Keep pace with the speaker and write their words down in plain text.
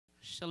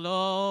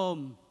Shalom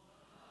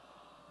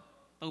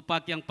ตัวปา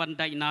กยังปันไ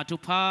ดนาทุ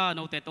พาโน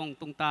แต่ต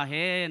รงตาเ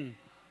ห็น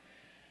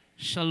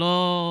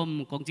Shalom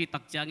คงจิตั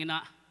กจางินะ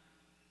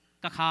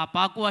กะขาป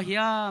ากว่าฮิ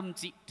ม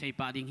จิใช้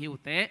ปาดิ่งหิว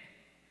เตะ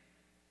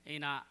ไอ้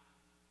นะ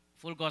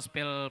Full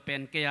Gospel เป็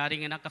นเกียร์ดิ่ง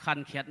นะกะขัน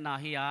เขียดนา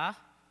ฮิยา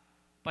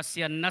ปัส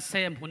ยันนัสเซ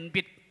มหุน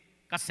บิด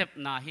กะเซบ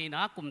นาฮิน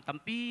ะกุมตัม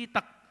ปี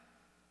ตัก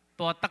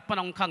ตัวตักป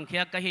นองขังเขี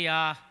ยกะฮิยา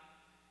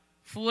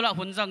ฟูละ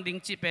หุนจังดิ่ง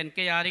จิเป็นเ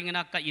กียร์ดิ่งน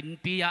ะกะอิน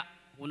ปียะ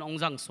หุนอง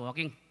จังสว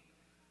กิง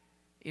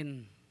อิน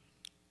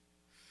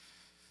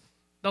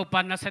ตัวปั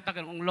นนัสเซตัก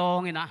กันองลอง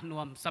อินะน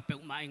วมสับเป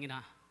อุมาอิงอินะ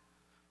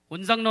หุ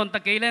นจังนนตะ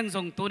เกยแรงทร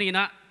งตัวนี้น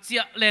ะเจี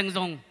ยแรงท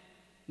รง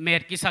เม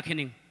ดกิสักหิ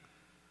นิง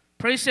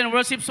Praise and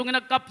worship ทรงอิน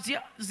ะกับเ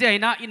จีย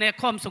นะอินเอ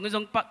คอมทรงอิทร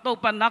งตัว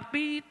ปันนัก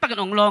ปีตักกั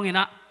นองลองอิน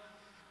ะ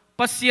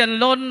ปัสยัน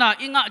ล้นนะ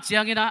อิงะเจีย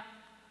งอินะ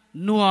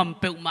นวม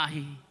เปอุมา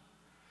ฮี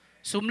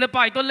สุมเลไป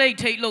ตัวเล็ก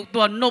เทโลตั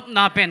วนบน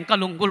าเป็นกะ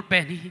ลุงกุลเ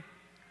ป็นฮี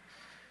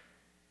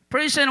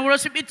Praise and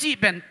worship อิจิ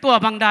เป็นตัว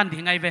บางดาน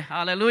ที่ไงเวฮ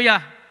าเลลูยา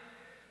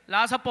ล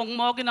าสปง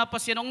มอกินะปั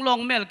สยันองลอง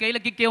เมลเกยเล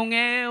กิเกียวเง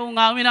วง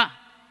าวินะ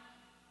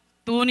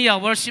ตัวนี้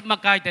worship มา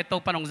กายแต่ตัว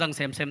ปนองจังเ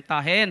ซมตา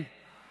เห็น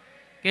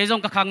เกยจง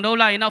กะขังดู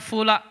ไลนะฟู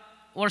ละ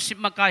worship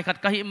มากายขัด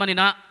กะหิมัน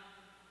นะ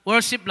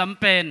worship ลำ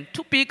เป็น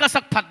ทุกปีก็สั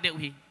กผัดเดียว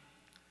ฮี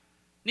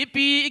นี่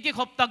ปีอีกข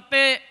บตักเต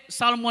ะซ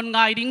าลมอนไง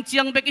ดิ้งเจี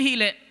ยงเบกฮี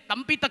เละตั้ม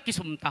ปีตักกิส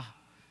มตา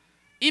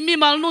อิมิ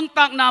มาลนุน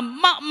ตักนา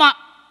มมะ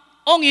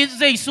องค์เย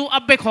ซูอั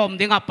บเบคอมเ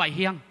ดงอาไปเ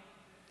ฮียง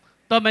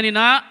ตัวมันนี่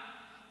นะ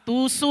ตู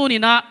ซู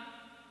นี่นะ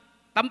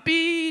ตั้มปี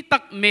ตั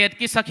กเมด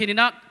กิสักหิน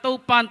นะตัว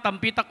ปานตั้ม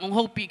ปีตักอง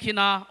หูปีขิ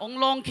นะอง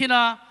ลองขิน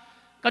ะ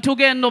กระทุเ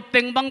กนนบเ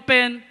ต็งบังเป็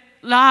น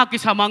ลากิ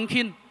สามัง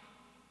ขิน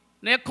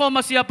เนคโคม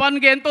าเสียปัน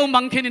เกนตัว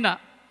มังขินนะ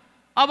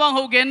อาบัง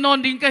หูเกนนอน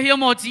ดิ้งกะเฮีย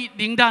โมจิ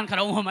ดิ้งดานขน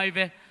าดองหูไม่เว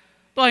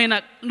ตัวเห็นนะ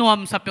นวม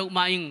สับเปอุม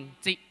าอิง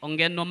จิองเ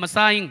กนนวมมาซ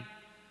าอิง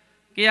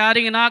เกีย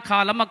ริงนะขา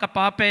ลมะกับป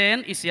าเป็น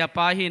อิสยาป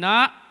าหินะ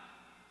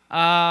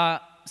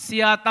เสี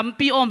ยตัม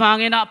ปีอมหา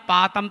งเนะปา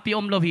ตัมปีอ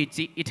มโลหิ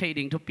จิอิเท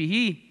ดิ่งทุกปี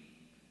ฮี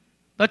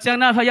ตัวจัง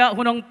นะพยา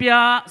หุนองเปีย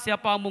เสีย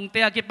ปามุงเต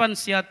ะกิปัน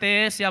เสียเต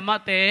เสียมา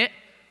เต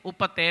อุ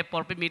ปเตปอ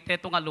ลปิมิเต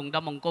ตุงอลุงดา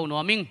มงโกนว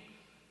มิง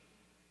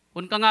หุ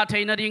นกังอาเท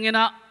นดิ่งน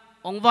ะ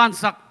องวัน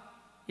สัก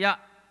ยะ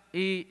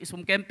อีสุ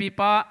มเกมปี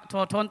ปาทอ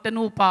ทอนเต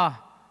นูปา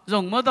จ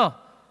งมั้งตัว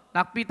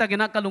นักปีตะกิ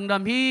นักกลุงด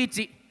ำฮี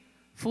จิ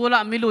ฟูละ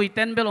มิลุยเ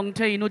ต้นเบลงเท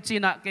ยนุจี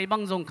นะเกยบั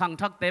งจงขัง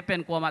ทักเตเป็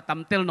นกว่ามาต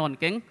ำเตลนอน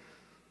เก่ง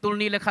ตุล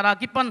นีเลขารา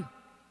กิปัน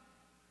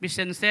มิเซ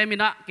นเซมิ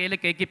นะเกเล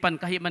เกกิปัน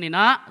กะหิมันิน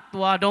ะตั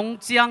วดง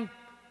เจียง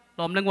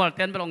ลมเลงวอลเ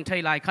ต้นเบลงเทย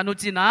หลายขนุ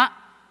จีนะ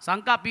สัง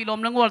กัดปีลม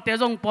เลงวอลเต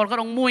จงปอลกระ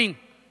ดงมุย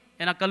เ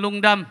อ็นักกลุง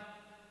ด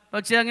ำตัว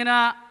เจียงนะ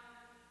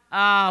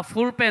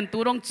ฟูลเป็นตั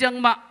วดงเจียง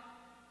มา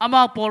อาม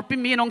าปอลปิ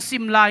มีน้องซิ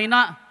มลายน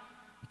ะ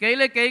เกเ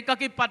ลเกกะ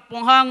กิปัดปอ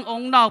งหางอ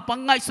งนาวปัง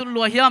ไงสุดล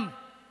วยย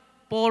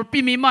ำปอลปี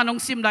มีมาน้อง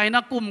ซิมไลนะ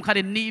กุมขั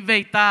ดินนีเว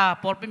ตา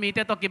ปอลปีมีเต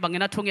ตกิบังเงิ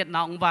นทุ่งเอ็ดนา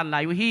องวันไหล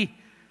วิฮี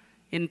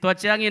อินตัว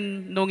เจียงอิน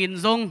นงอิน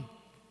ซง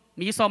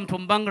มีสมทุ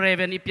มบังเรเ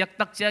วนอิปยัก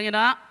ตักเจียงอิน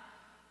ะ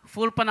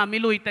ฟูลปนามิ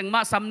ลุยเต็งมา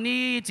ซัมนี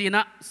จีน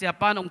ะเสีย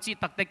ปานองจี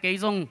ตักเตเกย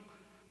ซง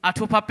อา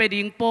ทุพาเป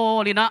ดิงโป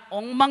ลินะอ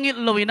งมังอิล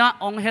ลุยนะ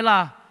องเฮลา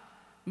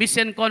มิเซ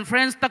นคอนเฟร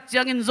นซ์ตักเจี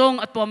ยงอินซง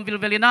อตัวมวิล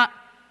เวลินะ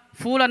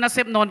ฟูลานาเซ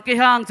ปนอนเก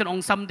ฮังจนอง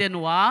ซัมเดน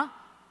วะ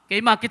เกย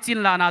มากิจิน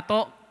ลานาโต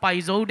ไป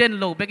โจเดน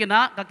โลเบกินะ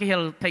กักเฮ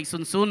ลไทซุ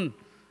นซุน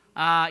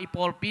อีป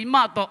อลปีม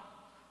าโต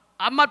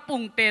อามัดปุ่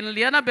งเต็นเ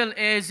ลียนะเบลเ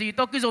อซีโต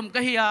กิจมก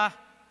ะเฮีย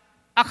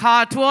อาคา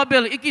ทัวเบ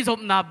ลอีกิจม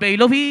นาเบล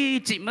โลพี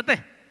จิมะเต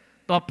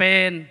ตัวเป็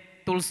น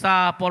ตุลซา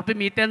ปอลปี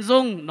มีเต็นซ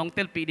งน้องเต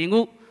ลปีดิ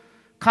งู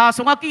ข้าส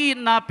งอากี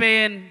นาเป็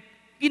น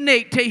อินเน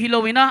เทฮิโล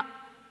วินะ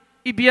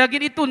อีเบียกิ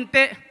นอีตุนเต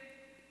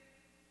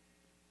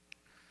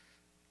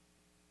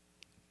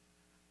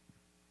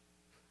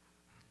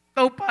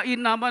ตัวป้าอิน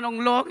นามันอง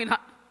ลอกอินะ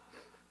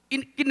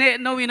กินเน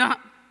โนวินะ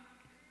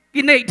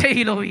กินเนเท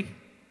ฮิโลวิ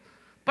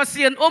ปัส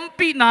ยันอม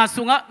ปีนา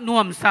สุงะนว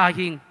มสา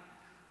หิง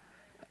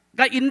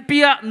ก็อินเปี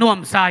ยนวม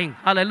สาหิง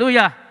ฮาเลลูย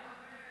า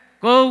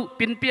ก็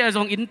ปินเปียจ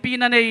งอินปี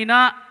นั่นเองน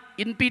ะ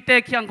อินปีเต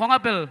เคียงของอั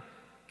ปเปิล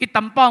กิ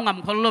ตัมเป้าง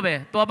ำคนโลเบ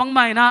ตัวบังไ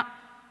ม่นะ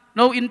โน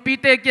อินปี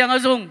เตเคียงอ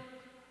จง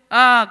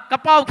กระ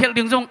เป๋าเขล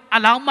ดิงจงอา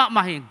ลาวมะม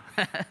าหิง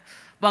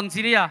บางที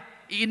เนี่ย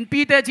อินปี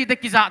เตจีเต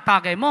กิจาตา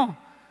เกโม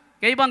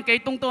เกยบังเกย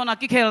ตุงตัวนะ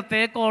กิเขลเต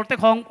โกลเต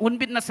ของอุน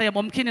บิดนาเซม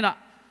อมขินี่นะ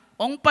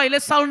องไปเล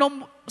ซัล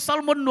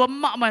มอนนวม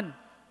มะมัน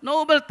โน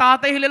เบลตา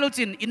เตฮิเลโล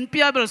จินอินเปี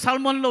ยเบลซัล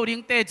มอนโลดิง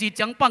เตจี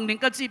จังปังดิง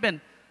กัจีเป็น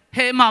เฮ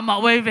มา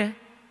เวเว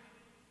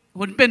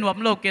หุ่นเป็นหวม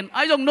โลกินไ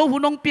อ้จงโนหุ่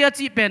นองเปีย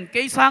จีเป็นเก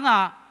ยสัง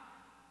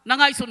นัง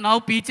ไอสุดนาว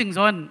ปีจิงจ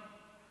วน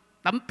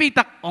ตั้มปี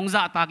ตักองซา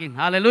ตากิง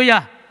ฮาเลลูยา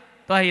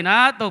ตัวหินะ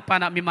ตัวปา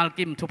นะมีมัล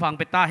กิมทุพังเ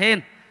ปตาเฮน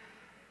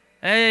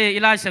อี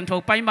ลายเสียงโฉ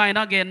บไปไม่น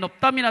ะเกนนบ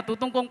ตามินะตุ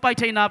ตงกงไปไ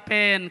ทยนาเ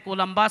ป็นกุ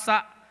ลัมบาสะ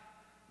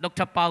ดอก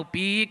ชะเปา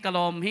ปีกล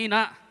อมหิน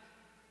ะ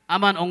อา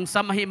มันอง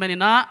ซัมหิมันิ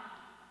นะ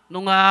น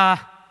ง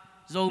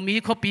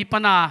Zomi ko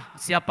pipana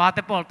siapa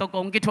te pol to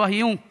kong kitwa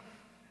hiung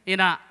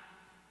ina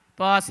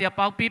to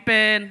siapa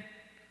pipen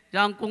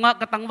yang kunga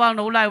katangwal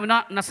no lai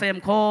na nasem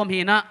khom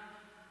hina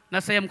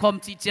nasem khom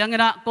chi chiang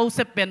ina ko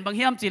se pen bang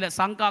hiam chi le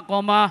sangka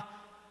ko ma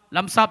ล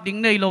ำซับดิ่ง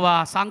ในโลวา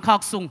สังคั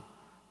กสุง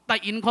แต่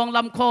อินของล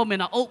ำโคเม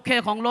นะโอเค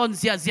ของล้น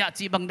เสีย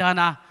จีบังดา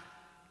นา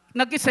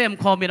นักกิเซม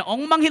คอมินะอง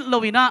มังฮิตโล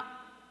วินะ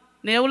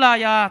เนวลา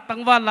ยาตั้ง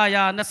วันลาย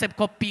านาเซบ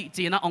คอปี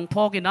จีนะองพ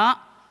อกินะ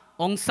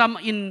องซัม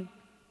อิน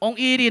อง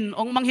อีริน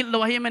องมังฮิตโล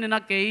วะฮิเมนะ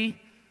เกย์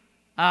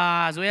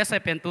โซเอส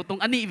เป็นตุตุง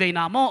อันนี้เวน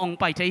าโมอง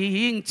ไปใช้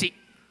หิงจิ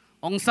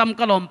องซัม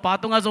กะลมปา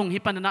ตุงอาจงฮิ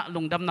ปันนะ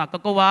ลุงดำนักก็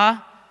กว่า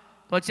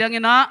ตัวเชียง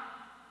อินะ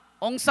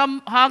องซัม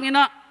หางอิน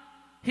ะ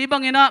ฮิบั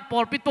งอินะปอ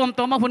ลปิตวม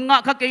ตัวมาหุ่นงะ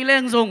ขะเกยเล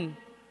งซง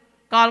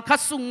กาลคัด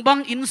สุงบัง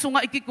อินสุงะ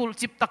อิกิกุล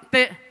จิบตักเต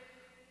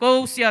ก็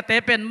เสียเต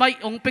เป็นไม่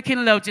องไปขิน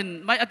แล้วจิน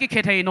ไม่อากิเค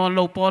เทยนอนโล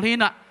ปอลหิ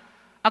นะ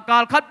อากา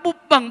ลคัดบุบ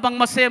บัง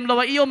มาเซมเรา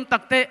ว่าอิยมตั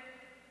กเต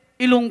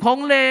อิลุงของ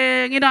เล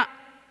งินะ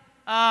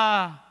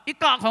อิ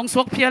กะของส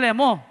วกเพียเลย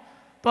โม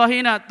ตัวหิ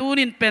นะตู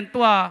นินเป็นตั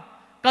ว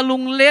กะลุ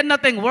งเล่นนะ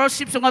เต็ง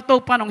worship สงะโต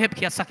ปันองเฮบเ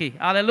ขียสัก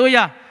ฮาเลลูย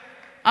า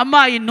อาม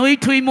าอินุย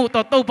ทุยมุตั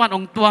วโตปันอ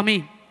งตัวมี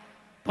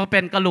ตัวเป็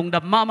นกะลุงดั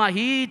บมา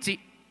ฮิจิ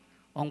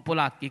องปุ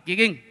ลากิ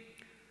กิง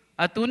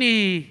ตูนี่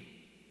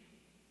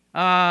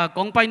ก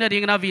องไปนะดิ่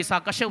งนะวีซ่า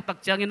กระเช้าตัก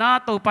จังนะ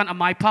โตปันอา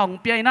มายพาวง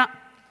เปียนะ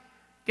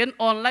เกิน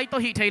ออนไลน์ตัว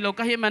หิไทยโล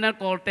กะหิมันนั่น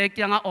กอลเตก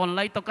ยังออนไล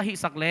น์ตัวกะหิ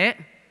สักเล่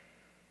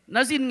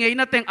นั่นสินไง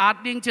นะเต็งอา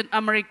ร์ดิ้งจนอ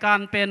เมริกัน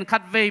เป็นคั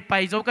ดเวย์ไป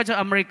โจก็จะ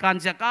อเมริกัน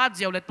จะกาเ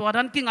จียวเลยตัว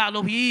นั้นกิงอาโล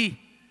ฮี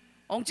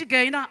องจิเก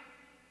ยนะ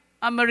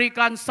อเมริ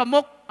กันสม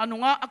กอนุ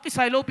งะอักษ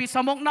รโลปีส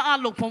มกน่าอา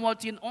ลูกพมว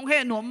จินองเฮ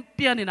หนุ่มเ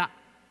ปียนี่นะ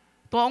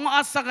ตัวองอ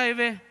าสักไอเ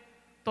ว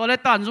ตัวเล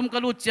ตันซุมกะ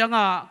ลุจัง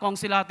กอง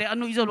ศิลาเตอ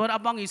นุอิจลวดอ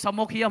บังอิสม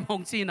กเฮียมอ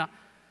งจีนะ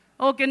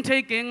โอเกนเท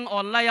กิงออ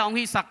นไลน์อง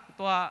ฮิสัก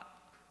ตัว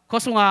ข้อ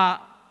สุง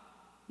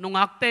นุง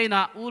อักเตน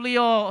ะอุลิโ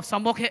อส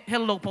มกเฮ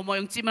ลโลพมว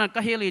ยังจีมัน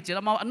ก็เฮลิจิล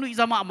ะมาอนุอิ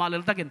จามาเล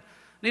ลตะกิน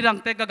นี่รัง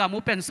เตกกามู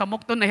เป็นสม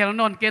กต้นเฮล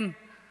นอนกิน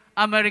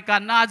อเมริกั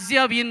นนาเจี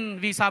ยวิน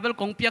วีซาเบล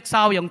กงเปียกส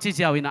าวยังจีเ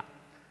จียวินะ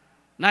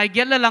นายเก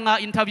ลเลลัง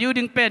อินเทอร์วิว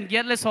ดิ้งเป็นเก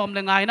ลเลสอมเล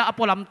งไงนะอพ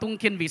อลำตุง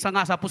กินวีสังอ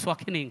าซาปุสวา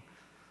กินิง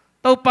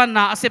เต้าปันน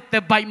าเซปเต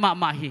ใบม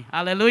าฮีฮ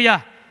าเลลูยา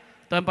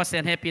ตัวเปอร์เซ็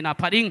นต์แฮปปี้นะ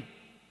พัดิ้ง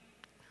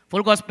ฟู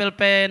ลกอสเปลเ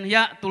ป็นย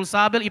ะตุลซ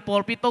าเบลอีพอ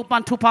ลปิโต้ปั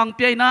นทุพังเ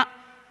ปียนะ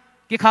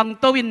กิขัง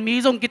โตวินมี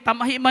จงกิตา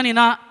มหิมันนี่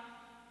นะ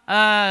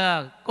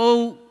กู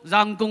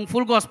จังกุงฟู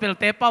ลกอสเปล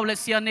เตเป้าเล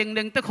เซียนเอ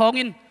งเตของ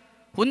อิน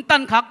หุ่นตั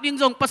นขักดิ้ง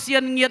จงปัสเซีย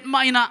นเงียดไม่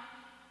นะ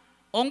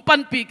องปัน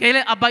ปีเกล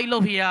อใบโล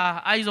หิอา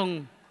ไอจง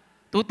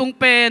ตุตุง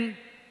เป็น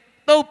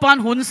เต้าปัน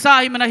หุ่นไซ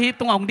มันหิบ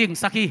ตรงองดิ่ง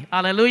สักฮีฮา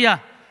เลลูยา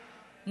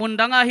มุน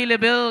ดังอาฮิเล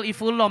เบลอี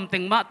ฟูลลอมเต็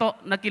งมาโต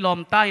นักกิลอม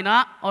ไตนะ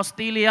ออสเต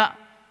รเลีย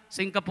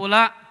สิงคโป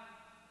ร์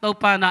เต้า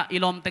ปานะอี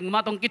ลอมเต็งมา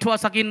ตรงกิทัว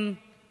สักิน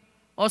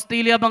ออสเตร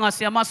เลียบังอาเ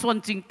ซียมาส่วน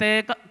จริงเต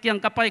เกียง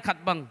กับไปขัด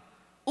บัง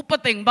อุป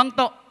เต็งบังโ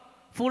ต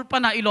ฟูลปา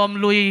นะอีลอม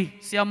ลุย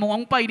เสียมอ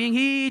งไปดิ่ง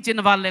ฮีจิน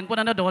วันแหลงคน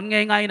นั้นโดน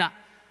ง่ายๆนะ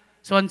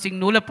ส่วนจริง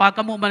นู้เลปาก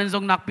มุมันทร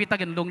งนักพิตา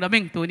กันลงดามิ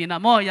งตัวนี้นะ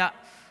โมยะ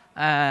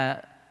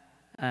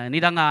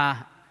นี่ดัง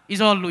อิ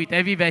จอลลุยเต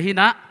วีเวหิ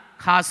นะ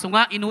ข้าสุง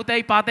ะอินุเต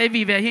ยปาเต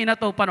วีเวหินะ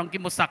เต้าปานองกิ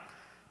มุสัก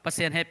เปอร์เ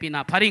ซ็นต์แฮปปี้นะ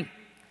พาริง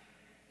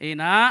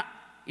นะ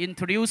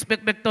introduce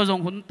back ตัวจง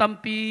หุ่นตั้ม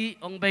ปี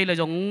องไปเลย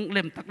จงเ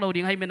ล่มตักเรา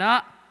ดิ้งให้เมนะ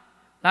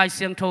ลายเ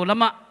สียงโทละ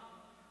มะ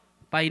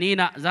ไปนี่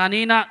นะจา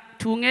นี่นะ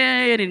ทุ่งเ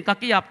งินกั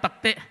กยับตัก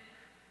เตะ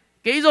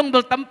เกยจงเบ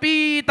ลตั้มปี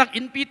ตัก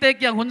อินปีเตก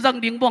อย่างหุ่นจัง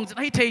ดิ้งบงจะ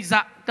ให้เทจ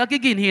ะกัก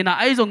กินหินะ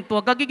ไอจงตัว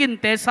กักกิน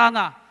เตสัง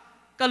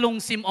ก็ลง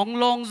ซิมอง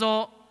ลงโจ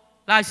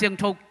ลายเสียง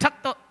โทชัก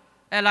ตัว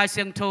ลายเ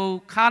สียงโท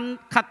คัน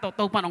ขัด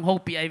ตัวปันองโฮ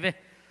ปีไอเว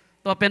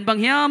ตัวเป็นบาง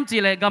เฮียมจี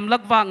เลยกำลั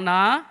กวังน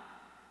ะ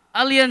อ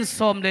เลียนส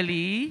มเล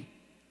ลี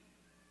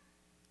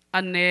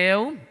อันเนว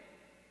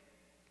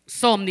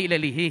สมนิเล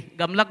ลีฮี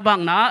กำลักบัง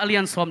นะอเลีย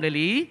นสมเล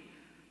ลี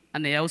อั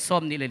นเนวส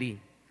มนิเลลี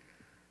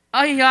ไอ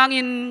หาง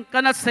อินกั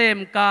นเซม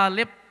กาเ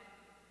ล็บ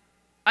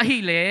อหิ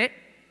เล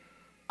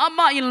อาม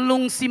าอินลุ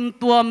งซิม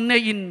ตัวมเน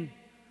อิน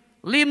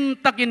ลิม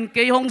ตักินเก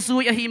ยฮงซุ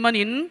ยอหิมั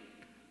นิน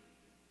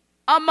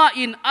อามา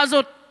อินอา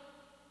จุด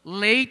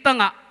เลตั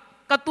งะ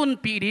กตุน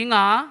ปีดิง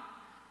ะ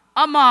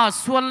อามา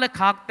ส่วนเล็ก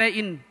หักเต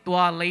อินตัว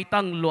เลตั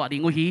งหลวดิ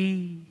งุฮี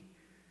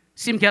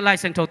ซิมเขียนลาย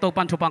เสียงโชว์โต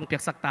ปันทุบังเปีย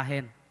กสักตาเห็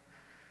น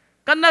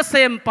กันน่ะเซ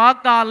มปา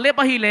กาเล็บ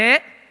หิเล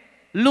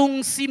ลุง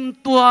ซิม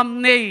ตัวม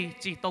เน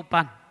จีโต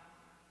ปัน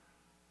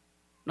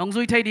น้อง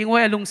ซุยไทยดิงไว้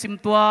ลุงซิม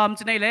ตัวม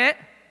จีเนเละ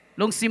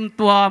ลุงซิม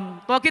ตัวม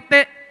ตัวคิดเต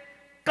ะ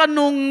กัน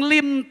นุงลิ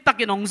มตัก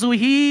น้องซุย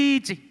ฮี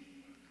จี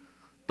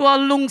ตัว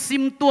ลุงซิ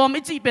มตัวไม่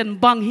จีเป็น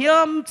บางเฮีย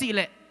มจีเ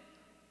ละ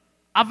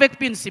อเวก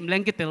ปินซิมเล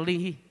งกิเตลลิง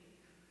ฮี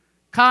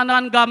ขานั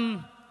นก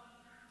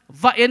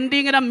ำว่าเอน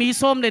ดิ้งนะมี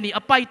ส้มเลยนี่อ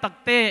ภัยตัก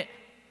เตะ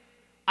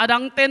อดั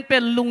งเต้นเป็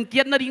นลุงเกี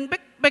ยรตินาดิ่งเบ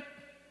กเบก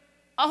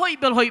อ้หอย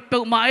เปลหอยเปล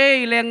มา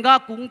แรงกา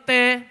กุ้งเต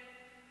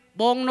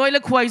บงน้อยแล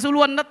ะควายสุล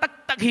วนนัตัก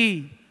ตักฮี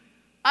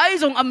ไอ้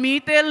จงอมี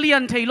เตเลีย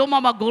นไทยลม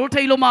าโกลไท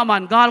ยลมามั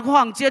นกาลขว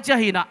างเจียเจีย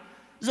หินะ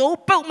โจ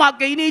เปลมาเ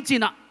กยนี่จี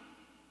นะ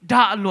ด่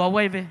าหลัวไ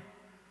ว้เว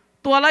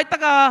ตัวไรตะ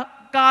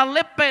กาเ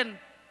ล็บเป็น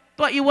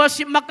ตัวอีวา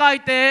ชิมาไก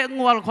เตง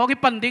วลของกิ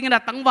ปันดิ่งนะ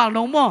ตั้งวาล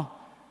น้องโม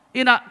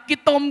อินะกิ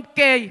ตมเ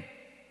กย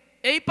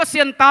ไอ้พัศ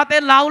ยันตาเต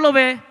ลาวละเว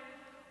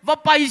ว่า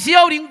ไปเสีย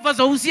วดิ่งว่าโ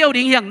จเสียว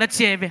ดิ่งอย่างนั้นเช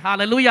ฟฮา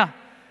เลลูยา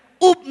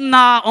อุบน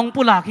าอง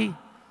ปุลาคี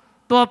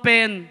ตัวเป็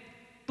น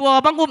ต ตัว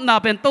บังอุบนา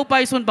เป็นตัวไป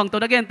ส่วนบังตัว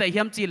นักเรียนแต่เฮี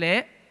ยมจีเล่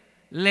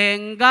เลง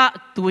กะ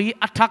ตุย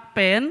อัทักเ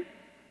ป็น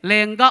เล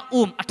งกะ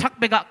อัทัก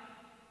เบกะ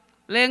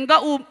เลงก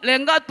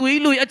ะตุย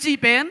ลุยอจี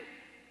เป็น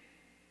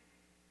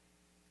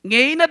เง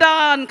ยนาดา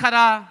นคาร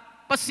า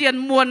ปัสยัน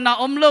มวนนา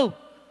อมโล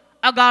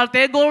อากาลเต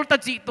โกลต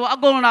จิตัวอา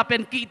กลนาเป็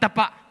นกีตาป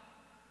ะ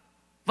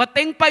วัดเ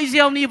ต็งไปเจี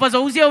ยวนี่วัด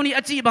เจียวนี่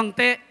อจีบังเ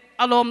ต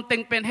อารมณ์เต็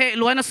งเป็นเฮ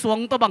ล้วนนะสวง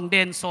ตัวบังเด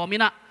นสอมิ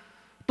นะ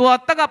ตัว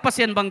ตะกะปัส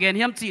ยันบังเกนเ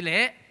ฮียมจีเล่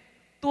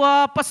ตัว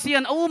ปัสยั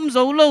นอุ้มโจ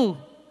โล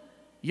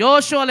โย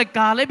ชัวเลก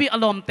าเลบีอา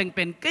รมณ์เต็งเ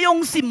ป็นก็ยง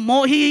สิมโม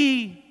ฮี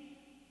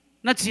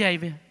นัดเจีย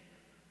เว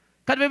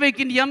คัดไป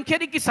กินยำแค่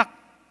ดิกิสัก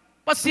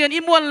ปัสยันอิ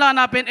มวนลาน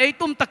าเป็นไอ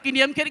ตุ้มตักกิน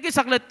ยำแค่ดิกิ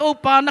สักเลยโต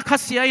ปานักขัด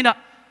เสียนะ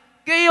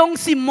ก็ยง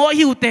สิมโม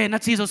ฮิวเตนั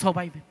ดจีโซโซไป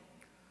เว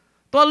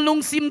ตัวลุง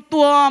สิมตั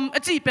วอ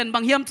จีเป็นบา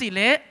งเฮียมจีเ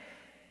ล่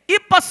อี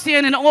ปัสยั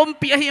นเนี่ยอม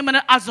ปีเฮียมัน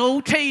อาโจ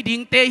เทดิ้ง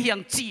เตเฮียง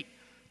จี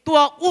ตัว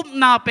อุ้ม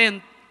นาเป็น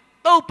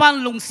โตปัน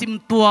ลุงสิม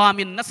ตัว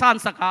มินนัสาน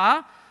สกา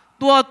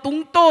ตัวตุง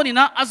โตนี่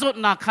นะอาจุด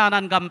นาคานั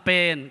นกัมเป็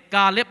นก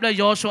าเล็บเลยโ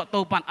ยชัวโต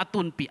ปันอ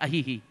ตุนปีอ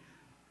หิ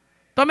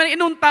ตัวมันอิ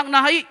นุนตักนะ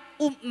ให้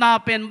อุ้มนา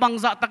เป็นบัง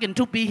จะตักิน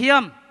ทุปีเฮีย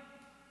ม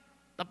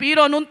แต่ปีเร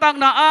านุนตัก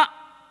นะ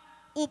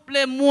อุบเล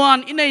มวน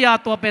อินเนีย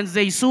ตัวเป็นเจ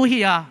สุเฮี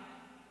ย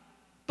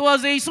ตัว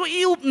เจสุ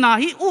อี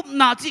อุบ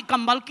นาจิกั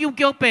มบัลคิวเ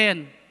กียวเป็น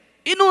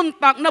อินุน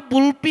ตักนะบุ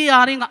ลปีอา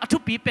ริงะทุ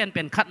ปีเ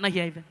ป็นขัดนะเฮี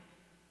ย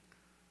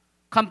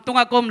คำตุง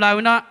อากรมลาย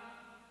นะ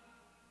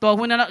ตัว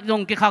หุ่นนั้นย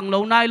งกิขังเหลา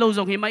นายเราจ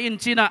งหิมาอิน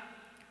ชินะ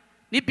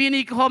นี่ปี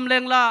นี้คอมเล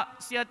งละ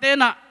เสียเต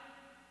นะ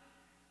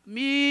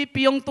มี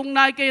ปียงตุงน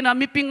ายเกนะ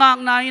มีปีงาง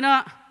นายนะ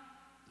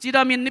จีด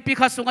ามินนี่ปี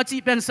ขัดสุงอจี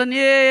เป็นสัญญ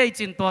า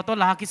จินตัว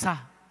ลากิสา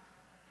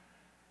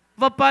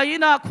ว่าไป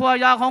นะขวา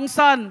ยาของ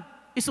สัน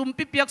อิสุม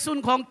ปีเปียกซุน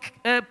ของ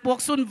พวก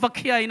ซุนวักเ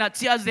ฮียนะ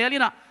จีอาเซลิ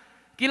นะ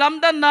กิล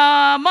ำดันนะ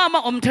มา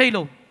อมเทโล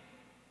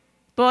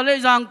ตัวเล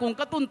จางกุง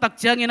กตุนตัก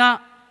เจียงนะ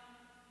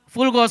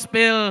full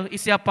gospel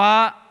isiapa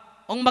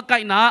ong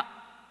makai na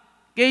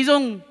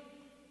keizong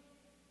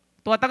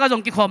tua taka jong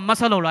ki khom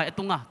masalo la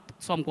etunga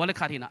som ko le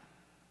khathina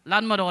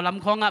lan ma do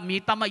lam khonga mi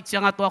tamai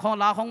changa tua khong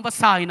la khong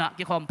basai na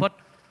ki khom phot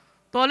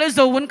to le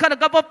zowun kha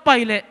ka pa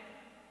pai le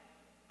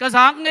ka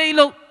jang ngei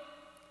lo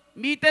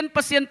mi ten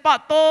pasien pa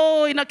to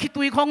ina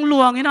khitui khong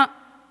luang ina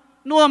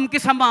nuam ki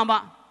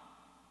samama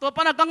to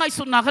pana ka ngai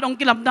sunna kha ong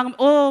ki lam dang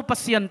o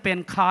pasien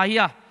pen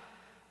khaya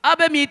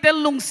abe mi tel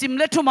lung sim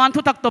le thuman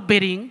thu tak to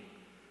bering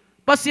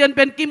pasien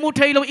pen ki mu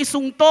thei lo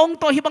isung tong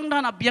to hibang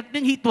na biak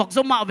ding hi tuak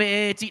zoma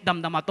ve chi dam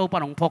to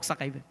panong phok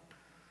sakai ve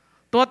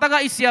to taga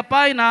isia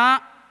pai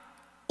na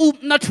up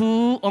na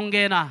thu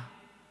onge na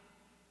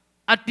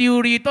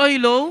atiuri to hi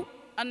lo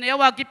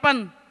anewa ki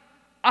pan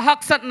ahak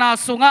sat na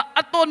sunga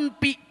aton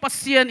pi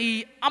pasien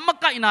i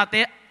amaka ina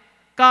te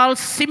kal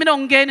simin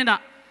onge ni na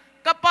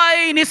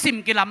kapai ni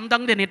sim ki lam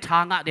dang den ni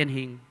thanga den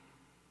hing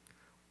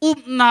up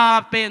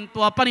na pen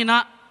to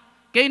panina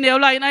ke neu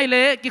lai nai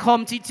le ki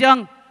khom chi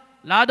chang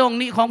ลาดง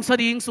นี่ของส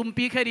ดิงสุม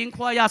ปีแค่ดิงค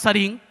วายาส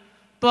ดิง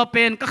ตัวเ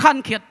ป็นก็ขัน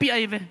เขียดปีไอ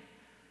เว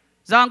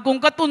จางกุง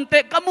กระตุนเต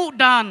ะกมู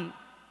ดาน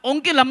อง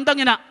กิลำดั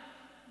งนะ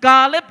กา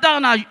เล็บดา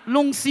นะ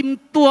ลุงซิม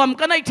ตัวม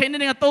ก็ในเทน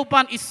นี่งโตปา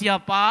นอิเสีย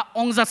ปาอ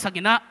งจัดสั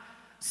กินะ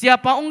เสีย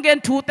ปาองเกน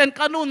ทูเต็นก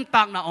นุน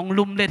ตักนะอง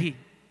ลุมเลยที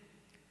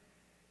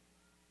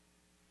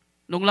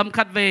ลุงลำ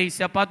คัดเวเ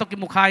สียปาตกิ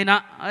มุขายนะ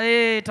ไอ้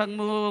ทาง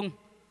มึง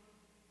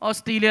ออส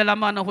เตรเลียละ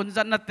มันหุ่น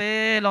จันนะเต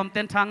ลอมเ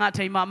ต็นทางอะใ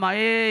ช่มาเอ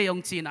ยอ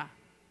งจีนะ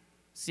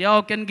เสียว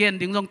เกนเกน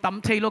ดิ้งลงตั้ม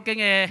เทโลเก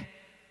ง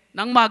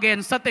นังมาเกน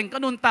สเต็งก็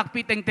นุนตักปี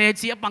เต็งเต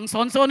จีปังซ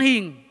อนหิ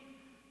ง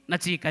นา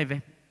จีไกเว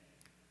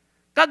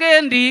ก็เก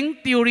นดิ้ง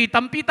ติวรี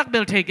ตั้มปีตักเบ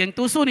ลเทเกง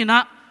ตูซูนี่นะ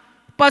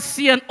ปัสเ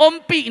ซียนอม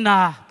ปีนา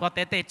ตัวเ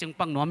ตจึง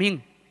ปังหนวมิง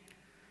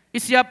อิ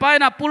สยาไป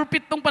นะปุลปิ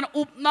ดตรงปัน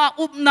อุบ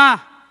นา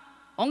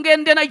องเกน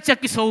เดนไอจัก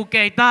กิโซเก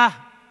ตา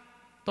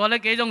ตัวเล็ก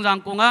เกจงจาง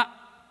กุงะ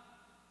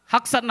ฮั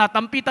กสัตนา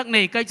ตั้มปีตักเน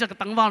ยใกล้จะ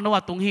ตั้งวางนว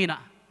ตุงฮีนะ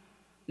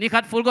นี่ขั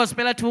ดฟูลก็สเป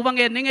ล่าทูบังเ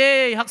งินนี่ไง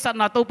ฮักษ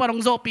ณะตัวปรอง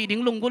โจปีดิ้ง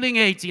ลุงกุลิงไ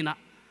งจีน่ะ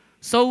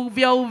โซเ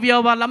วียว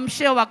ว่าลำเ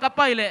ชี่ยวว่าก็ไป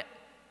เลย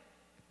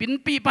ปิน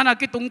ปีปนัก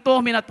กิตุงโต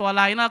มีน่ะตัว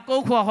ลายน่ะก็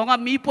ขวาของ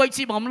มีป่วย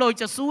ชีบอมลอย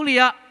จะสู้เลี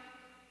ย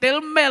เตล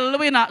เมลเล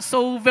ยน่ะโซ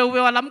เวียว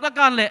ว่าลำก็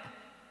กันเลย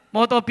ม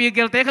อตัวปีเก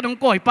ลเตะขนม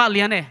ก่อยปะเ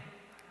ลียเนี่ย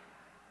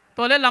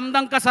ตัวเล่ลำ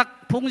ดังกษัก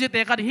พุงจิเต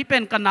ะกันที่เป็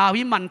นกันนา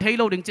วิมันเทโ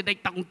ลดึงจิตได้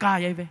ตังกาย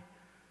ไอ้เว้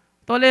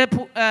ตัวเล่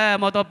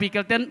มอตัวปีเก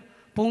ลเตน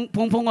พุง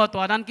ตั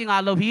วนั้นกินอา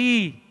โลพี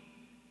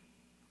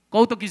ก็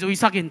ต้องกิจวิ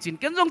สักเห็นจริง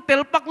กันจงเต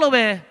ลปักโลเว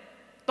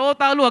โต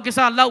ตาลัวกิส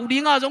าเรา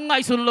ดิ้งอาจงไง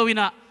สุนโลวิ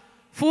นะ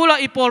ฟูละ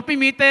อีปอลปี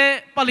มีเต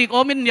ปลิก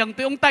อมินอย่าง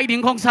ตัวองไตดิ้ง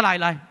ของสลาย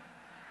เลย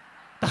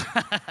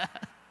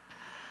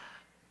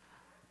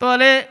ตัว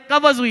เล่ก็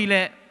ว่าจุยเ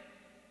ล่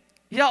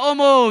ยาโอโ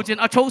มจิน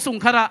อาโชสุง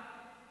คาระ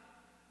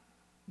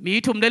มี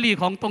ทุ่มเดลี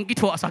ของตรงกิ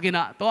ถั่วสักิน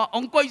ะตัวอ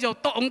งก้อยเจ้า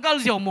ตัวองกัล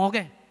เจ้าหมอแก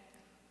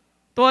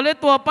ตัวเล่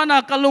ตัวปนา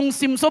กลุง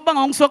ซิมซบัง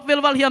องสกเวล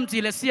วัลเฮียมจี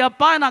เล่เสีย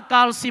ปนาก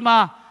าลซิมา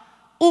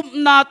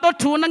นาตัว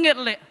ชูนังเง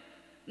เล่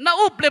นา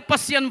อุบเล่ปั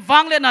สยันฟั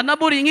งเล่นา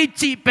บุริงิ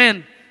จีเป็น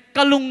ก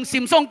ลุงซิ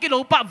มซงกิโล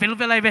ปะเวล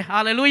ไรเวฮา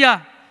เลลูยา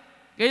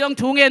เกยอง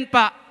ชูเงินป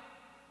ะ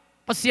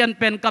ปัสยันเ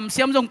ป็นกำเ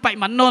สียมจงไป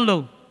มันนอนโล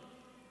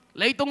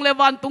lấy tung lê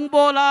van tung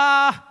bô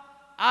la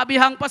abi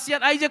hang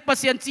pasien Isaac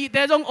pasien chi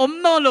te jong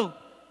no lo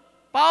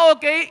pao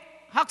cái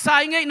hắc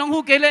sai ngay nong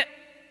hu cái lệ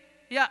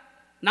ya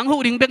nang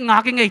hu ding bek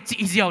ngã cái ngay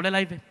chi diao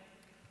lại về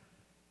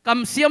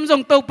cầm xiêm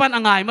jong tàu pan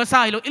angai mà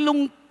sai lo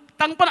ilung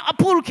tăng pan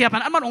apul kia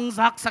pan aman ong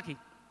zak sakhi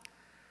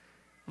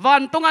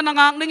van tung an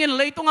ngang dingin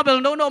lấy tung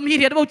abel no mi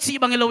hiat bo chi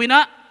bang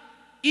eloina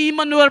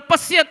Emmanuel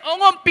pasien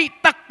ongom pi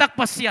tak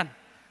pasien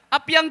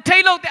apiang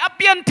thailo te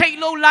apian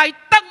thailo lai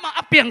tak ma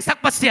apiang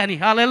sak pasien ni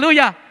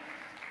hallelujah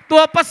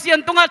tua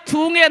pasien tunga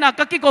thunge na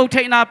ka ki ko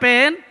thaina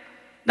pen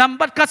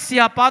nambat ka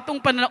sia pa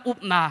tung pan na up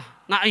na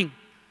nga ing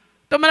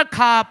to man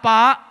kha pa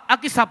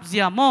akisap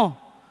zia mo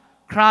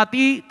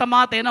krati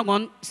tamate na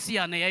ngon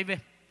sia nei ai ve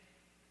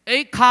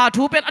ei kha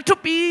thu pen athu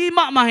pi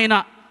ma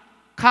hena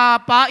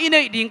kha pa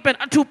inei ding pen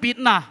athu pi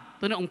na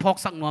to ne ong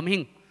phok sak nuam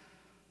hing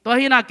to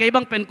hina ke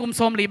bang pen kum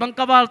som li bang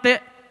kawal te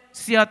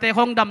sia te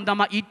hong dam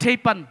dama I thei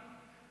pan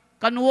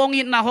kan wong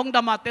in na hong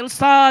dama tel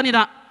sa ni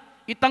na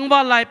itang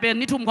wa lai pen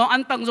ni thum khong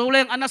an tang zo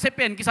leng an se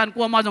pen kisan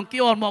kwa ma jong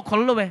ki or mo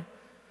khol lo we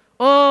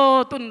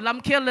o tun lam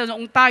khel le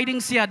ong tai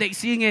ding sia de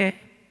si nge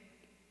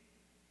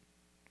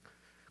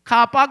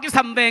kha pa ki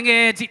sam ve nge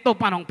ji to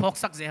pan ong phok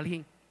sak zel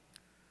hing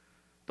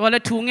to le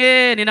thu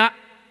nge ni na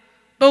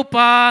to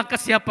pa ka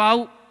sia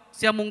pau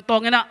sia mung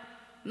tong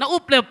na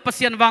up le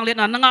pasien wang le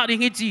na nga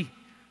ring ji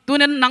tu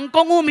nen nang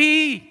kong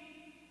hi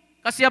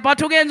ka sia pa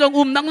thu gen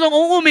jong nang jong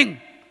uming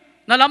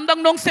na lam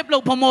dang nong sep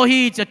lo phomo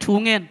hi cha thu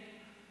ngen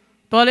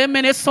to le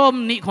mene som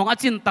ni khong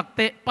achin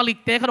takte palik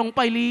te kharong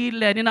pai li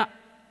le ni na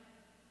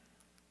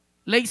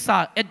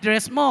leisa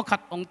address mo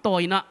khat ong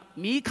toy na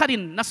mi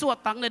kharin na suat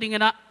tang le ding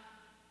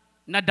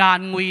na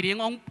dan ngui ding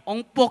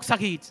ong pok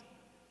sakhi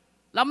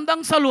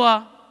lamdang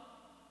salua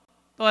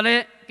to le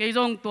ke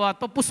jong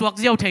to pusuak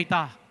jiao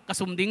theita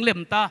kasum ding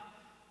lem ta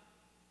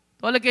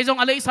to le ke jong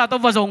aleisa to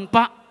wazong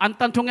pa an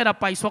tan thung era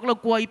pai swak lo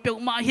kuai pe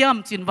ma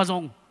hiam chin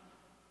wazong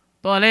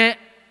to le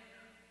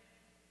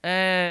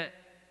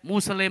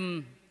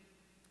muslim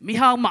mi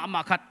hau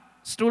ma khat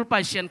stul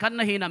pai sian khan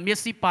na hi na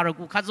messi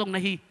paragu khajong na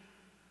hi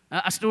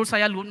astur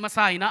saya lun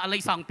masai na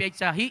alai sang pe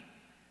cha hi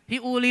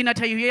uli na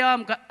thai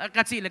hiam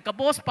ka chi le ka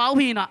boss pau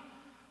hi na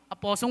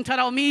apo song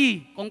tharau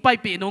mi kong pai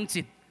pe nong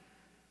chin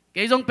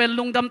ke jong pen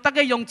lung dam tak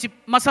ke yong chip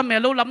masam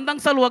melo lam dang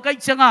salua kai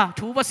changa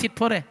thu wa sit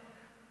phore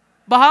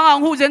bahang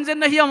ang hu zen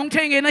na hiam ong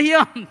thei nge na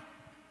hiam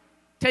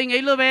thei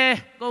nge lo ve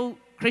go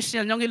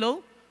christian yong hi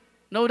lo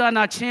no da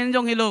na chen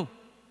yong hi lo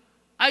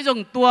ai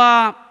jong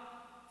tua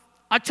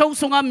a chou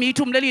sunga mi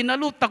thum leli na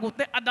lu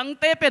takute adang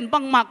te pen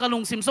bang ma ka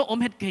lung sim so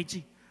om het ke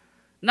chi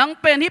nang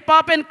pen hi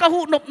pa pen ka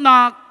hu nop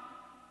na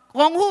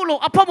kong hu lo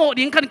apamo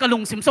ding kan ka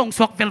lung sim song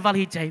swak vel val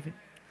hi chai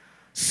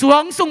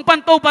suang sung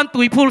pan to pan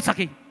tui phul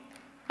sakhi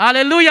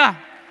hallelujah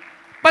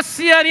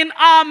pasianin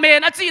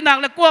amen achi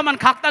nang le kwa man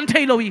khak tan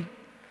thei loi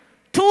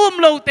thum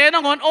lo te na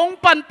ngon ong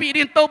pan pi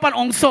din to pan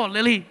ong sol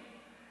leli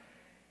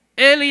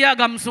elia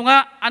gam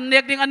sunga an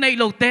nek ding an nei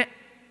lo te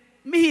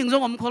mi hing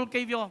jong om khol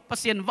ke vio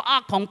pasien wa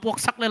ak khong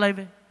pok sak le lai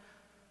ve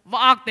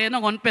wa ak te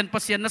na ngon pen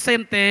pasien na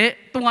sem te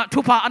tunga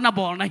thupa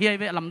anabol na hi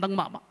ve lam dang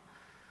ma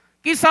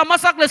kisa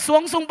masak le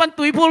suang sung pan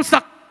tui phul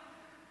sak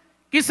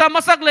kisa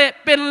masak le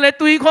pen le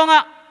tui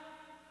khonga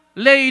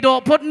le do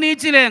phot ni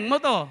chileng mo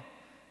to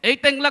ei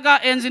teng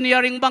laga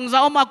engineering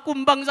bangza oma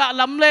kum bangza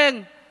lam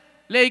leng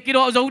le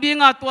kiro zo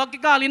dinga tua ki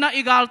kalina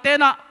igal te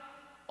na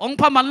ong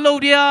phaman lo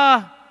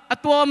dia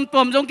atuam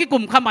tuam jong ki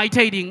kum khamai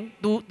thei ding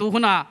tu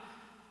huna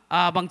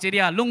bang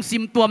cheria lung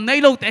sim tuam nei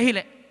lo te hi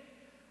le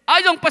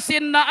ai jong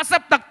pasin na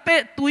asap tak te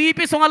tui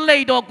pi songa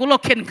le do ku lo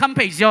khen kham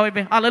phei joi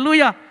be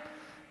hallelujah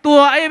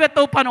tua ai be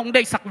to panong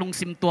dei sak lung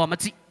sim tua ma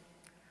chi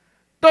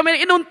to men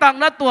inun tang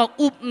na tua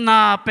up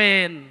na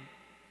pen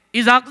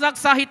izak zak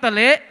sahita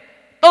le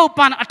to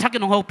pan athak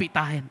nong ho pi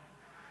ta hen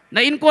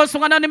na in ko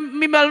sunga na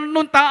mi mel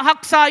nun ta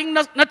hak sa ing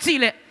na chi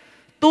le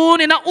tu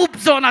ni na up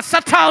zo na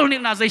sathal ni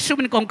na zai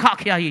sumin kong kha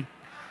khia hi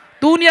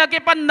tu nia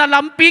ke pan na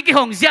lampi ki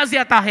hong zia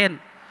zia ta hen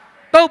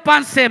to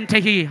pan sem the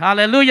hi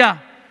hallelujah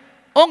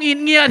ong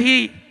in ngia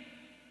hi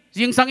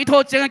jing sang i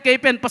tho cheng ke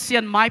pen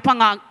pasien mai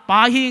phanga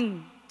pa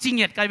hing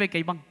chinget kai ve ke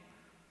bang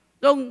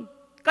dong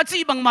ka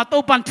chi bang ma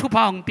to pan thu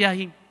pa hong pia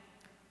hing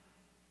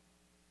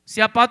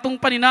siapa tung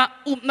panina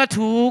na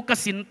thu ka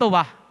sin to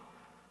wa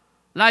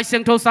lai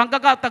seng tho sang ka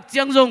tak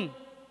chiang jong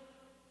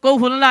ko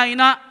hun lai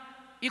na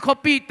i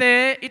copy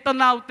te i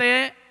tanaw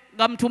te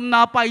gam thum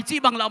na pai chi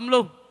bang lam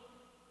lo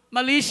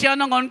Malaysia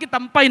na ngon ki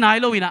tam pai nai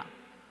lo ina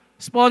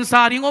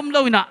sponsoring om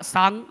lo ina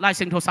sang lai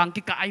seng tho sang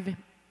ki kai ve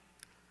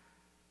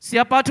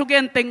siapa thu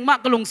gen teng ma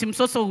kalung sim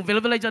so so vel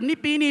vel jan ni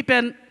pi ni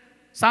pen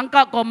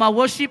sangka ko ma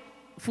worship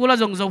fula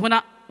jong zo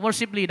huna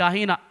worship leader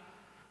hina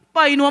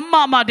pai nuam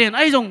ma den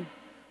ai jong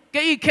ke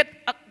i khet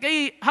ke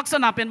i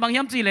haksana pen bang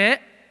hiam chi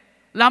le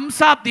lam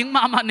sap ding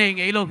ma ne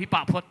ngei lo hi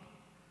pa phot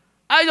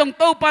ai jong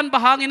to pan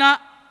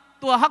bahangina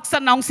tua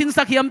haksan nong sin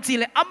sak hiam chi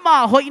le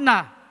amma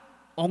hoina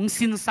ong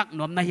sin sak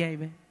nom na yai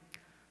ve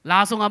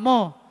la song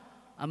amo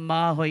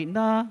amma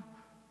hoina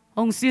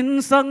ong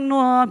sin sak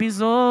no bi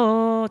zo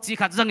chi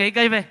khat jang ei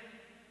kai ve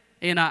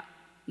ena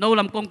โน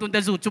ลำกงตุนเต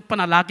จูจุปป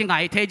นาลากิงไง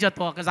เทจ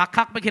ตัวกระซัก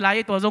คักไปขี้ไร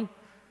ตัวจง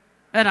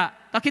เอ็น่ะ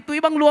ตะคิดตุย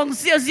บังหลวง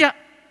เสีย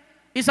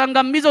อิสัง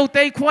กัมมิโจเต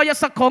ยควาย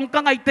สักของกั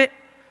งไอเต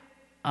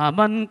อา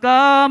มันกา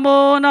โม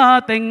นา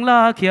เต็งลา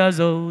เขียโ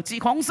จจี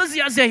ของเสี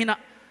ยหินะ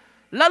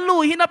ละลุ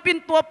ยหินะปิน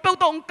ตัวเป้า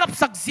ตรงกับ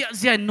สักเ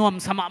สียนวม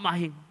สมามา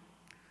หิง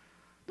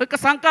โดยกระ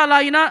สังกาลา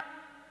ยนะ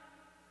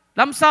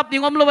ลำซับดิ่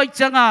งอมลอย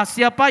จังเ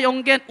สียไปอง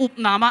เกนอุบ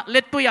นามาเล็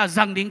ดตัวยา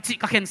จังดิ่งจี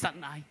กะเข็นสัน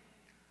นาย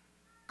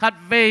ขัด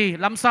เว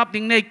ลำซับ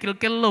ดิ่งในกิล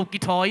เกลโลกิ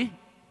ถอย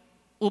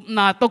อุบน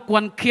าตกว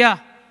นเคีย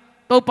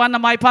โตปานา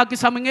มายพากิ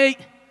สามิงเอ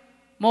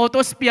โมโต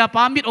สเปียป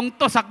ามิดองโ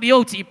ตสักเดียว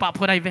จีปะพ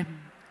อได้เว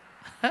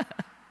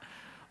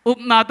อุบ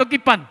นาตกิ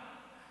ปัน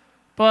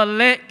พอเ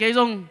ละเกย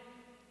ง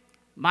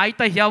ไม้ไ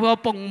ตเหี่ยว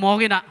ปงมอ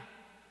กินะ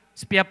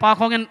สเปียปา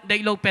ของเงินเด็ก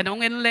โลเป็นอง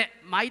เงินเละ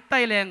ไม้ไต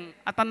แรง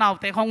อัตนาว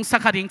แต่ของสั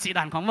กดิ่งจี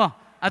ดันของว่า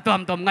อัตว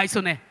มตอมไงสุ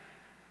นเอ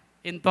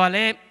อินตัวเล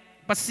ะ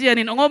ปัสเซีย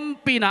นินองม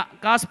ปีนะ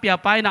กาสเปีย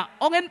ไปนะ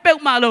องเงินเปล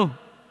มาโล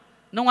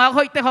น้องอาค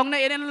อยแต่ของใน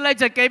เอ็นเลย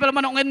จะเก็บไปแล้ว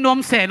มันองเงินนวม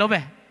เสโลเบ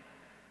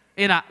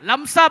อินะล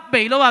ำซับเบ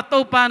ยโลว่าโต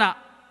ปานะ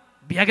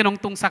เบียกันอง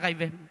ตุงสักไอเ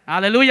วฮา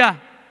เลลูยา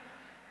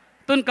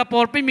ตุนกระโป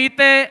รไปมีเ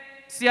ต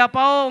เสียเ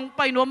ป้าไป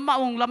นวมมา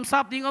องลำซั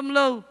บดิ่งอมโล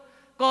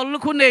ก็ลุ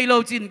กคุณเอโล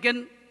จินกัน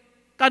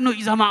กันหนุ่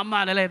ยสมา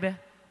เลยเบ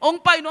อง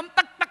ไปนวม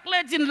ตักเล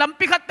จินลำ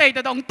ปิขัดเตยแต่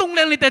องตุงเล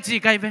นลิเตจี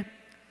ไกเว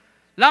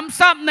ลำ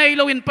ซับในโ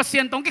ลอินปัสเซี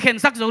ยนตรงที่เข็น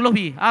สักโจโล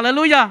ฮีฮาเล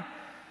ลูยา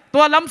ตั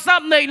วลำซั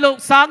บในโล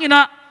สางอิน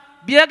ะ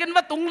เบียกัน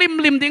ว่าตรงริม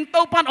ดิ่งโต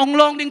ปันอง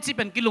ลองดิ่งจีเ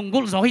ป็นกิลุงกุ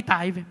ลโจฮิตา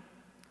ยเว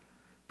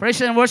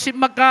Praise and worship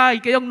มากาย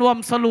เกี่ยงนวม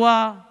สลัว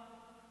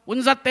อุน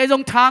จัดเตจ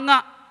งทาง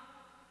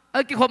ไอ้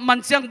กิขบมัน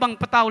เชียงบัง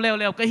ปะเตาเ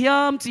ร็วก็เฮีย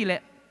มจีเล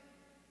ะ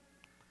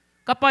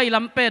ก็ไปล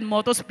ำเป็นมอ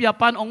เตอร์สเปีย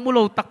ปันองมุโล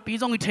ตักปี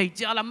จงอิเท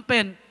จิอาลำเป็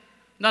น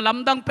น่าล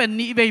ำดังเป็น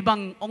นิเวบัง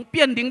องเปี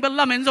ยนดิ่งเป็น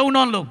ลำเอ็นโจน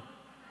อนโล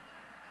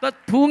ก็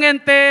ทูเงิน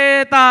เต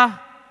ตา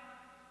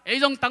ไอ้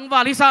จงตั้งวา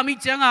ลิสามิ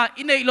จัง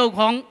อินในโล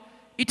ของ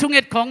อิทุงเ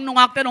อ็ดของนง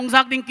อักแต่นง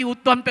ซักดิ่งกิว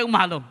ตันเปลม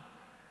าโล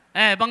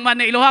บางวัน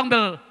ในโลหังเบ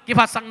ลกิ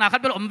พัดสังนาคัด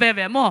เบลอมเ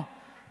วโม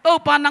โต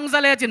ปานังซา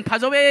เลจินพา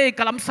โจเวก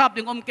ลำซับ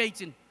ดิ่งอมเก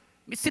จิน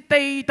มิสิเต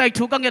ยไต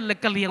ชูกังเงินเล็ก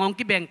กะเลียงอง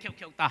กิแบงเ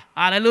ขียวตา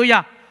ฮาเลลูยา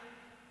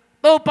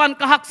โตปัน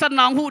กะฮักสัน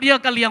นางหูเดีย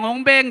กะเลียงอง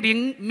แบงดิ่ง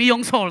มีอ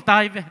งโซลตา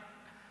ยเว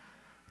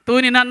ตัว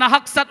นี้นะฮั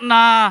กสันน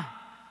า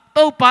โต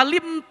ปาลิ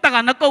มตะกั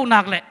นนักเก้านั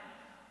กแหละ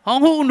ห้อง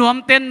หูหนวม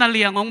เต้นนาเ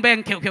ลียงองแบง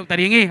เขียวตา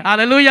ดิ่งฮา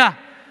เลลูยา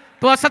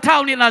ตัวสัตว์เท่า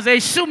นี้นะเจ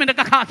ชูมิน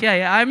กะข้าเขีย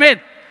อาเมน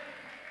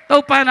โต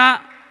ปานะ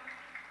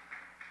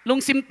ลุง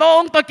ซิมโต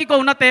งตัวกิโก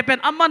นาเตเป็น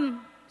อามัน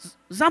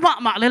ซามะ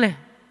มาเลย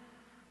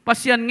ปั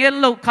สยันเงิน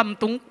เราค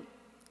ำตุง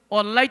ออ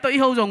นไลน์ตัวอี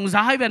เขาจงจะ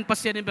ให้เป็นปั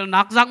สยันเป็น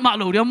นักจักมา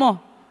หลูเดียวมั้ง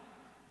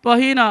ตัว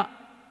ฮีน่ะ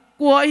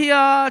กลัวเฮีย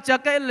จะ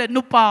แก่เล่น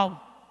นุเปล่า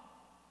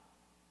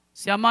เ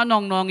สียมาน้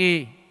องอี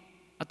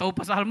ตัวภ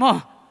าษาหม้อ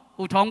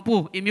กูท้องปู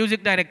อีมิวสิ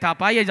กดีเรกเตอร์ไ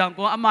ปยัง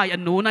กูอามาอั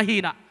นนู้นนะฮี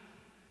น่ะ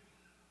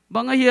บา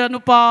งเฮียนุ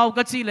เปล่า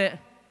ก็ชิเล่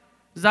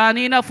จา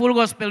นีน่ะฟูลก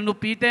อสเปลนุ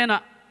ปีเตน่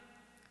ะ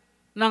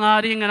นางอา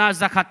ริงน่ะ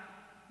จักขัด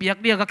เปียก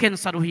เดียก็เข็น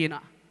สรุฮีน่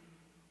ะ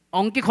อ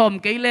งค์กิคอม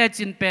เกยเล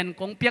จินเป็น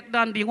กงเปียก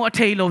ดันดิ่งว่าเท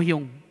โลหิ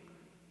ง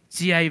เ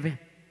จียเว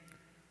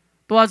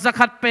ตัวจัก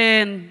ขัดเป็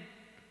น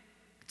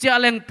เจ้า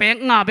แรงเปง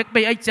งาเบกไป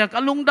ไอเจ้าก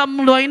ลุงด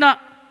ำรวยนะ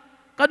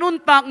กนุน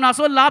ตากนา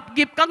ส่วนลับ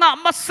กิบกะงะ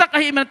มัสักใ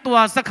ห้มันตัว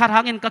สักขัดหา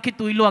งเงินกะคิด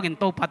ตุยลวงเงิน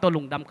โตพัดตัว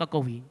ลุงดำกะโก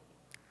หิ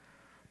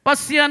ปั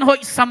สยันหอย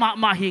สมา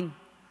มาหิง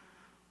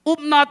อุบ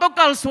นาโต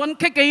กัลส่วน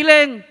แค่เกยเล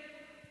ง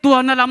ตัว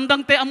นลำดั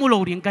งเตอมุโล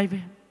ดิ่งไกเว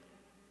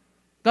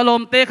กะล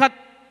มเตขัด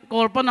กอ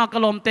ลปนากะ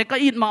ลมเตกะ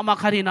อิดมา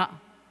คารินะ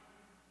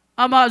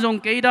อามาจง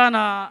เกยดาน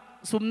ะ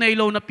สุมในโ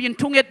ลนะปีน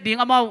ทุ่งเอ็ดดิ่ง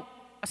อามา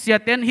เสีย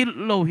เต้นฮิล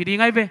โลหิดิ่ง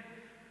ไงเว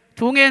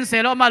ทุ่งเงินเสร็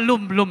จแล้วมาลุ่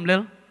มเล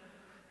ย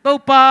โต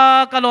ปา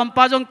กะลมป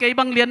าจงเกย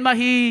บังเลียนมา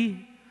ฮี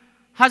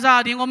ฮาซา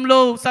ดิ่งอมโล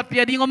สับเปี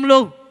ยดิ่งอมโล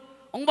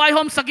องใบห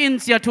อมสกิน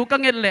เสียถูกกัง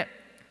เงินแหละ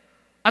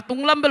อตุง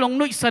ลำไปลง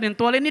นุ่ยสัน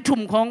ตัวเลยนี่ถุ่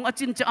มของอ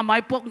จินจะอามาย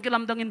พวกกิล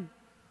ำดังอิน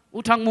อุ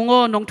ทังมุงโอ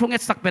น้องทุ่งเอ็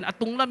ดสักเป็นอ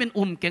ตุงลำเป็น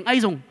เก่งไอ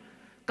จง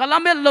กะล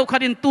ำเป็นโลขั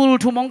ดินตูล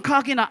ทุ่มองคา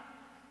กินะ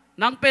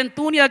นางเป็น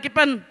ตูเนี่ยกิเ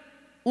ป็น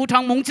อุทั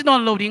งมุงจินอ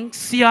นโลดิ่ง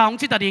เสียง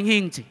จิตาดิ่งหิ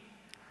งจี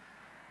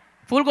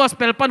ฟูลกอสเ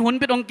ปลปันหุ่น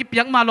ปิดองกิบ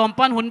ยังมาลอม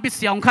ปันหุ่นปิดเ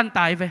สียงขันต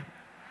ายเว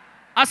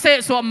อาเซ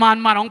สวมัน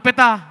มาองเป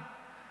ตา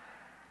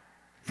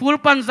ฟูล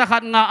ปันจะขั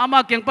ดงาอามา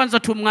เกียงปันจะ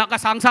ทุ่มงากระ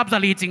สังซับจะ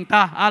ลีจิงต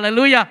าฮาเล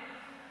ลูยา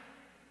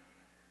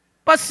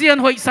ปัสเซียน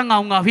หอยสังเอา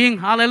งาหิง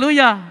ฮาเลลู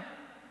ยา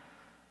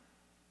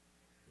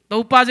ตั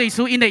วป้าเจ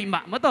สูอินเดย์มา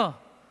ตัว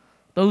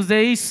ตัวเจ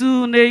สู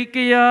ใน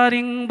กิยา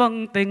ริงบัง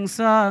เต็ง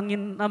สังอิ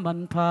นอามั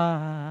นพา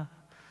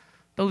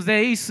ตัวเจ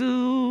สู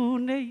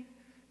ใน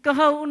ก็เ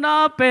ขาหน้า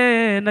เป็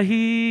น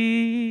ฮี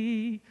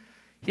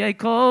ยาย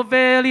ขอเว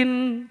ลิน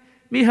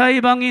มีให้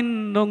บางอิน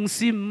นง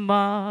ซิมม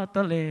าต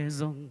ะเลจ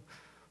ง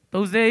ตั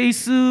วเจ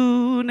สู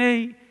ใน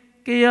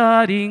กิยา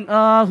ริงอ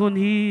าหุน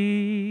ฮี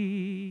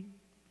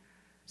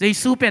เจ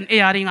สูเป็นเอี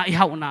ยริงอาเข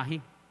าหน้าฮี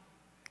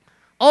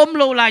อมโ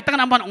ลไลตั้ง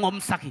น้ำมันอม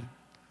สักฮี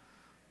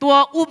ตัว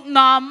อุบน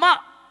ามะ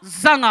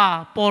จัง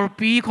ปอล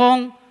ปีของ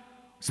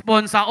สปอ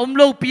นเซอร์อมโ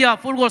ลปีย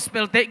ฟูลกอสเป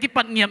ลเตกิ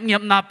ปัดเงีย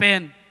บนาเป็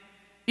น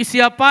อิส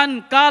ยาปัน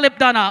กาเล็บ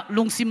ดานะ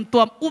ลุงซิมตั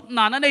วอุบน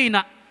านั่นเองน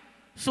ะ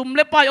สุ่มเ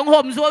ล็บไปองหอ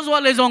มซัว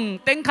เลยจง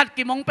เต็งขัด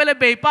กิมองไปเลย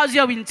เบย์ป้าเจี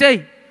ยวินเจ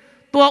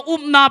ตัวอุ้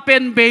มนาเป็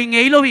นเบย์ไง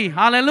ลุยฮ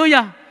าเลลูย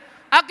า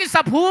อากิ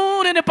สับหู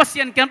เนี่ยปัส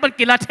ยันกันเป็น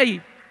กิลาชัย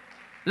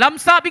ล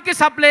ำซาบิกิ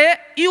สับเล่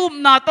อุ้ม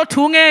นาตัว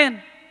ชูเงิน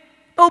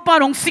ตัวป้า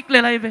ลงสิกเล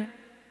ยไรเว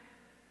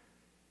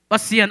ปั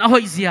สยันเอาไว้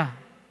เสีย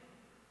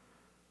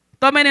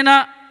ตัวแม่เนี่ยนะ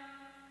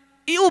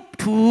อุบ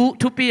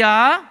ถูปีย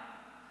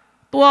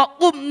ตัว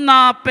อุ้มนา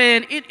เป็น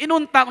อินุ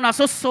นตักนา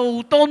โซ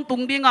ต้นตุ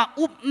งดิ้งอ่ะ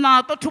อุบนา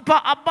ตัวชุบะ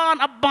อับบาน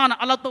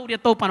อะไรตัวเดีย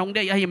ตัวปานองเดี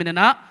ยยังไม่เนี่ย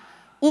นะ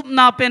อุบน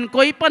าเป็นก้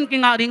อยปันกิ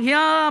งอ่ะดิ่งเฮีย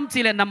มสิ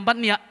เลนัมบัน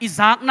เนี่ยอิ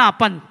ซักนาเ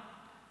ป็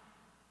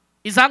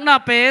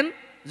น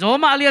โจ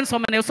มาเลียนส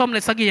มัยเนวสมเล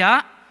สกีย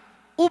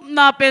อุบน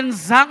าเป็น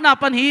ซักนา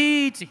ปันฮี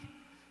จิ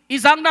อิ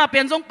ซักนาเป็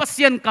นจงปัส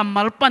ยันกัม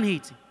มัลปันฮี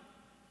จิ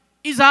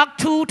อิซัก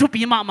ทุ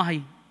ปีมามาให้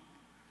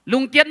ลุ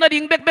งเกียรตินา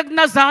ดิ่งเบกน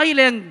าใจเ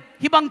ลง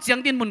ฮิบังเจียง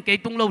ดินมุนเกย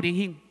ตุงโลดิ่ง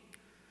หิง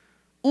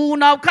อู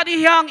นาวคัดอี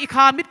หยังอีข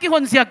ามิดกิฮอ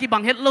นเสียกิบั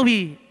งเฮ็ดโลฮี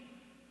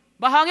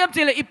บะหางยับ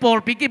จิเลอีปอล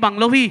ปีกิบัง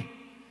โลฮี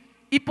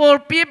อีปอล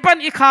ปีปัน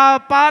อีขา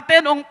ปาเต้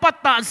นองปัต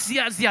ตาเ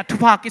สียทุ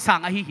พากิสัง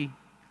อะฮี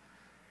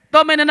ตั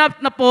วเมน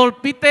นับปอล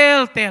ปีเตล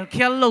เ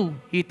ขียลโล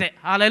ฮีเต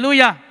ฮาเลลู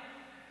ยา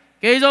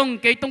เกยจง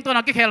เกยตุงตัว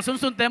นักกิเขลสุ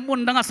นเต็มมุน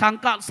ดังสัง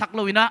กัดสักโล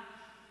วินะ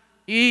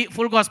อี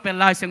ฟูลกอสเปล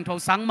ไลเสียงทอง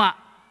สังมา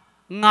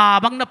งา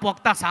บังนับปวก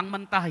ตาสังมั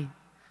นตาย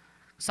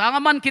สัง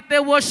มันคิดเต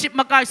วอร์ชิป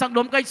มาไกสักด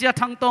มไกเสีย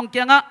ทางตองเกี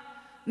ยงะ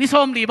นิส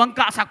มลีบังก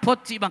ะสักพด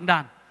จีบังดา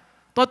น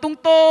ตัวตุง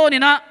โต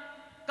นี่นะ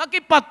ก็กิ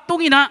ปัดตุง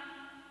นี่นะ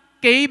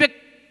เกยเบก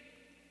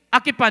อา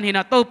กิปันนี่น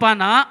ะโตปา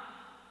นะ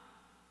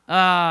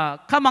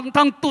ขมัง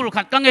ทั้งตุล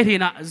ขัดกังเอที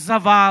นะซา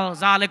วาล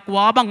ซาเลกัว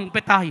บังเป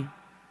ตาย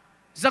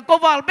ซาก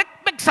วาลเบ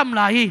กสัม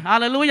ลายฮา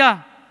เลลูยา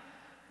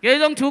เกย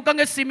จงชูกัง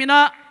เอซิมินะ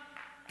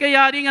เกย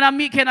าดิงนะ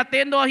มีแค่นาเต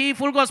นโดฮี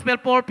ฟูลกอสเปล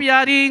ปอลพิยา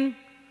ดิง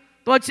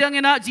ตัวเชียง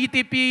นะ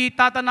GTP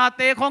ตาตนาเ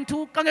ตของชู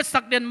กังเอสั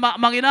กเดน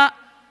มังนะ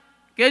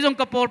เกยจง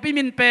กระปอลพิ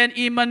มินเป็น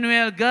อิมมานูเอ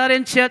ลกาเร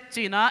นเชต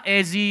จีนะเอ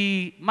ซี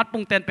มัดปุ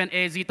งเตนเป็นเอ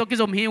ซีตัวกิ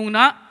จมฮิวน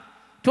ะ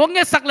ช่วงเ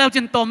งี้ยสักแล้ว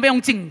จินตอมไม่อ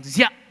งจริงเ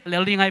สียแล้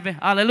วยังไงไป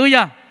ฮาเลลูย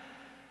า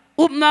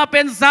อุบนาเ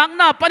ป็นสัง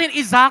นาปนิน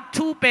อิซัก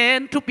ทูเป็น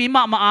ทุปีม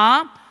า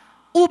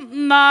อุบ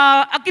นา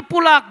อากิปุ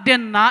ลักเด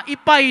นนะอี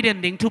ไปเดน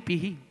ดิ่งทุปี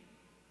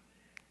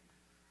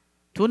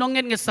ทุนองเ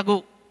งินเงสักุ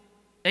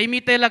ไอมี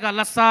เตลกัน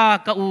ลัสซา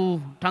กะอู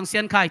ทางเซี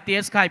ยนไข่เตีย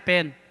สไข่เป็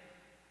น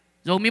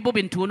โจมีบุ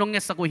บินทุนองเง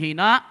สักุหิ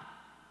นะ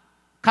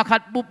ขั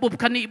ดบุบ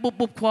คันนี้บุ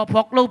บขวาพ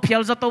อกโลเพีย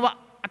ลจะตัว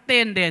เต้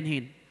นเดนหิ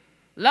น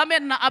แล้วเม็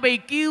ดน่ะอาไป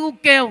กิ้ว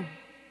เกล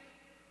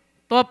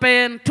ตัวเป็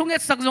นทุ่งเง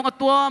สักจง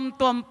ตัว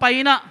ไป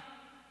นะ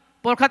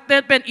ปอดขัดเต้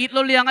นเป็นอิดโล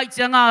เลียงไอเ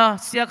จียง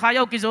เสียขายเอ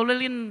ากิโจเล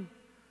ลิน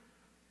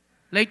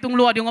เลยตุง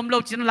ลัวเดี๋ยวงมโล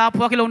จินลา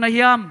พัวกิโลนาเ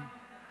ฮียม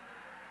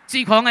จี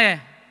ของ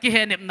กิเฮ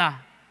เนบนะ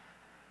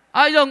ไ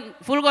อ้ยง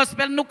ฟูลกอสเ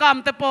ป็นนุกาม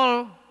เตปอล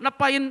นับไ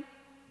ป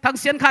ทาง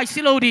เสียนขาย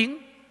ซิโลดิง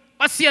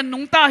ปัสเซียนนุ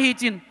งตาฮี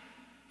จิน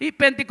อีเ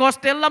ป็นติกอส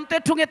เตลลัมเต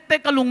ทุ่งเงเต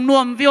กลุงน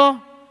วมวิโอ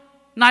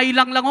ในห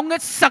ลังงเง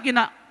สักิน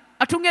ะ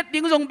ทุ่งเง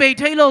ดิ้งจงเบย์เ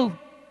ทโล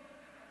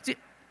จิ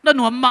นั่น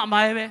หัวมาไม่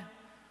เว้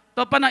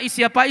ต่อไปนะอิเ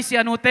สียไปอิเสีย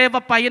โนเตว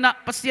ไปนะ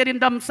ปัสเซียน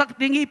ดำสัก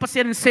ดิ้งฮีปัสเซี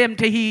ยนเซม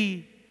เทฮี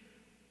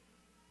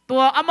ตั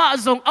วอามา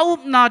จงเอา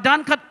หน้าด้าน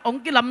ขัดอง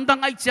กิลำดัง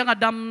ไอเจียง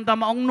ด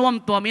ำองนวม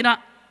ตัวมีนะ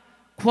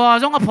ขวา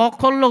จงพอก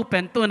คนโลเป็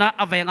นตัวนะ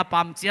อเวงปา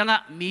มเจียง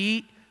มี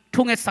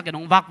ทุ่งเอสักน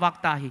องวัก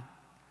ตาฮี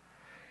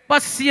ปั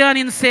สเซีย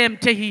นินเซม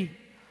เทฮี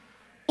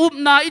อุบ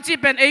นาอิจิ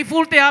เป็นไอฟู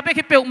ลเตะไป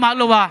คิดเปลวมาโ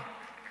ลวา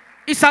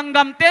อิสัง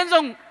กัมเตนจ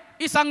ง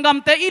อิสังกัม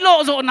เตอิโล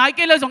จงไหนเก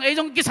ลจงไอจ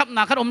งกิสับน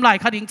าขัดอมไหล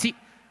ขัดดิงชิ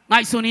ไง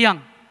สุนียัง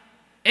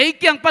ไอ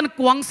เกียงปัน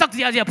กวางสักเ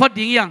สียพอ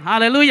ดิงยังฮา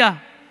เลลูยา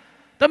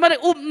แต่ไม่ได้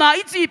อุบนา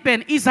อิจิเป็น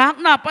อิสัก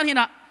นาปันหิ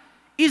นะ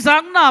อิซั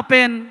กน่าเ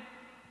ป็น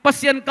ปัส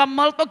ยันกัม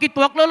มัลตกิ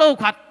ตัวกโล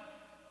ขัด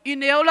อิน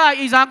เอลล่า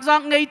อิซักซั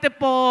กเงยเต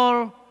ปอล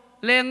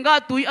เลงกา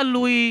ตุยอ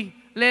ลุย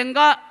เลงก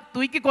าตุ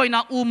ยกิโกยนา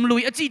ลุ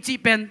ยอจี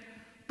เป็น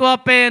ตัว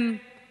เป็น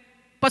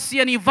ปัส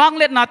ยันีวัง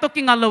เล็ดนาต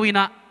กิงาลวิน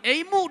ะไอ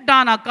มูดา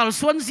นากัล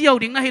ส่วนเสียว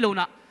ดิ่งนะฮิโล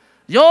นะ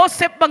โยเซ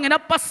ฟบังเงิน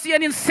ปัสยั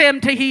นินเซม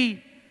เทฮี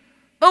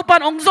ตัวปั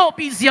นองโซ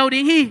ปีเสียว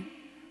ดิ่ง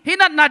ฮี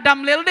นัดนาด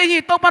ำเลลดิ่งฮี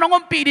ตัวปันองอ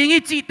มปีดิ่งฮี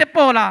จีเตป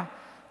อลา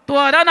ตัว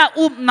ด้าน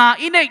อุบนา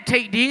อินเอกเท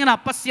ดิ้งนะ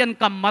ปัสยัน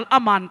กัมมัลอา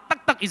มัน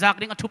ตักอิซัก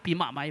ดิ้งทุบปี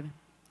มาไม่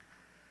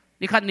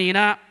นี่ขันนี้น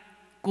ะ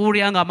กูเ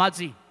รียงกับมา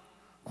จี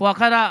ขวา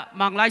ขณะ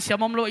มังไลเสีย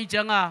มอมโลอี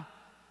จัง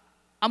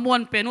อมวน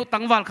เป็นอุตั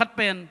งวัลขัดเ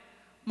ป็น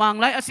มัง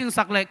ไลอสิน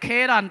สักเลยเค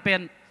ดานเป็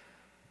น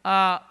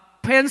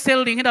เพนเซล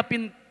ดิ้งให้ได้เป็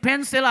นเพน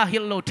เซลฮิ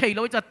ลโลเทโล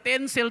จะเต้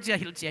นเซลจะ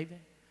ฮิลเจไป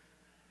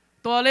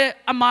ตัวเล่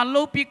อามันโล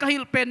ปีก็ฮิ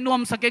ลเป็นนวม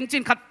สเกงจิ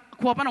นขัด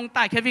ขวาพนองต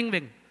ายแค่วิ่ง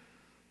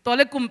ตัวเ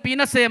ล่กลุ่มปี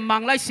น่ะเสมั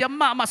งไลเสีย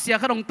มาเสีย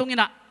ขนมตุงอิ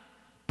นะ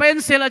เป็น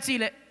เซลจี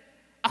เล่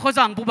เขา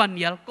จังผู้บันเ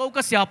ยล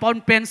ก็เสียปอน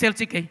เป็นเซล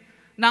จีเก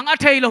นางอั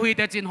ฐเยลหุยแ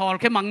ต่จินฮอล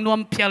แค่มังนวม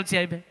เพียลเจ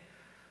ไป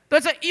ตัว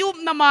จะอิว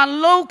นามัน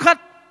โลคัด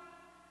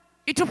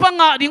อิทุพั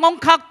งดิ่งอง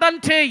คักตัน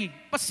เทย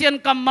ปัสยัน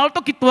กัมมัลต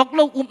กิตัวโล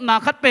อุบนา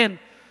คัดเป็น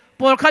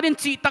ปอลคัดิน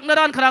จีตักนา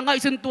ดานครางไอ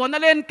สินตัวนั่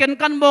นเล่นเกน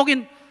กันโบกิน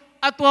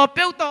ตัวเ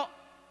ปียวโต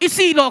อิ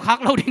ซีโลคัก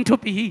เราดิ่งทุ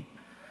ปี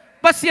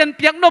ปัสยันเ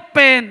ปียกนบเ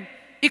ป็น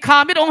อีขา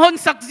มิดองหน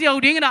สักเจียว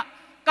ดิ่งนะ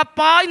กับ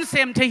ป้าอินเซ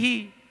มเทฮี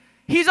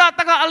ฮิจาต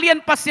ะกะเลียน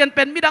ปัสเซียนเ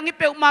ป็นมิดังอิเ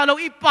ปอมาเรา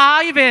อีปา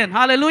ยเวนฮ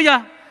าเลลูยา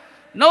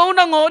โน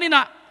นังโงนี่น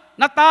ะ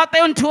นาตาเต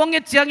อนช่วงเงี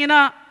ยเจียงนี่น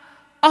ะ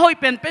อ้อย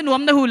เป็นหนว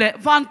มนะฮูเล่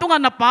วันตุงอั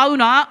นนับปาว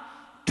นะ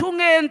ทุ่งเ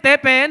งินเต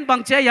เป็นบาง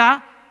เจีย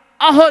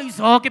อ้อยโซ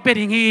กิเป็น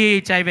อย่างงี้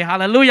ใจเวฮา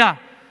เลลูยา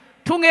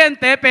ทุ่งเงิน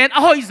เตเป็น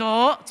อ้อยโซ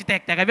จิแต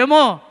กแต่กันไปโม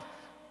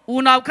อุ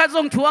ณาวคัดท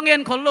รงช่วงเงิน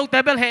คนโลกเต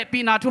เป็นเฮปี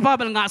นาทุพาเ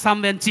ป็นงาสาม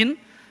เวนจิน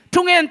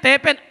ทุ่งเงินเต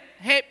เป็น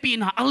เฮปี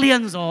นาเลีย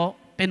นโซ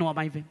เป็นหัวไ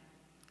ม่เป็น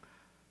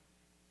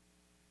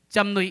จ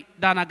ำหนุย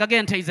ดานากะเก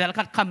นเทเซล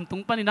คัดคำตุ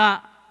งปนินา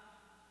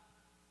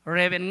เร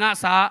เวนงา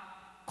สา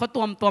เขาตั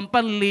วปั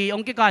นลีอ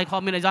งค์กิกายคอ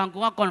มมินจังกู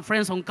ว่าคอนเฟร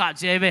นซ์องกาเ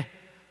จเว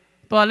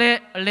ตัวเ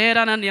ล่ร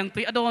านันยังตุ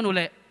ยอโดนุเ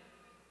ล่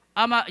อ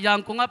ามายัง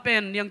กูว่าเป็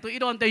นยังตุย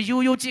โดนแต่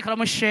ยูจีขร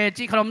มเช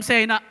จีขรมเซ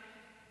นะ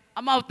อ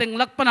ามาเอาเต็ง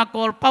ลักปนาก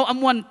อลเป้าอ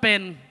มวนเป็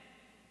น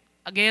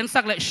อเกนสั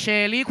กเลยเช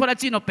ลีขวด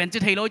จีโนเป็นจิ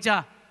ตเฮโลจ้า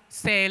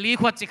เซลี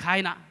ขวดจิขาย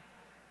นะ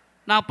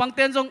นาปังเ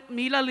ต้นจง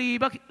มีละลี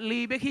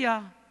เบคีย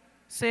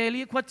เซ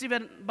ลีขวดจีเป็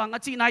นบางอา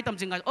จีนายตำ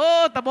จิงไงโอ้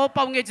ตะโบเ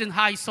ป้าเงจินไฮ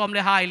ซอมเล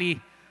ยไฮลี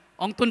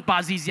องตุนปา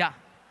ซิเซีย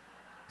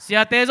เสีย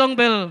เตจงเ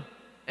บล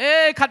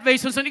ขัดเว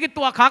สุนอีก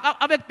ตัวขาก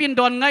เอาเบ็ดปินโ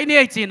ดนไงเนี่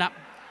ยจีน่ะ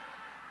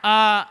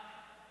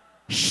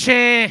เช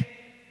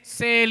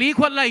ลีข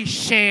วดเลย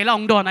เชลอ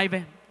งโดนไอเว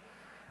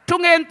ทุก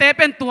เงินเตเ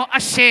ป็นตัว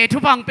เชทุ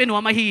พังเป็นหัว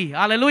มาฮี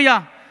ฮาเลลูยา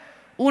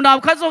อุณาว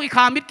ข้าทรงอีข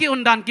ามิดกิอุ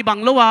นดันกิบัง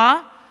ลัว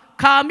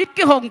ขามิด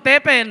กิหงเต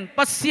เป็น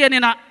ปัสเซีย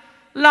นี่นะ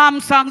ลาม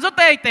สังโจเ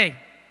ต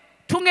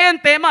ทุกเงิน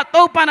เตมาโต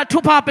ปานะทุ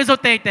พาเป็นโจ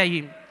เตหิ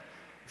ม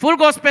ฟูล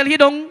กอสเปลฮิ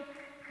ดง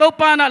โต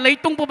ปานะเลย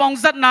ตุงปบอง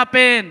จัดนาเ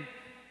ป็น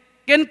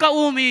เกณฑ์ก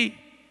อูมี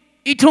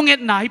อีทุงเงิน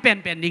นาให้เป็น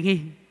อย่างนี้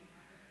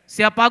เ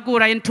สียปากู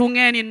ไรทุงเ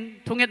งิ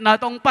นนา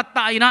ต้องปัตต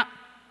ายนะ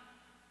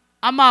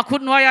อามาคุ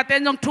ณวายาเต้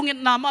นยองทุงเงิน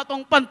นามาต้อ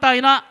งปัตตาย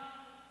นะ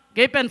เ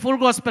ก็เป็นฟูล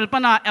กอสเปลป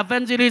นาเอเว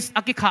นเจลิสอ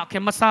ากิขะเข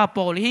มาซาโป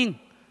ลิหิง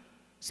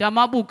เสียม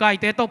าบุกไก่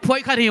เตโตพวย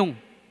ขัดหิง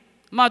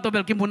มาตัวเบ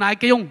ลกิมบุนาย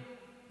เกยง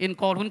อิน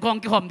กอดหุ่นคอง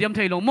กิขอมเดียมเท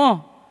ยลงโม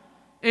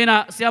นะ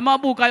เสียมา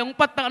บุกไก่อง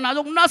ปัตตานาจ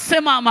งนัสเซ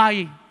มาไม่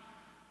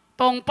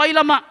ต้องไปล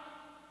ะมา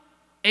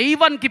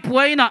วันกิพว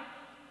ยนะ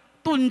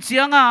ตุนเชี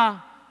ยง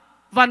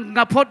วัน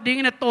กับพอดดิ้ง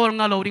เนี่ยโต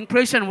งาโลดิ้ง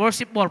praise and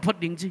worship บอลพอด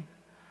ดิ้งจี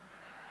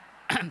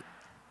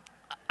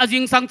จิ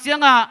งสังเชียง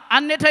อั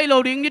นเนทไทยโล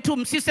ดิ้งนี่ทุ่ม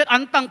ซิเซตอั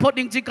นตั้งพอด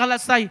ดิ้งจีกาลา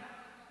ไซ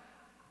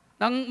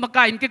ตั้งมาไ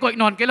ก่กิโกย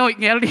นอนกิโลย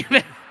เงี้ยดีเล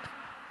ย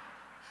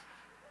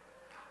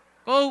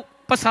ก็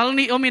ภาษา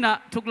นี้อมินะ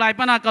ทุกลายป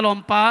นากลม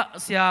ปะ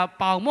เสียเ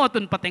ป่ามั่วตุ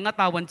นปะเต็ง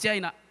ตาวันเจ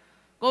นะ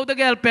ก็ตะเ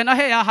กียบเป็นอะไ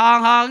ร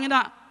ห่างนี่น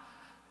ะ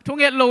ทุกเ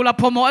งี้ยโลละ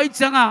พอมอย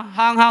จัง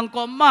ห่าง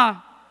ก็มา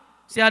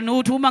เสียนู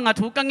ทูมัง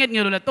ทุกกังเงี้ยเ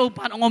งี้ยเลยตู้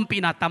พันองมปี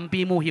น่ะตั้มปี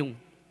มูหิว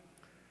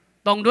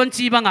ต้องดวน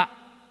จีบัง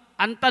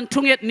อันตันทุ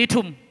กเงี้ยนิ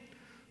ทุม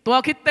ตัว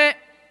คิดเต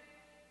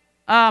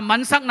มั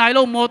นสักไหนโล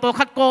โมโต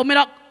คัดโกไม่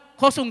ละ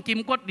ข้อส่งกิม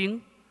กดดิ้ง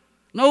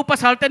นูภา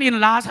ษาเตนิน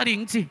ลาสดิ้ง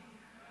จี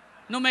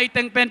นูไม่แ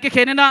ต่งเป็นแค่เ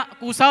ข็นนะ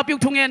กูสาวพิว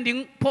ทุงเงี้ยดิ้ง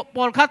ป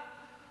อล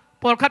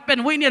คัดเป็น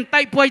วิญญาณไต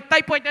ป่วยเ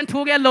ต้นทุ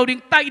กเงี้ยโลดิ้ง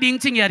ไตดิ้ง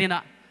จริงอย่างนี้น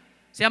ะ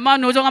เสียมา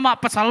หนูจงอามา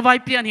ภาษาไว้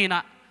เปลี่ยนหิน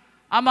ะ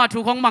อามาถู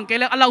กของมังเก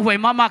ล็กAllahหวย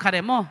มาขัดเด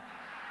ม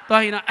ตัว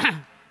หินะ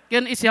เก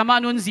ณฑ์อิสยามา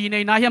นุนจีใน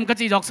นาเฮียมก็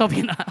จีจอกส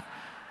บินะ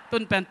ตุ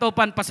นเป็นโต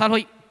ปันภาษาหว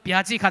ยเปีย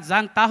จีขัดจั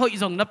งตาหวย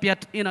จงนับเปีย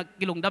อินะ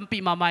กิลุงดำปี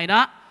มาใหม่นะ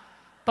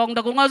ตองต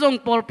ะกุงอาจง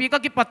ปอลปีก็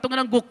กิปัดตรง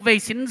นั้นกุกเว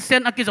สินเซ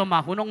นอากิจมา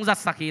หุนองจัด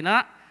สักหินะ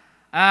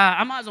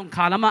อามาจงข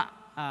าละมะ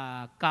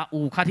กาอู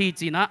ขัดที่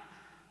จีนะ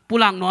ปุ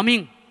ลังหนัวมิ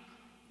ง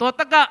ตัว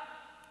ตะกะ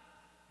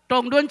ตร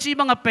งดวนจี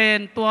บังเป็น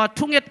ตัว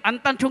ทุ่งเอ็ดอัน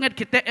ตันทุ่งเอ็ด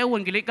คิดเตอวั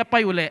นกิลิกไป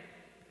อยู่เลย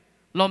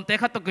ลมเตะ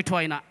ขัดตะกุช่ว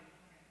ยนะ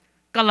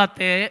กะละเ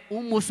ตอุ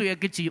มุสุย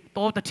กิจิโต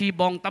ตะที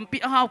บองตั้มปี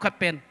อ้าวขัด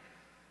เป็น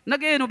นัก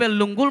เอนุเบล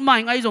ลุงกุลมาอ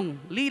ย่างไอจง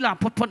ลีลา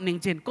พดนิ่ง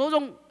เจนก็จ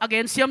งอเก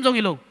นเสียมจง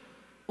อีโล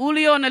อุ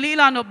ลิโอนลี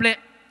ลานบเละ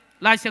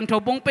ลายเสียงโถ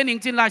บงเป็นนิ่ง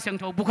เจนลายเสียง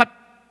โถบุคัด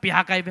ปีห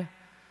าไกไป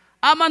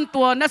อามัน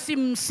ตัวนัสิ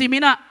มซิมิ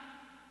นะ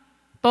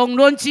ตรงโ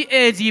ดนจีเอ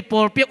จีปอ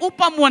ลเปียอุ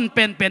ปมวนเ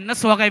ป็นนั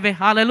สวาไกไป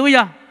ฮาเลลูย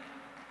า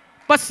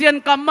ปัสเซียน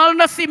กัมมัล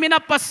นัสิมินะ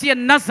ปัสเซียน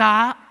นัซา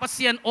ปัสเ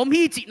ซียนอม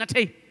ฮีจินะเท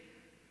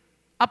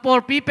อปอล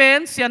ปีเป็น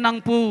เสียนัง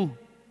ปู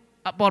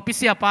อปอลปีเ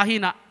สียปาหิ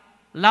นะ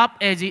ลาบ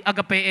เอจีอาก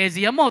าเปเอ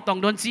จีอโมตอง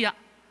โดนเสีย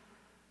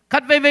ขั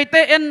ดเวเต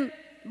เอ็น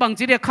บาง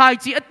จีเดียขาย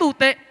จีอตู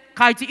เต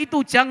ขายจีอิตู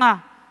จัง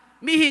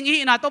มีหิงอี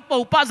นะต้องปู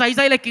ป้าใจ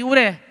เลยกิ้วเ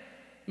ลย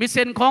มีเ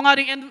ส้นของอะไร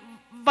เอ็น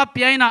วับเ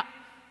ปียนะ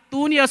ตู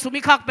เนี่ยสุ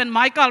มิคักเป็นไ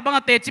ม้กาลบาง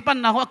เตจิปัน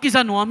นะหัวกิจ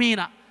หนัวมี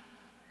นะ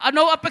อัน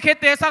นู้นอปเค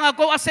เตสัง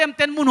ก็อาเซมเ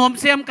ต็นมุนหอม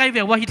เซมไกเว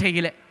วะฮิเท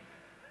ฮิเล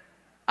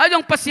ไอ้ยั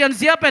งปัสเซียนเ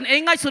สียเป็นเอง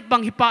ง่ายสุดบา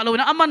งฮิปะเลย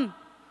นะมัน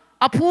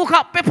อภูเขา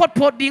ไป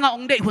พดดีงาอ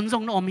งเดหุ่นทร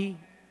งนอมี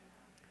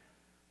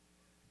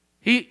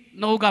ฮิ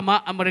โนกามา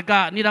อเมริกา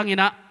นี่ดังนี้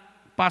นะ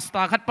ปาสต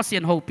าคัดปัสเซีย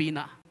นโฮปีน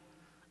ะ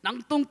นัง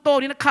ตุงโต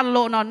นี่นะคันโล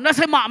นะนั่นใ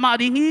ช่มา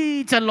ดีงี้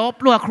จะลบ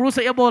ลัวครูเ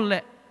สียบอลเล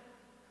ย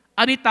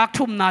อันนี้ตัก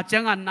ทุ่มนาจั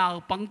งอันนาว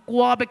ปังกั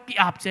วไปกี่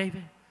อาบใจไป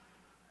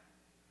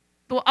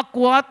ตัวอ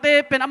กัวเต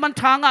เป็นอมัน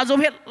ทางอาโจ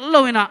เพลเล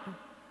ยนะ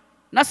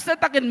นัสเซ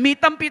ตักเห็นมี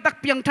ตั้มปีตัก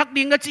เปียงทัก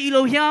ดิ่งก็จีโล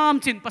ยาม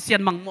จินปัสเซียน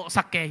มังโม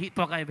สักแก่ฮิ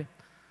ตัวไกไป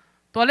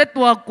ตัวเล็ก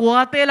ตัวกัว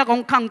เตละขอ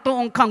งขัง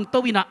โต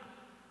วินะ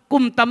กุ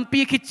มตั้มปี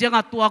คิดจัง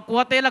ตัวกัว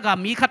เตละก็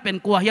มีขัดเป็น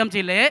กัวเฮียม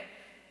จีเละ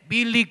บิ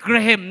ลลี่เกร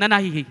แฮมนั่นไ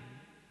ง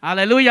อะไร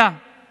ลุยอะ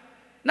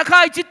นักข่า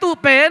วจิตตู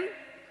เป็น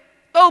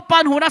โตปั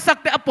นหัวนักสัก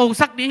แต่อโป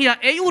สักนี่เฮีย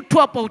อุดทั่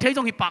วโปเทจ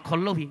งฮิปากคน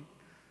โลหิ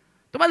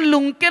แต่มันลุ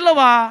งเกล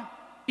ว่า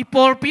อีโป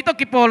ลปีต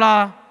กิโปลา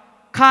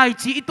ข่าย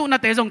จีอิตุนา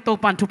เตจงโต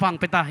ปันทุพัง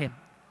เปตาเฮม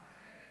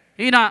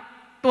ฮีนะ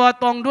ตัว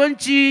ตองด้วน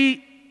จี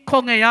ค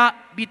งเงีย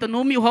บีตนุ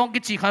มีห้องกิ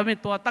จิขายเป็น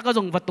ตัวตักก็จ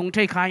งวัดตรงเท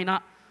ขายนะ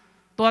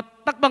ตัว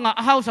ตักบังอ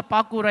าเฮาสปา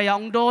กูรายอ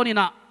งโดนี่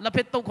นะและเพ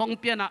ชรตกของ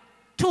เปียนะ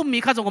ทุ่มมี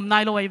ข้าจงอมนา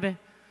ยลอยไป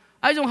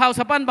ไอจงเฮาส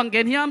ปันบังเก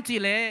นฮิมจี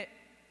เล่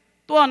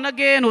ตัวนักเ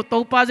กนุโต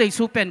ปาใจ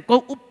สูเป็นก็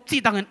อุบจี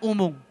ตังเงินอุโ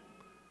มง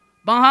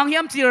บางหางฮิ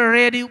มจีเร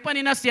ดิวป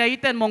นินาเสียอี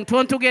เตนมองทว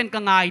นทุกเกนกั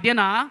งไงเดีย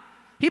นะ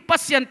ฮิปัส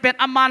เซียนเป็น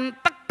อามัน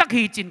ตัก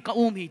ฮีจินก็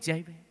อุ้มฮีใจ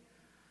ไป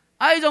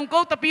ไอจงก็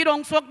ตะปีรอง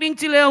สวกดิ้ง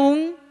จีเลหุง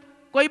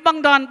ก้อยบัง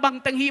ดานบัง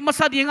เต็งฮีมา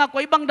ซาดีงะก้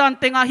อยบังดาน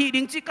เต็งอาฮี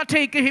ดิ้งจีกัดเท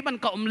กฮีมัน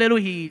ก็อมเลลุ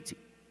ฮีจี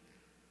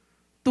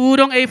ตู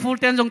ดงไอฟูล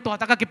เตนจงตัว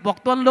ตะกะกิบวก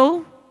ตัวนโล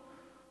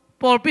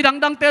ปอลปีดัง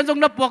เตนจง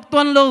นับวกตั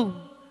วนโล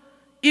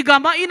อีกา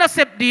มาอินาเซ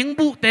ปดิ้ง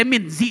บุเตมิ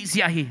นจีเสี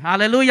ยฮีฮา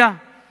เลลูยา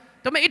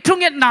แต่ไม่อิทุง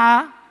เงินนา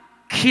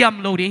เขียม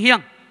โลดิ้งเฮียง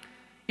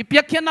อีเปี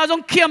ยกเขียนนาจ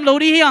งเขียมโล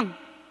ดิ้งเฮียง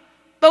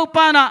เต้าป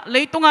านะเล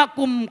ยตงะ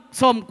กุม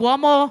สมกัว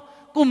โม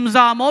กุมจ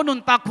าโมนุน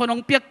ตักคนอง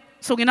เปียก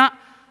สุกินะ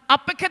อัป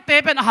เปกเต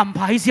เป็นหัมพ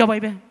ายเสียไว้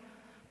เบ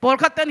ปอล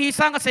คัตเตนฮี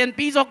สังเซน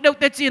ปีจอกเดว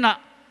เตจินะ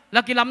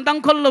ลักกิลำดัง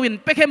คนโลวิน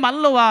เปกเขมัน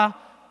โลวา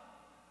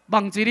บั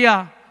งจีเรีย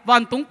วั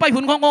นตุงไป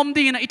หุ่นของอม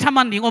ดีนะอิทา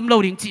มันดิ้งอมโล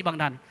ดิ้งจีบัง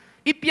ดัน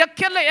อีเปียกเ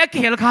ขียนเลยเอเ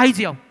ขียลใครเ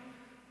จียว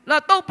แล้ว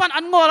เต้าปัน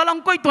อันงอแล้วลอง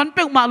ก้อยตวนเป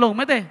กมาลงไ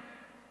ม่เต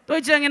ตัว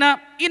เจงนะ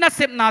อินาเซ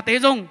ปนาเต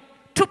จง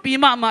ทุปี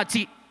มา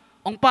จี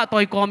องปะต่อ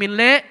ยกอมิน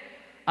เละ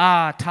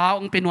ท้า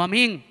องเป็นหัว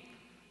มิง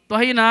ตัว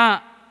ให้นะ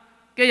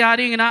แกยา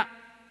ดิ้งนะ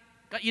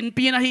ก็อิน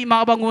ปีนะฮีมา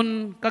บังุน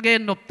ก็เกน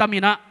นบตามิ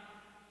นะ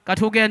ก็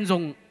ทุกเกนจ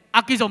งอ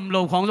ากิจมโล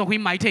ของจงหิ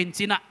มหมายเทน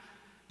จินะ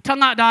ทั้ง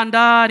ดานด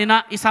านี่นะ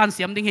อิสานเ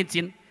สียมดิ้งเห็น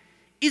จิน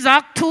อิจั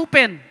กทุเ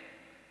ป็น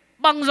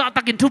บังจะ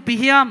ตักินทุปี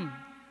เฮียม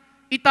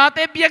อิตาเต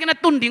เบียกินะ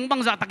ตุนดิ้งบัง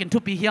จะตักินทุ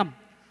ปีเฮียม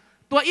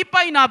ตัวอีไป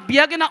นะเบี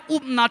ยกินะอุ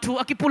บนาทุ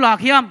อากิปุลา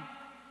เฮียม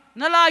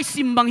นั่นลาย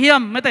ซิมบังเฮีย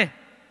มไม่เตะ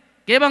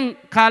เก็บัง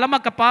ขาลมา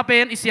กระป๋าเป็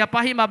นอิเสียปะ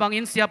หิมาบังอิ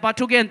นเสียปะ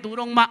ทุกเกนตู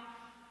รงมา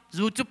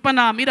จูจุปน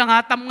ามีดังหา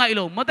ตำไงโ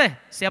ลไม่เตะ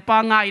เสียปะ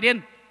ไงเด่น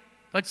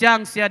ตัวจาง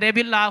เสียเด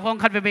บิดลาของ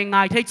ขัดไปเป็นไง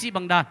เทจิ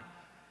บังดาน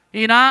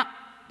นี่นะ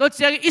ตัว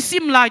จางอิซิ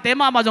มลายแต่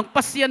มาจง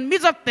ปัสเซียนมิ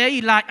จัดเตอี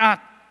ลายอาด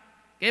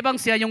เก็บัง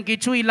เสียยงกิ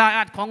ชุยลายอ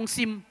าดของ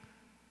ซิม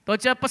ตัว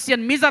จางปัสเซียน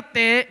มิจัดเต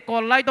ก่อ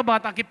นไล่ตัวบา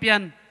ตากิเปีย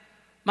น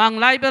มัง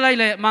ไล่ไปไล่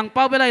เละมังเ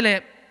ป้าไปไล่เละ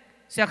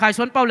เสียขายส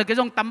วนเป้าเลยก็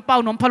จงตำเป้า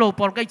นมพะโล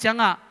ปอลไก่จัง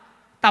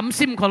ตำ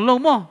ซิมของโล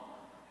โม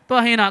ตัว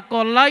เห็นนะก่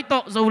อนไล่โต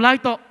จูไล่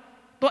โต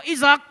ตัวอิ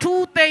ซักทู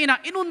เตนะ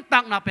อินุนตั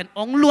กนะเป็นอ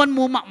งล้วน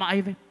มูมะมาไอ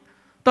เว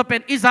ตัวเป็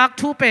นอิซัก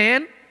ทูเป็น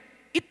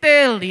อิเต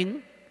ลิง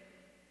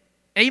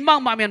ไอ้มัง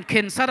มาเมียนเ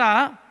ข็นสระ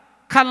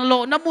คันโล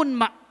น้ำมุน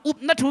มาอุบ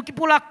นัทุกิ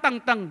ปุลักตั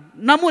ง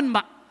น้ำมุนม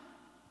า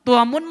ตัว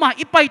มุนมา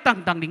อิไปตั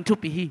งดิ่งทุ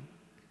ปีฮี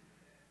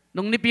น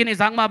งนิปีนไอ้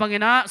สังมาบางเงิ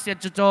นะเสีย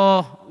จุโจ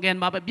เงิน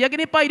มาแบบเบียกิ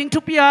นไปดิ่ง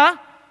ทุปียา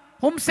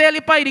โฮมเซล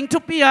ไปดิ่งทุ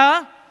ปียา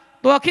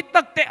ตัวคิด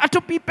ตักเตอทุ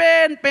ปีเ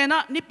ป็นนะ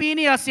นิปี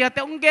นี่เสียเต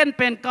องเงินเ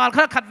ป็นการ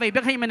ขัดไว้เบี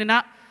ยให้มันนะ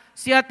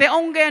เสียเตอ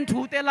งเงินถู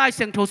เตลายเ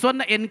สียงถูส่ว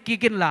นเอ็นกิ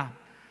กินละ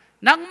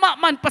นังมะ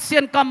มันเปเซีย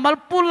นกำมัล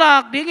ปุลั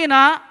กดิ่งน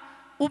ะ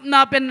อุบนา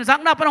เป็นสัง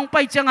นาปนองไป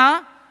จังฮะ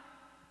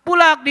ปุ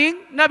ลักดิ่ง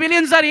นาบิลิ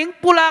นซาดิ่ง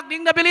ปุลักดิ่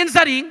งนาบิลินซ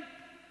าดิ่ง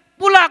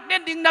ปุลักเด่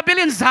นดิ่งนาบิ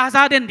ลินซ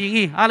าเด่นดิ่ง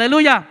ฮีฮาเลลู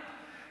ยา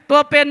ตัว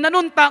เป็นนั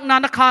นุนตักนา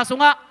นาคาส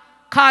งะ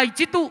ขาย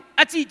จิตุ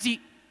อจิ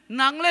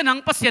นังเล่นัง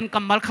เปเซียนก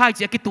ำมัลขาย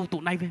จิกิตุ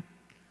ในเว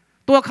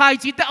ตัวขาย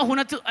จิตเอาหุ่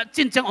น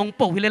จินจังอง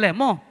ปูฮิเลเลโ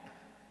ม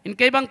อินเ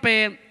กบังเป็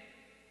น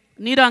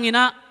นิรังอิน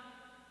ะ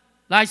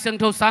ลายเสียง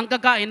โทสังกะ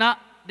กะอินะ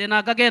เดนา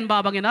กะเกนบา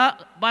บังอินะ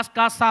บัสก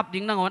าซับ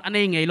ดิ่งนังอัน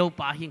นี้ไงโล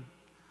ปาหิง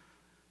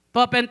ตั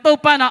วเป็นตัว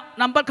ปานะ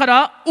นับบัดขดา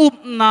อุบ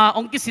นาอ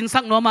งกิสินสั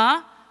กโนมา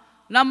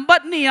นับบั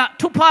ดนี่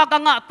ทุพาก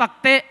งะตัก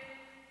เต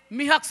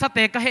มิฮักสเต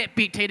กะเห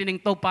ปีเทดิง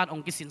ตัวปานอง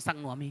กิสินสัก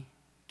โนมี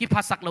กิภ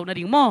าษาเราหน้า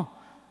ดิ่งโม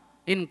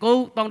อินกู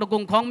ต้องดกุ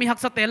งของมิฮัก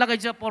สเตแล้วก็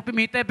จะปอดพิ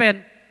มิเตเป็น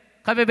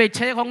ใครไปเช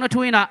ของนา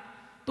ทุยนะ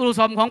ตุล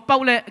สมของเป้า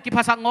เล่กิภ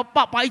าษางบป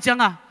ะไปจัง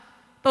อ่ะ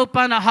ตัวป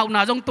านะเฮาหน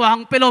าจงตัวหั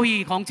งเปโลฮี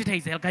ของจิตเฮ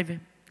เซลใครเว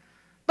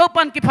ตัวป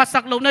านกิภาษา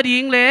เราหน้าดิ่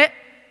งเล่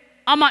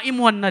อามาอิม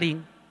วนหน้าดิ่ง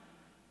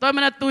ตัวมั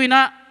นตุยน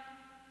ะ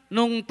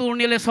นุ่งตู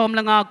นี่เลยสมล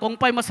ะงากง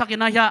ไปมาสักยิ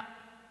นายะ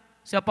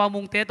เสียปามุ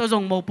งเตตัวจ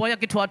งหมู่ปอย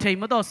กิทัวเทย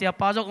มาตัวเสีย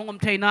ปาจงองม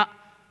เทยนะ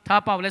ถ้า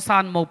เป่าเลสา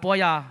นหมู่ปอ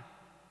ย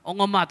อ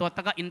งมาตัวต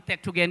ะกะอินเทค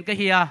ทุเกนก็เ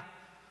ฮีย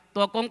ตั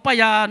วกงป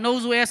ยาโน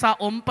ซูเอซา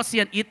อมปเซี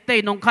ยนอิตเต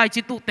นงไข่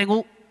จิตุเตงู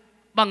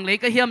บังเลย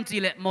ก็เฮียมจี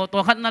เละโมตั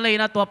วขัดนั่นเลย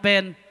นะตัวเป็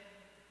น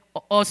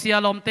โอเสีย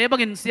ลมเตบัง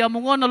อินเสียมุ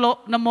งอนนโล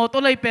นโมตัว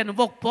เลยเป็น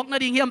วกพวกนั่น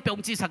ดิ่งเฮียมเปีย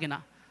งจีสักยิน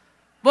ะ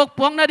วกพ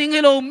วกนั่นดิ่งฮิ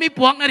โลมีพ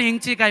วกนั่นดิ่ง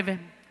จีไกเวน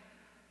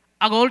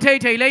อากอลเ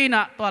ทยเลยน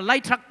ะตัวไล่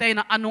ทรักเตน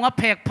ะอันนุ่งเ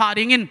พกผ่า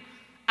ดิ่งิน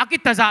อากิ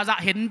ตาจะ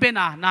เห็นเป็น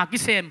นากิ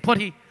เซมพอ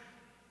ดี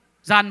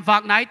จานฝา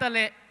กไหนตะเล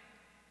ะ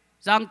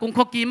จางกุงข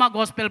กีมาก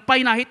อสเปลไป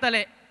นะฮิตะเล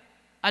ะ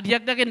อดีย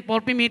กดักินปอล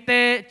พิมิเต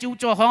จิว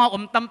โจของอ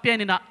มตั้มเปีย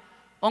นี่นะ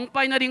องไป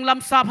นะดิ่งล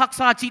ำซาพักซ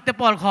าจิเต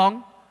ปอลของ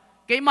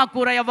เกมา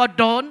กุรายาว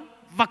ดอน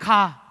วักฮ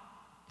า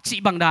จี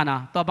บังดานะ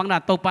ตัวบังดา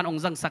โตปันอง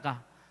จังสัก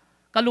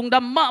กะลุงด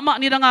ำมะ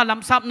นี่ดังล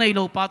ำซับในโล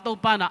ปาโต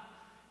ปันะ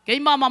เกี่ย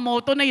มาโม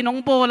โตในน้อง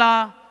โบลา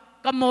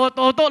กะโมโต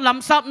โตล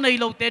ำซับใน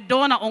โลเตโด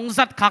นะอง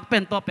จัดขักเป็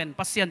นตัวเป็น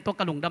ปัสเซียนตัว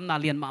กะลุงดำนา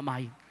เลียนมาไม่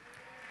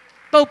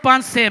โตปัน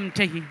เซมเท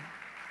ฮี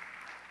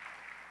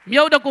เมี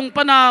ยวดะกุงป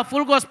นาฟู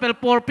ลกอสเปล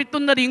ปอร์ปิตุ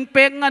นนาดิงเ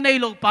ป็งงานใน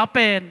โลปาเ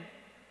ป็น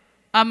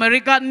อเม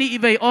ริกานี่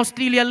เวออสเต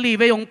รเลียลี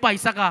เวองไป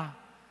สัก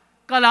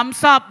กะล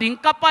ำซับดิง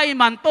กะไป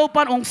มันโต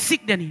ปันองซิ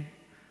กเดนี่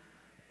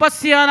ปัสเ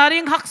ซียนาดิ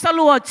งหักส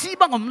ลัวจี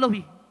บังอมล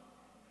วี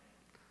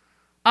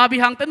อาบิ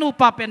หังตนู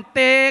ปาเป็นเต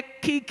ก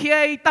ขี้เคีย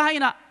ตาย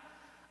นะ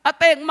อา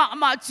เตก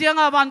มาเจียง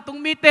อาวันตุง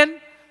มีเต็น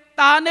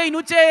ตาในนุ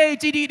เจ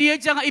จีดีเดีย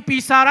จังอีปี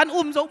สารัน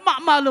อุ้มโจ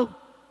มาลู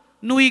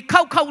นุยเ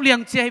ข้าเลี้ยง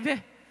เจเว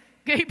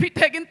เกยพิเต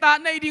กินตา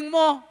ในดิ่งโม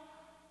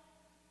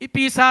อี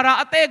ปีสาระ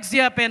อาเตกเสี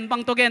ยเป็นบา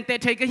งตัวเกนเต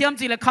เทกเฮียม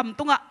จีเลคำ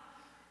ตุงะ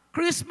ค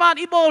ริสต์มาส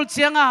อีโบลเ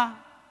จียงอา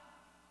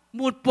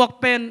มุดปวก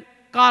เป็น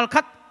กาล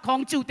คัดของ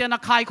จิวเตนั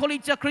กขายเขาเรีย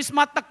กคริสต์ม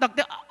าสตักเต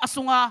อ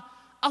สุง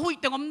อาหุย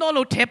เตงอมโนโล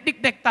เทปดิก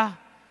เด็กตา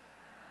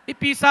อี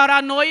ปีสารา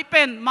น้อยเ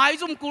ป็นไม้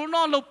จุ่มกุลน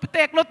อนหลบปิเต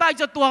กโลใต้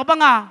จะตัวบ้า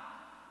ง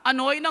อัน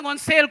น้อยนั่งอน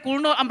เซลกุล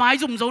นอนไม้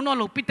จุ่มโจนอน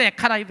หลบปิเตก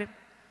ใครเว็บ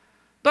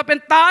ตัวเป็น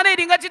ตาใน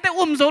ดิ่งก็จะเต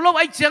อุ้มโจโลไ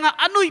อเจียง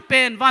อันนุยเ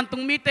ป็นวันตุ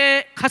งมีเต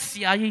ขัดเ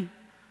สียฮี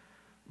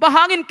บ้าห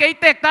างินเกย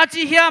เตกตา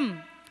จีเฮียม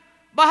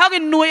บ้าหางิ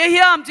นหน่วยเ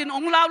ฮียมจินอ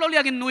งลาวเราเรี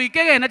ยกินหน่วยเก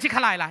ยนั่นจิข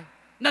ลาย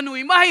นั่นหน่วย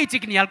ไม่ให้จิ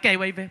กเนียลเกย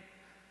ไว้เว็บ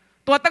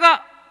ตัวตะก็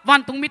วัน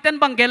ตุงมีเต้น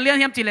บังเกลียเ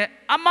ฮียมจิเล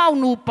อามา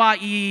นูปา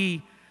อี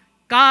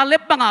กาเล็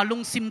บบังลุ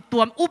งซิมตั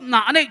วอุบหนา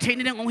อันนี้เช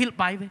นิดนึงองหิลไ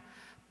ปเว้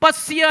ปัส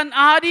เซียน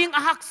อาดิง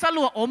หักส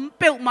ลัวอมเ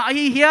ปลมา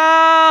เฮีย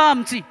ม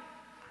จี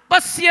ปั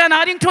สเซียนอ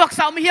าดิงทวกส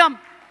าวเฮียม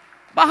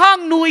บะฮัง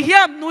นุยเฮี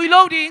ยมนุยโล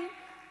ดิง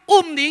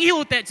ดิงหิว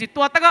เตจิตั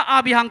วตะกะอา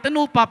บิฮังต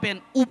นูปาเป็น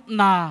อุบ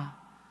น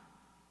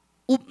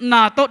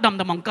าโตด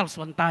ำมังกัล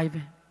ส่วนตายเว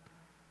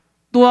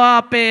ตัว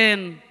เป็น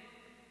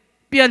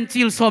เปลี่ยน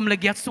จิลสมเล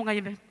กียสุงไง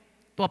เว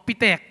ตัวปิ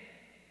เตก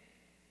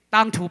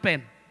ตั้งถูเป็น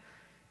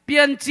เปลี่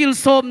ยนจิล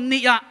สม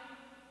นี่อะ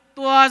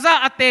ตัวจะ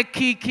อเต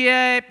คีเคีย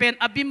เป็น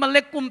อบิมาเ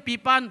ล็กกุมปี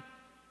ปัน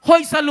หอ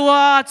ยสลัว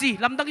จี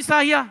ลำดังอิสา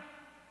ยา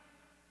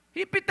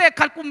ฮิปิเต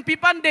ขัดกุมปี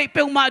ปันเด็กเป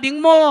ลมาดิ่ง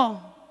โม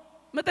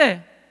ไม่เต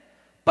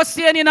ปัสเ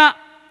ซียนี่นะ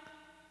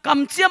ก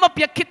ำเจียมาเ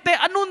ปียกคิดเต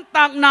อนุน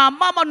ต่างนา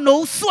มาโน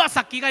สัว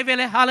สักกี่ไกเว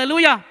เลยฮาเลลู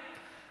ยา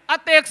อ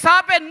เตกซา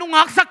เป็นนุ่ง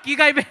หักสักกี่ไ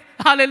กเว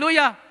ฮาเลลูย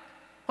า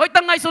หอย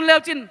ตั้งไงสุนเลว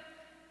จิน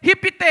ฮิ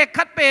ปิเต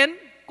ขัดเป็น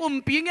กุม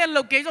ปีเงินเร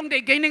าเกยจงเด็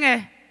กเกยนี่ไง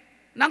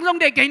นังจง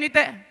เด็กเกยนี่เต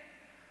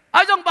ไอ้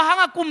จงบ้า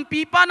งกุมปี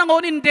ปานังโอ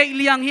นินเด็กเ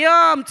ลี้ยงเฮีย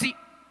มจี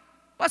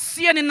ปัสเ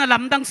ซียนินน่ะล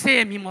ำดังเซ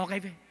มีหมอกไอ้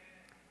เว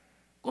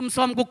กุมส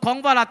มกุของ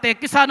วาลาเต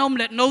กิสานอมเ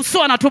ล็ดโนส่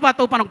วนน่ะทุบะโ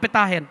ตปานองเปต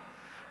าเห็น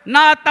น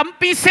าตั้ม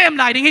ปีเซม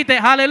หลายดิ่งฮีเต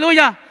ฮาเลลูย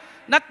า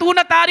นาตูน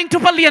าตาดิ่งทุ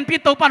บะเลียนปี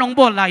โตปานองบ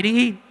อลหลายดิ่ง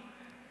ฮี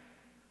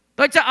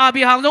ตัวจะอา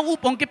บิฮังจงอุ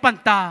ปองกิปัน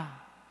ตา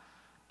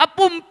อ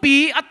ปุ่มปี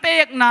อเต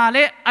กนาเล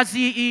อา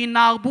ซีอีน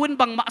าบุญ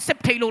บังมาเซป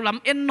เทโลล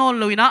ำเอ็นนอล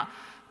เลยนะ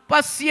ปั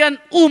สเซียน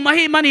มา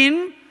ฮิมันิน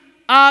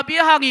อาบิ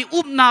ฮังอี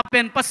นาเป็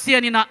นปัสเซีย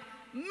นินะ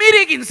มิ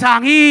ริกินสั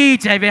งฮี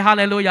ใจเวฮาเ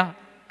ลลูยา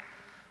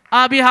อ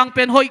าบิฮังเ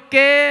ป็นหอยเก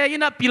ยิ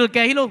นะปิลเก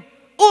ฮิโล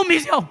ฮิ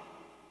เซียว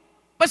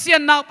ปัสเซีย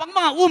นนาวปัง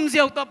มังเซี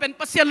ยวตัวเป็น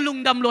ปัสเซียนลุง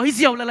ดำโลฮิเ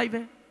ซียวอะไรเว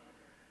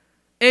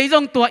เอจ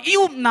งตัว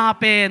นา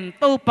เป็น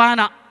โตปา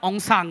นะอง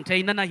สังใจ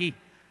นั่นนะฮี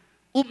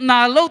นา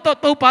โล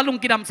โตปาลุง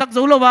กิดำสักโจ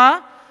โลวะ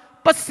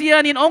ปัสเซีย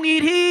นินองอี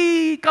ที่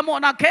กะโม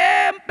นาเข้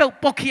มเปล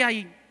ปกเฮีย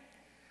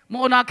โม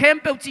นาเข้ม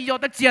เปลจีโย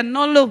ตะเจียนน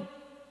อลโล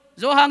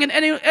โจหางินเ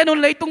อ็นุ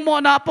เลยตุงโม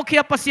นาปกเฮี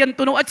ยปัสเซียน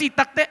ตุโนอจิ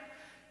ตักเต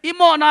อีโ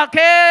มนาเ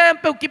ข้ม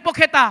เปลกิปกเ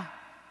ฮตา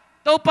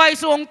โตไป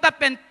สวงตัด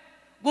เป็น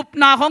กุบ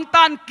นาของ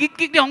ตันกิ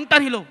กเดียของตั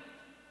นฮิโล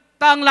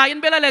ต่างหลายอิน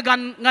เบลเลยกัน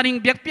งานหิง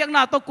เบียกเปียกน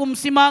าโตกุม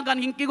ซิมากัน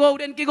หิงกิโก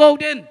เด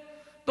น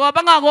ตัว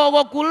บังอาโก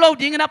กุลโล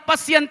ดิงนะปัส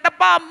เซียนตะ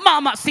ป้า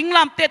มาสิงล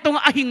ามเตตรง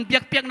อาหิงเบีย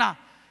กเปียกนา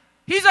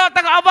ฮิจา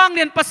ตักอวังเ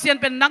รียนปัสเซียน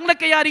เป็นนังเล็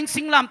กยาดิง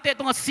สิงลามเตต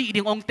รงอาสีดิ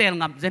งองเตล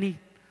งามเจนี่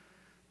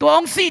ตัวอ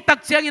งสีตัก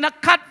เชียงอินะ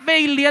คัดเว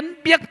เลียน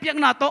เบียกเปียก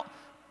นาโต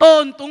ต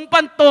นตุงปั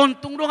นตน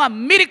ตุงดวง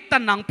มิริกตั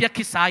นนังเปียก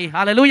ขิสายฮ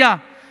าเลลูยา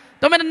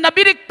ตัวมันน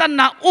บิริกตัน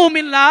นา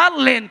มินลา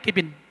เลนกิ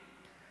บิน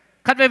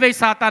คัดเว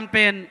ซาตันเ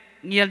ป็น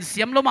เงียนเสี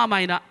ยมลมาไม่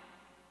นะ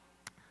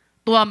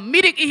ตัวมิ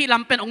ริกอิฮิลั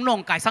มเป็นองนง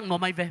กายสังโน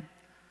ไม่เว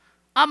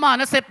อามา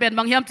นะเซเป็นบ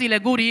างเฮียมจีเล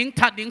กูดิง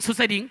ทัดดิงสุเ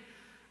สดิง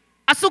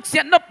อสุกเสี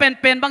ยนนเ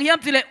ป็นบางเฮียม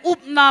จีเลอุบ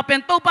นาเป็น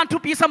โตปันทุ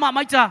ปีสมาไ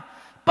ม่จ้า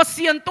ปัสเ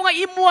ซียนตรง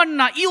อิมวน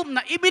นาอิอุบน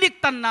าอิมิริก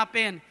ตันนาเ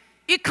ป็น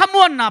อิขม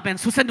วนนาเป็น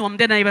สุเสนวมเ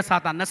ดนในเวซา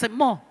ตันนะเซโ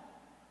ม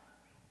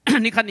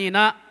นี่ขันนี้น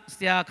ะเ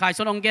สียขายส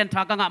นองเกนท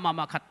ากงะม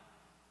าขัด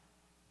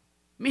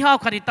มิฮาว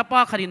ขัดตะป้า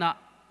ขัดนะ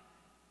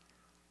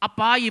อ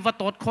ปายวัตโ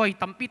ตคอย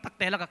ตั้มปีตักเ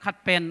ตะแล้วก็ขัด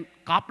เป็น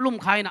กับลุ่ม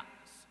ใครนะ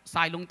ส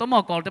ายลุงต้มอ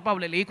กอลเตป้า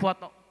เลยลีขวด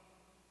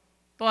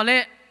ตัวเล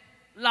ะ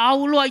ลาว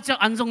ลัวจะ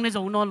อันทรงในโจ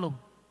นอนลง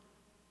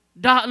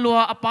ด่าลัว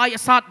อปาย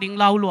ศาสตร์ดิ่ง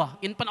ลาวลัว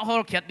อินปันฮอ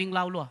ลเขียดดิ่งล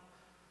าวลัว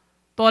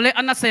ตัวเละ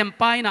อันน่ะเซม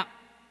ไปนะ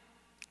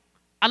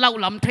อัลลาอุ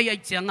ลำเทีย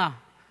เจียงอ่ะ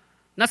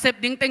น่ะเซฟ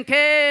ดิ่งเต็งเ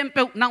ข้มเปล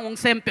นางอง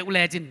เซมเปลเล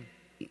จิน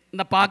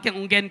น่ะปากยังอ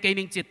งเกนเก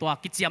นิงจิตตัว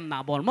กิจยมนา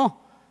บอลโม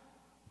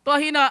ตัว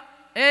หินะ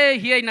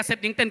เฮียน่ะเสพ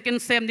ดิ้งเต้นกิน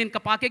เซมดินกั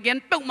บปากเกน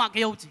เป้ามาเ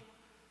กี่ยวจี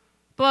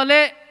ตัวเล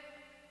ะ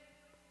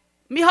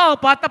มิฮาว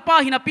ปาตาป้า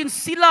หินาปิน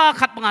ศิลา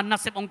ขัดบังอันน่ะ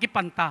เสพองกิ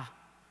ปันตา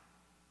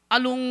อ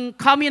ลุง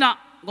ขามินะ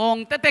งง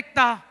เตเต็กต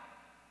า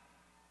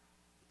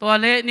ตัว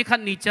เละนี่ขัด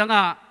นี่จังอ่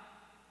ะ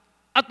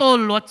อัตโต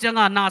ลวดจัง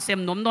อ่ะน่าเสพ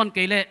นมนอนเก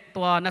เละ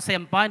ตัวน่ะเส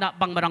พไปน่ะ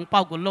บังมารังเป้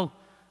ากุลโล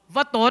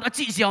วัดโตอ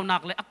จิเจียวนั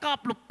กเลยอากาศ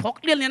ลุกพก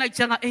เลี้ยนเนี่ย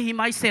จังอ่ะหิ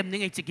มายเสพนี่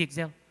ไงจิกิกเ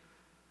จ้า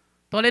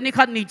ตัวเละนี่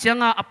ขัดนี่จัง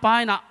อ่ะอภั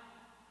ยน่ะ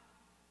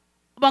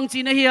บางจี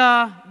นเฮีย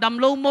ดำ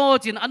โลโม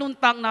จีนอนุน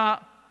ตังน่ะ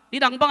นี่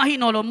ดังบางหิน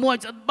โนโลมัว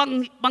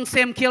บางเซ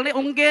มเคียวเลยอ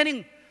งเกนิง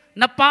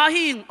นับปา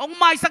หิงอง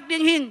ไม้สักดิ่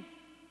งหิง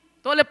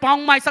ตัวเลยปอง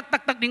ไม้สัก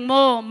ตักดิ่งโม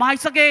ไม้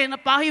สักเกนั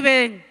บปาหิเว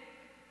ง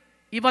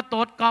อีวัดโต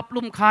ดกับ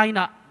ลุ่มคาย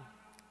น่ะ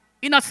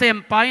อินาเซม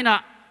ไปน่ะ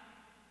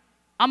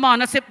อามา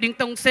น่ะเซฟดิ่ง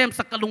ตรงเซม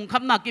สักกลุงค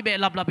ำน่ะกิเบ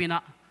ลับลับิน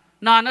ะ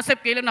น่ะเซฟ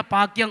เกเลยน่ะป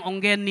าเกียงอง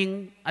เกนิง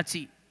อา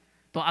ชี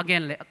ตัวอเก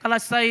นเลยกลา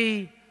ไซ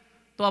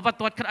ตัววัดโ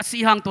ตดขัดสี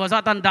หังตัวซา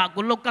ตันดา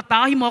กุลกตา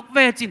หิมอกเว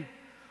จิน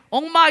อ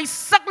งไม้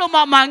สักลม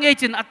มาเงย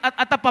จิน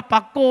อัตปะปะ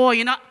โกย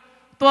นะ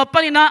ตัวป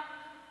นินะ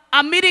อ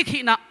เมริกี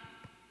นะ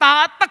ตา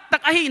ตั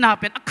กอหินา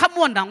เป็นขม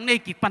วนดังใน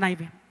กิปนัยเ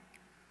ว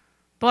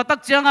ตัวตัก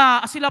จังอ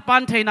าศิลปั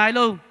นเทนายโล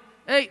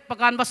ประ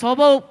กันภาษาโ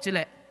บจิเล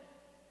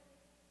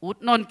อุด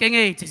นนเกง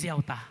จิเจียว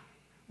ตา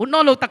อุดน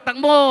นโลตัก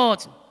โม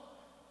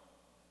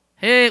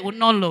อุด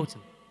นนโล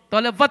ตัว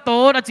เลวัตโต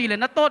นะจิเล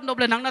นัตโตนบ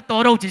เลนังนัตโต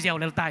โรจิเจียว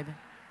เลตายเว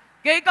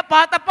เกยกับปา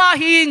ตาป้า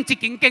หิงจิ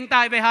กิงเก่งต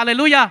ายเวฮาเล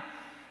ลูยา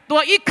ตัว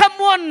อีกข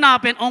มวนน่ะ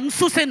เป็นองค์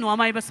สุเซนัวไ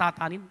ม่ภาษาต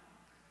านิน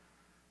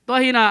ตัว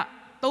หินะ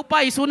ตัวไป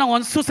สุนังวั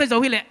นสุเซจ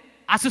วิเล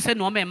อาสุเซ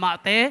นัวไม่มา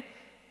เตะ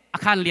อา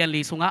คารเรียน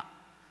ลีสุงะ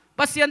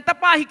ปัสยันต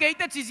ป้าฮิเกยเ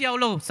ตจิเจียว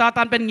โลซาต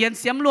านเป็นเย็น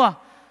เสียมลัว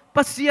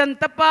ปัสยัน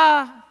ตป้า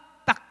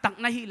ตัก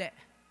นะฮิเล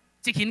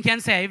จิขินแขน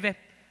เสยเว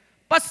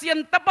ปัสยัน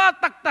ตป้า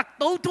ตัก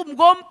ตัวทุ่ม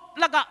กลม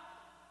แล้วก็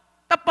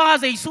ตป้า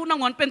ใจสุนัง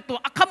วันเป็นตัว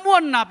ขมว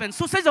นน่ะเป็น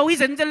สุเซจวิ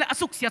เซนเจเลอ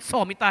สุกเสียสอ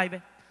มิตายเว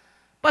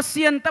ปัส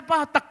ยันตป้า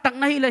ตัก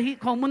นะฮิเลฮิ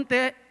ของมุนเต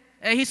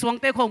ฮิสวง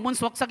เตของมุน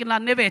สวกสักินลา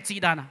นเนเวจี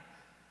ดานะ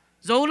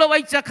โจลวั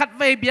ยจะขัดเ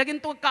วเบียกิน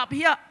ตัวกับเ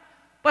ฮีย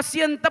ปัส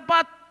ยันตป้า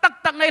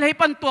ตักในให้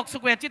ปันตัวสุ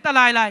กเวจิตล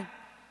าย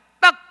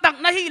ตัก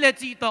ในให้เล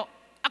จีโต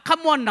อักข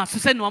มวนนะสุ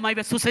เซนวไม่เว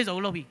สุเซโจ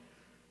ลวี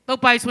ตัว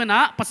ไปส่วนนะ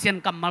ปัสยัน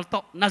กัมมัลโต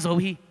นะโจ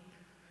ฮี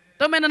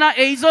ตัวเมนนะเ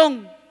อจง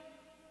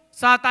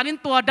ซาตานิน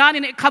ตัวด้านิ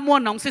นขมวน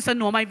น้องสุเซ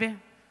นวไม่เว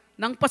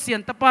นังปัสยั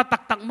นตป้า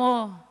ตักโม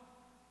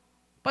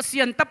ปัส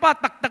ยันตป้า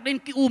ตักนิน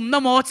กิอุมนะ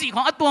โมจีข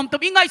องอตัวมตัว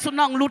ยิ่งไงสุ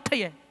นังลุดเท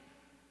ย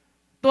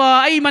ตัว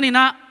ไอ้มันนี่น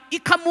ะอี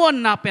ขมวน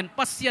นะเป็น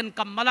ปัสยัน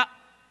กัมมะละ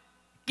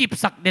กิบ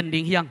สักเด่น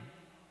ดิ่งเฮียง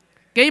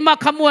เกี่ยมา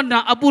ขมวนนะ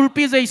อบูล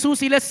ปีเจซู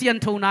ซิเลเซียน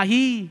ทูนา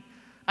ฮี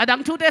อดัง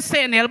ทูเดเซ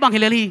เนลบังเฮ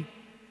เลลี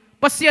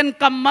ปัสยัน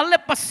กัมมะละ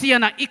ปัสยัน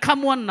นะอีข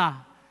มวนนะ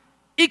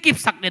อีกิบ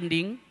สักเด่น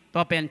ดิ่งตั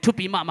วเป็นชุ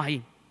ปีมาฮี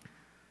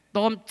ตั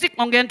วจิก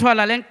องเกนทัว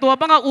ละเลงตัว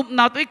บังอุบน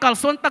าตัวอีกัล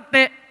ส่วนตักเต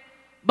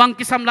บัง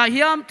กิสัมลาฮิ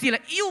ยามทีละ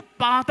อิว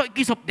ปาตัว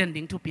กิศพเด่น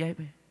ดิ่งทุปีไอไ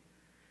ป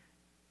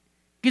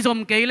กิสม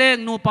เกยเลง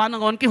นูปาน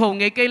งอนกิหง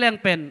เกยเลง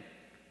เป็น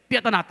เปีย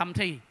ตนาตำ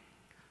ที่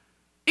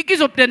อีกิ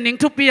จบเด่นหนิง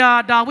ทุปีย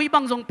ดาวิบั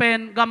งทรงเป็น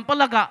กัมป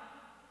ลกะ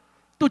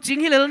ตุจิง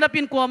ฮิเลลนับเ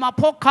ป็นกว่ามา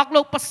พกขักโล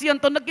กปัสยัน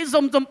ตนนักกิจ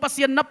มปัส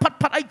ยันนับพั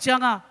ดไอจั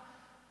ง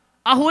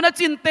อาหูนั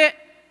จินเต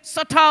ส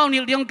ะเท้านิ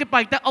ลเดียงกิไป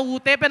แต่อาหู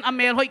เตเป็นอเม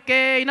รหอยเก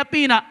ยนับ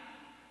ปีน่ะ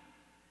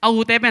อาหู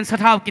เตเป็นสะ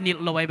เท้ากินิล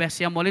โลไอเบส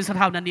ยามอลินสะเ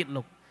ท้านันนิลโล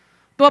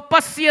ตัวปั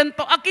สยัน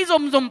ตัวอากิจ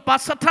มปัส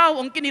สะเท้า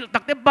องกินิลตั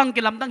กเตบัง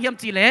กิลำดังเฮียม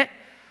จีเล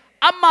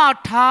อามา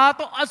ธา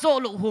ตัวอโซ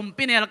ลุหุม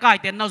ปีเนลกาย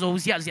เตนนาโซ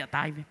เสียต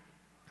ายเว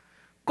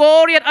โก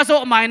เรียดอโศ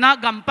กหมายนะ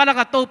กัมปะละก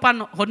ะโตปัน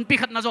หนปิ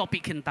ขัดนะโศกปิ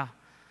ขินตา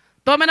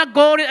ตัวมันนะโก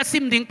เรียดซิ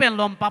มดิ่งเป็น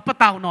ลมปะปะ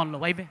เต่านอนลง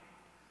ไว้เว้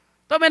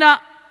ตัวมันนะ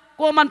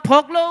กูมันพ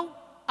กโล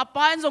อป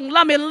ายส่งล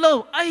ะเมลโล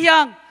ไอ้ยั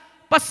ง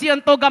ปัสยัน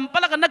โตกัมปะ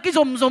ละกะนักกิจ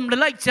มเลย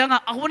ไล่จังอ่ะ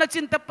อาหูนักจิ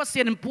นตปัส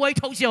ยันป่วยเ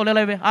ท่าเชียวเล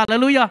ยเว้ฮาเล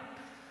ลูยา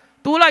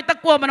ตัวไล่ตะ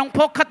กัวมันต้องพ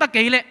กขัดตะเก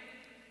ยเลย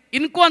อิ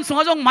นกวนส่ง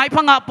ส่งหมาย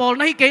พังอาปอล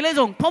นะฮิเกยเลย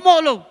ส่งพโม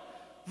โล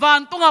วัน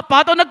ตุงอาปา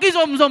ตัวนักกิจ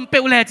มเปล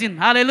วเลจิน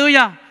ฮาเลลูย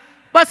า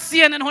ปัส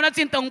ยันนั้นหัวนัก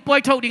จินตองป่วย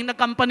เท่าดิ่งนัก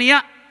กัมปนีย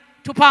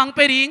ทุพังไป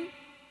ดิ่ง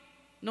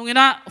นุ่งอิ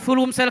นะฟู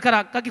ลุมเซลข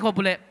รักก็กี่ข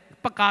บุเล่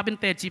ปากกาเป็น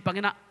เตจีปัง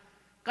อินะ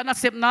กันนัก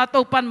เสพนาโต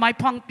ปันไม้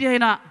พังเปีย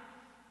นะ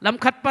ล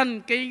ำคัดปัน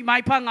เกยไม้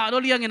พังอาโด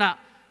เลียงอินะ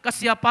ก็เ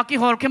สียปากิ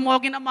ฮอลเข้มอ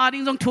กินะมาดิ่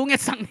งจงทุ่งเอ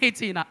สังเฮ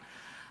จีนะ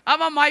อา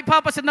มาไม้พัง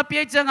ปัสนาเปี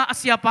ยจังอาเ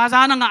สียปาจา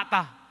นังอาต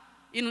า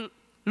อิน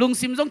ลุง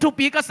ซิมจงทุ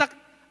ปีก็สัก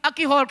อา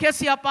กิฮอลแค่เ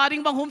สียปาดิ่ง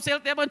บางหุมเซล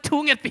เตบันทุ่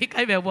งเอปีกไอ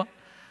แบบว่า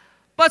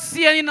ปัส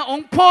ยันอินะอง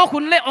พ่อคุ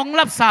ณเล่อง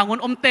รับสางุ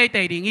นเต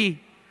ดิ่งอี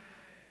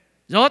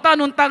โจตา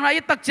นุนตังนะ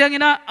อิตักเจงิ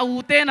นะอาวุ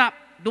เตนะ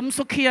ดุม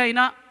สุขีย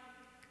นะ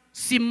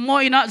สิมโม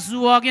ยนะจั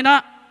วกินะ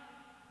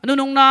นุ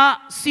นงนะ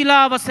ศิลา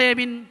วเซ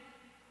มิน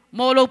โม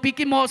โลปิ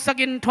กิโมส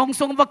กินทอง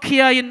ทรงวักขี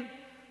ยิน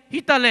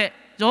ฮิตาเล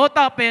โจต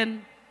าเป็น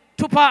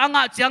ทุพาอ่าง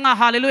จัง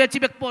ฮาเลลูยาจิ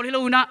เบกปอลิ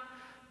ลูนะ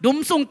ดุม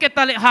สุงเกต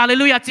าเลฮาเล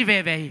ลูยาจิเว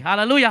เวฮาเ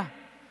ลลูยา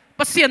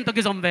ปัสยันต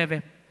กิจมเวเว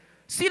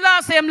ศิลา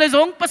เซมเลจ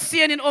งปัส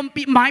ยันินอม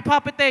ปีไม้พา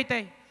เปเตเต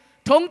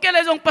ทงเกเล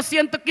จงปัส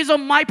ยันตกิจ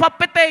มไม้พาเ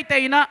ปเตเต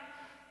นะ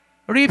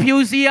รีพิว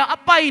เซียอ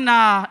ภัยนะ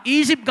อี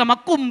ยิปต์ก็มา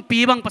กุมปี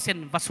บังเปอร์เซ็น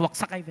ต์วัสวก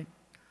สักไอเวน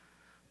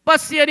ปัส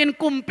เซียนิน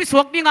กุมพิส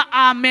วกดิ้งอ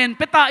าเมนเ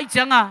ปตาอิ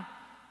จังอ่ะ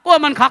ก็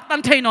มันขักตั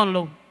นเทนอนล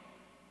ง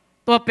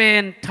ตัวเป็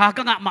นทาก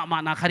งะมา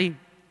นาคาริ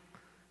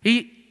ฮี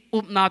อุ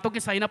บนาตัว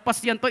กิไซนะปัสเ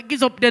ซียนตัวกิ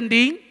จบเดน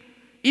ดิ้ง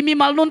อิมี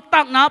มาลุน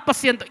ตักนะปัสเ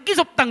ซียนตัวกิ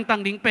จบตัง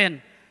ดิ้งเป็น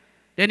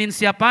เดนินเ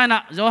สียไปนะ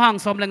โจหัง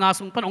สมเลงอา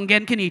สุงปันองเก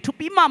นคินีทุ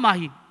ปีมา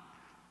ฮี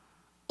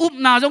อุบ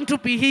นาจงทุ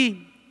ปีฮี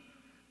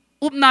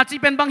อุบนาจี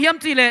เป็นบางเฮียม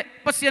จีเล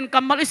ปัสเซียนก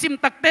ำมัลอิสิม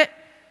ตักเต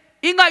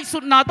อิงไงสุ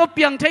ดนาตัวเ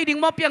ปียงไทยดิ้ง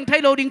มาเปียงไทย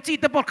โลดิ้งจี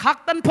แต่ปดขัก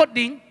ตันพด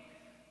ดิ้ง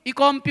อี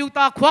คอมพิวเต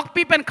อร์ควัก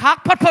ปีเป็นขัก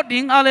พด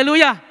ดิ้งฮาเลลู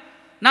ยา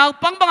นา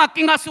ปังบัง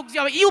กิงหาสุกเจ้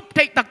าอิวไท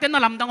ยตักเตนนา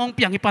ลำดังองเ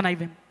ปียงอิปานายเ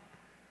วม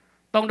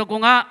ต้องดูก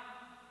งะ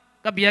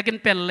ก็เบียกิน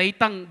เป็นเลย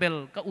ตั้งเบล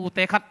ก็อูเต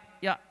ขัด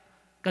ยะ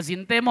ก็สิน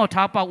เตมอท้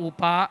าปาอู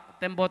ปา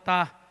เต็มโบตา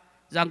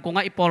จังกง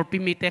ะอีปอลปิ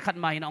มีเตขัด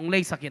ไม่นะองเล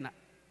ยสักนะ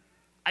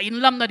อิน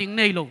ลำนาดิ้งเ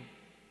นยโล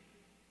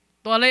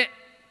ตัวเล่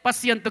ปัสเ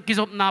ซียนตัวกิจ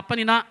บนาป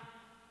นินะ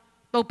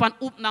ตัวปัน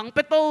อุบหนังเป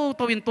โต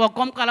ตัววินตัวก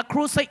อมกาลค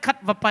รูใส่ขัด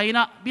ว่าไปน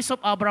ะบิชอป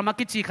อับรามา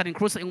กิจีขัดินค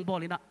รูใส่องบอ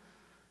ลินะ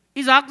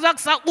อิจัก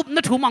สาอุบ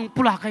นัทุมัง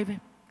ปุลาใครเว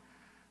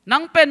นั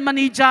งเป็นมั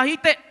นีจาฮิ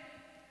เต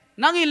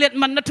นังอิเลต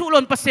มันนัทุล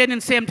นปัสเซีย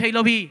นเซมไทยโล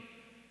วี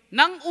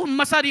นัง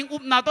มาซาดิงอุ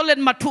บนาตัวเล่น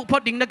มาทุพอ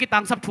ดิ่งนักกีตั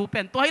งสับถูเป็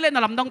นตัวให้เล่นน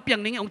ลำดังเปียง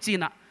นิ่งองจี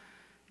น่ะ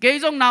เกย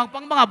จงนาวปั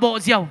งบังอาโบ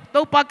เจียวตั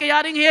วปากเกีย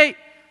ร์ดิ่งเฮ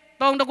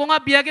ตองตะกงอา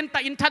เบียกินตา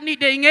อินทันนี่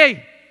เด้งเฮ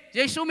เย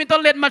ซูมีตัว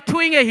เล่นมาช่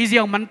วยเงฮิเจี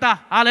ยวมันตา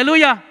ฮาเลลู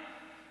ยา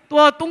ตั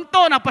วตุงโต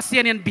นะปัสเซีย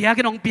นเบีย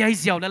กินองเบียฮิ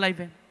เจียวอะไรเ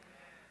ว้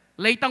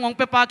เลยตั้งองเ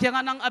ปปาเคียง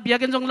นังอาเบีย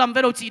กินจงลำเว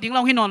โรจีดิ่งเร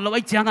าหินนอนเราไ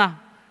อ้จังอ่ะ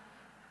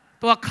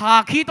ตัวขา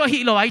ขี้ตัวหิ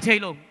เราไอ้เท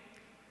โล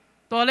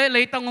ตัวเล่เล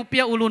ยตั้งองเปี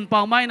ยอุลุนเป่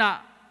าไม้น่ะ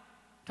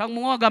ทั้ง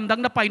มัวกำดัง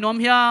ได้ไปน้อม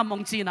เฮียมอ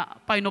งจีน่ะ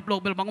ไปนบโลก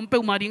เบลบังองเปีย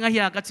วมาดิ่งเฮี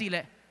ยกัจจีเ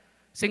ล่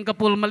สิงคโ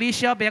ปร์มาเลเ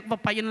ซียเบกว่า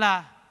ไปยินละ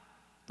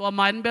ตัว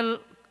มันเบล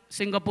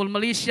สิงคโปร์มา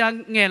เลเซีย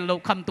เงี้ยเรา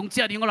คำตุงเจี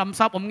ยดิ่งเราลำ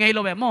ซับอมเงี้ยเร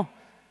าแบบโม่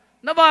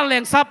นับว่าแร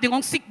งซับดิ่งอ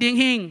งสิกดิ่ง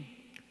หิง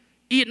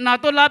อีน่า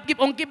ตัวรับกิบ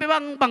องกิบไป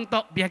บังโต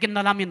เบียกินน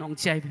าลามินอง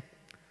เจีย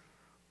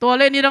ตัวเ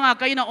ล่นี่ดังอา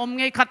กัยน่ะอมเ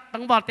งี้ยขัดตั้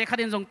งบาดเตะขัด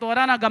เองส่งตัว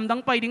ด้านน่ะกำดัง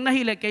ไปดิ่งน่ะ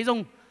ฮิเล่เกยส่ง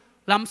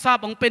ลำซับ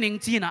องเป็นเอง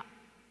จีน่ะ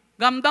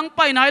กำดังไป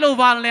ไหนเรา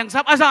วานแรงซั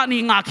บอาซานี่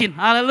งาขิน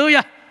ฮาเลลูย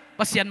า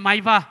ปัสยันไม่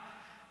ว่า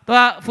ตัว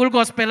ฟูลก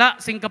อสเปล่า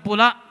สิงคโปร์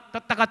ละ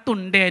ตะกตุน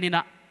เดนี่น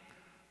ะ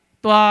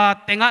ตัว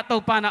เต็งะตัว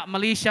ปานะมา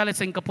เลเซียและ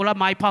สิงคโปร์ละ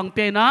ไม่พังเป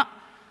นะ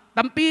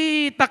ตั้มปี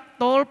ตัก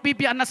โตล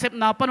ปีอันนั้นเสพ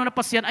นาปนุน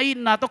ปัสยันไอ้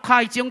นาตัวขา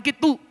ยจียงกิ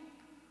ตุ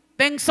เ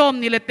ต็งส้ม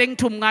นี่เลยเต็ง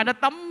ทุ่มงานนะ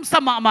ตั้มส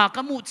มามาก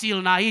มูจิล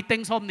นาอีเต็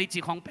งส้มนี่จี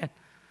ของเป็ด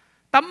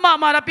ตั้ม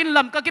มาแล้วเป็นล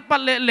ำก็กิปั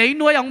ดเลย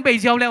หน่วยของเบย์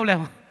เจียวแล้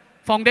ว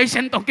ฟองได้เ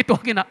ช่นตรงกิตัว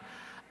กินนะ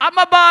อาม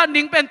าบ้าน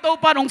นิ่งเป็นตัว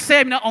ปานองเซ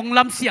มนะองล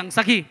ำเสียง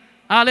สักที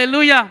ฮาเล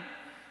ลูยา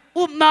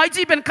อุบนาย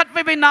จีเป็นคัด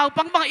ไปนาว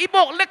ปังอีโบ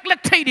เล็ก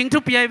ๆเทดิ่งทุ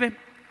บยัยเว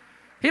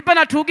ฮิปน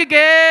าทุกิเก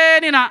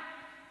นี่นะ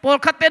ปอล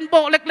คัดเต้นโบ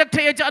เล็กๆเท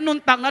จะอนุน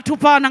ตังนะทุ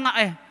พานัง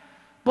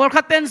ปอล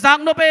คัดเต้นสัง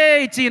โนเป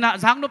จีนะ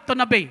สังโนต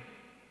นเบ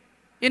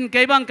อินเก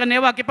บังกันเน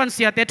ว่ากิปันเ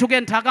สียเตทุเก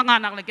นทักงาน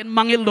นักเลยกิน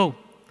มังอิลโล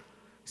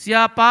เสีย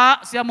ป้า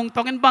เสียมุงต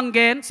องอินบังเก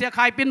นเสียข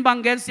ายปินบัง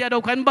เกนเสียดา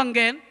วขันบังเก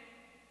น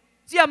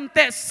เจียมเต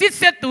ะซิด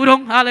เซตุรง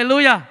ฮาเลลู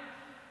ยา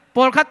ป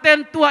อลคัดเต้น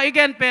ตัวอีเก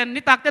นเป็น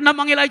นิตักเต้นน้ำ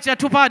มังอิลไอจะ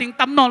ทุพาดิ่ง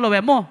ตั้มนอนโลเว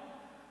โม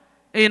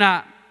เอ็นะ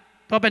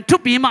ตัวเป็นทุบ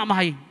ปีมาไม่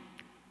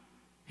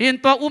เห็น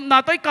ตัวนา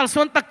ตัวกัล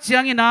ส่วนตักเชีย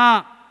งอินะ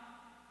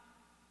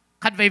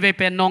ขัดเวเ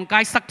ป็นนองกา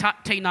ยสักทะ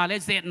เทนาเล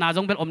เจนาจ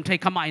งเป็นอมเท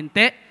ขมาอินเต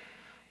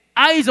ไ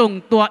อจง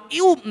ตัว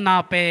นา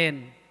เป็น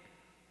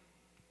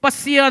ปัส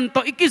เซียนตั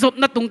วอิกิจบ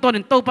นัตุงตัว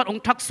นั้นตัวปัดอง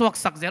ทักสวก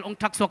สักเจลอง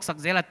ทักสวกสัก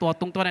เจลตัว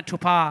ตุงตัวนั้นชุ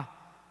พา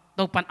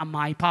ตัวปันอาม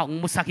ายพาอง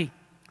มุสักี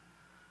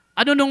อ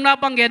นุนงนา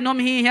บังเกนนม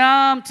ฮิฮา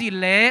มจี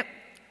เล่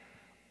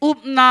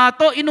นา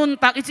ตัวอินุน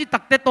ตักอิจิตั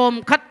กเตตม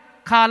ขัด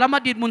ขาลามา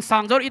ดิดมุนสั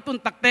งจออิตุน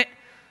ตักเต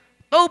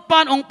ตัวปั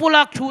นองปุ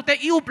ลักชูเต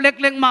อิวเ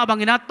ล็กๆมาบาง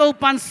อินะตัว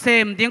ปันเซ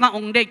มดิ่งอ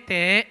งเด็กเต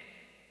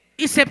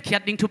อิเซฟเขีย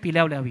ดดิ่งทุปีแ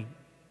ล้ววิ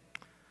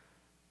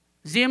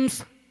จิม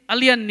ส์อ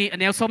เลียนนี่อัน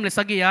นี้สมเลส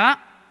กี้ยา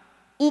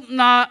อุบ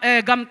นา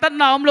กัมตัน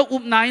นาอมโลอุ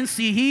บนาอิน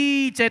ซีฮี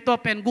เจตัว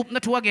เป็นกุบนั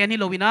ทัวเกนี่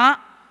โลวินะ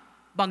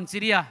บังจิ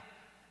ริยา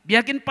เบีย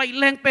กินไป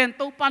แรงเป็น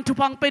ตัวปันทุ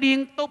พังไปดิ่ง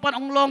ตัวปัน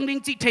องลองดิ่ง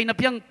จิเทนเ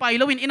พียงไปโ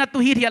ลวินอินาตุ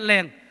ฮีเทียนแร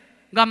ง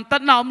กัมตั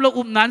นนาอมโล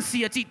อุบนานเสี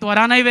ยจิตัว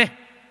ด้านไหนเว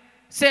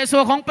เสส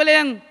ของเปล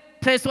ง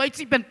เทสวย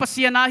จีเป็นปัส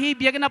ยานาฮีเ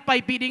บียกันไป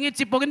ปีดิ่ง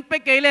จิปกินไป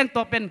เกลงตั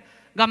วเป็น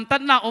กัมตั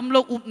นนาอมโล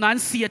อุบนาน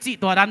เสียจิ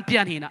ตัวด้านเพี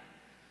ยนหินะ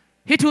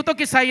ฮิทูต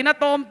กิไซนะ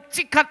ตอม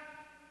จิคัด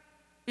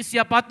อิสย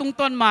าปาตุง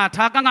ต้นมาท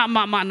ากงะ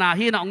มานา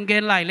ฮีนะองเก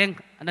นไลเลง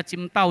อันนั้นจิ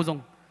มเต้าจง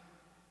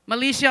มา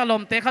เลเซียล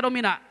มเตะขด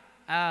มินะ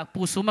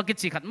ปูสุมากิ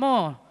จิขัดโม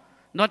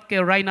นอตเก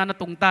ไรนานะ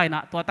ตุงใต้นะ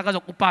ตัวตะกจ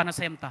กอุปานะเ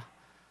ซมตา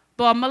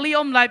ตัวมาลี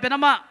อมไลเป็นนะ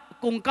มะ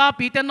กุงกา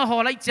ปีเตนนหอ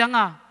ไลจัง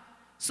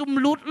สุม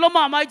ลุดลม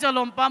าไม่จะล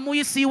มปามุย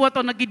ซีวะต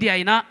อนนักกีฬา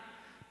นะ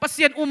ปัสเ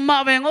ซียนมา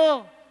เวงโอ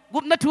กุ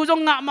บนัทูจง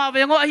งะมาเว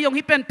งโอไอยง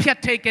ฮิเป็นเพียร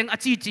เทเกงอ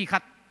จีจีขั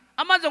ดอ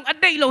ามาจงอ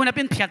เดยโลนะเ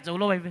ป็นเพียรจะ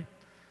โลไป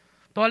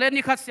ตัวเล่น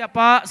นี่ขัดเสียป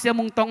าเสีย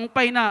มุงตองไป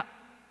นะ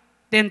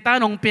เต็นตา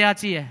นองเปีย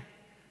จี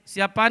เสี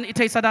ยปันอิ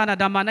ทัยสดานะ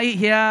ดามันไอ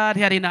เฮี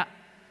ยรินะ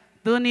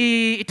ตัวนี้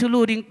อิทุ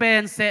ลูดิงเป็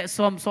นเสส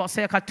มสเส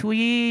ขัดทุ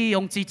ยอ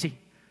งจีจี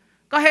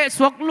ก็เหตุส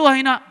วกลวย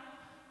นะ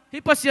ฮิ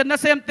ปัสเซียนนะ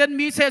เซมเต็น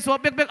มีเสสวก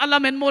เบกอัลลา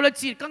เมนโมเล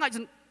จีก็ไง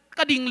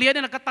ก็ดิ่งเลี้ยเ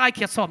นี่ยก็ตายเ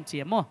ขียดซ้อมเจี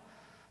ยม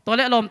ตัวเ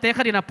ล็กลมเตะข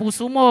ดินะปู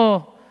ซูโม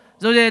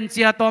โจเรนเ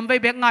จียตอมไป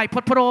เบกง่ายพ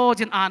ดโปร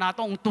จินอาณา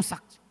ต้องตุสั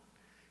ก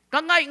ก็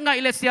ง่าย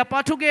เลยเสียปา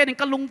ทุเกนี่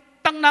ก็ลุง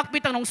ตั้งนักไป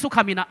ตั้งน้องสุข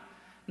ามินะ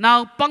นาว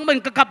ปังมัน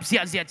ก็กับเสี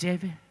ยเจ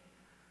เว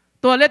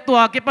ตัวเล็กตัว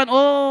เก็บปันโ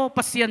อ้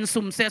ปัสเซียน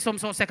สุ่มเสะสม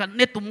โซเสกันเ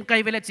นตุ่มไก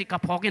เวลจิกั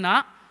บพอกินะ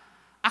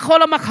อะเขา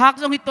ละมาขาก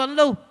จงฮิตตัว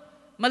ลู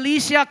มาเล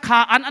เซียขา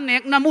อันเน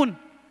กนามุน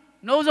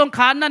โนจงข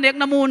าอันเนก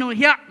นามุนเ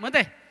ฮียเหมือนเต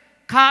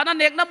ขาอัน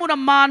เนกนามุน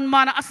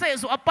มันอาเส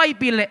สุอไป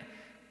ปิเล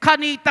ขา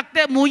นีตักเต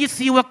มูย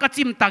สิวก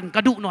จิมตังกร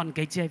ะดูนอนไก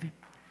เจเว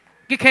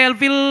กิเคล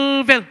วิ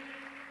ล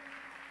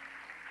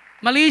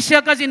มาเลเซีย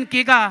ก็จิน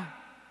กิกา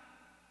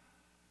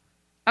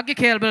อากิเ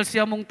คลเบลเซี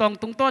ยมุงตอง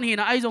ตุงต้นหิ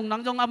นะไอจงนั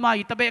งจงอามา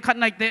อิตาเบขัด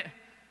ในเต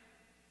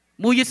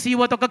มูยสิ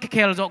วะตก็กิเค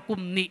ลจกุ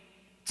มนี่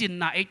จิน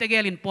นะไอตะเก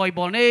ลินปอยบ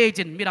อลเน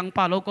จินมีดังป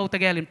าโลโกตะ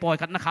เกลินปอย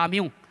ขัดนักขามิ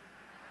ว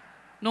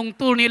นง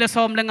ตูนี่เลส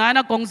อมเลงายน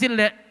ะกงซินเ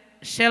ล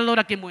เชลโล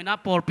ดักกิมุยนะ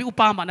ปอร์ปิอุ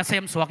ปามานะเซ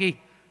มสวากี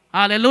ฮ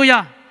าเลลูยา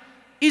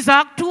อิซั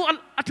กทู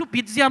อัตุ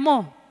ปิดเซียโม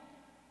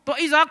ตัว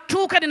อิซักทู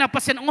แค่นี้นะเปอ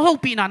ร์เซ็นต์อง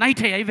ค์ปีน่ะไหนเ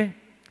ทียไอเว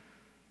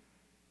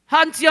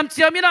ฮันเจีย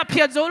มมินะเพี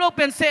ยโจโลเ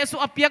ป็นเสสุ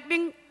อเปียกดิ้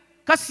ง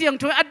ก็เสียง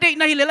ช่วยอดีต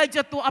ในเลยจ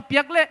ะตัวอเปี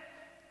ยกเละ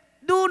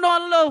ดูนอ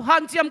นโลฮั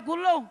นเจียมกุ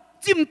โล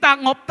จิมตา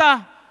งบตา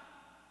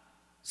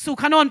สุ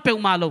ขานอนเปิว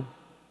มาโล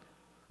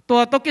ตัว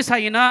ตกิสั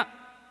ยนะ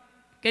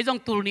เกจง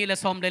ตูนี่เล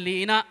สอมเลลี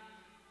นะ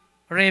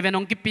เรเวน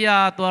องกิปีย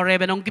ตัวเร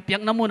เวนองกิปีย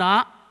กน้ำมุนะ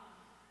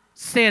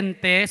เซน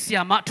เตเสีย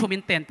มาทุมิ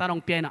นเตนตานอ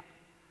งเปียนะ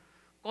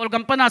กอลกั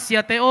มปนาเสีย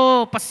เตโอ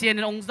ปัสเซีย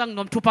นองจังน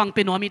มทุพังเ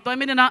ป็นหัวมีตัว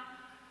ไม่เนี่ยนะ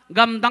ก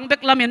ำดังเบ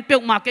กลามินเปีย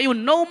กมาเกยุน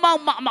โนมา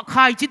มาข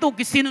ายจิตุ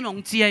กิสินนอง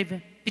เจียเว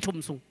ที่ชุม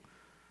ซุง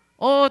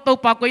โอ้ตัว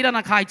ปากก็ยัง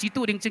น่าขายจิ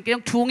ตุดิ่งจึงเกยั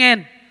งชูเงิน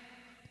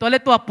ตัวเล็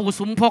กตัวปู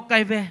สุมพกไก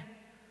เว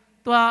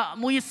ตัว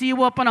มุยซี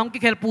วัวปนองกิ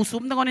เคลปูสุ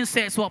มตั้งคนนี้เส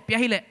สวบเปีย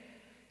ให้เละ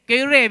เก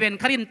เรเวน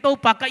คารินตัว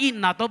ปากก็อิน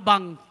น่ะตัวบั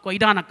งก็อี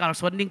ด้านนักการ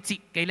ส่วนดิ่งจิ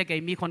เกเลยเก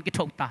มีคนกิโช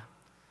ตา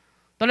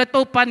ตัวเล็กตั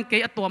วปันเก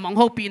ตัวมอง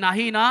หูปีนา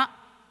ฮีนะ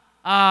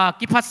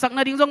กิพัดสักน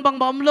าดิ่งจงบัง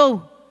บอมโล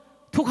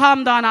ทุกค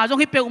ำดานาจง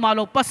ฮิเปอุมาโล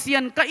ปัสเซีย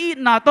นก็อิน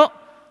น่ะ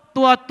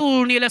ตัวตู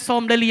นี่เลสอ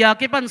มเลลีย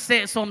กิปันเส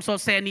สอมโซ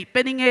เซนี่เป็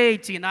นยังไง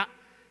จีนะ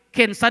เ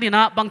ข็นสันน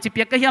ะบางจีเ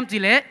ปียกก็เฮียมจี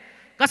เล่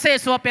ก็เส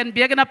สวเป็นเ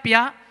บียกันนะเปีย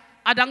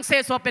อดังเส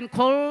สวเป็นโค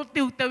ล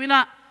ติวเตวินะ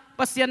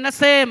ปัสยันนะเ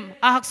ซม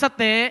อาหักสเ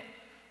ต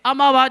อา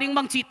มาวาดิงบ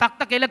างจีตัก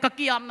ตะเกลกะ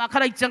กิยามนะข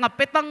ณะจังเป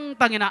ตัง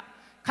ตังนะ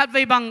ขัดเว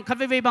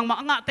บังมา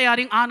อ่ะเตีย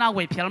ริงอาณาเว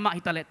พิลมา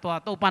ฮิตาเลตัว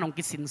โตปานอง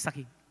กิสินสัก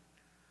ที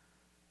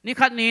นี่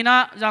ขัดนี้นะ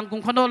จังกุ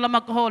งขนนละมั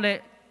กโฮเล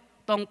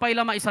ตองไปล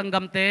ะมาอิสังกั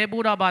มเตบู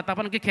ราบาตาป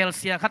านองกิเคลเ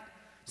ซียขัด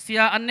เสี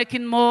ยอันเนคิ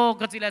นโม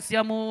กจิเลเซีย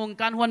มุง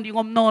การหวนดิง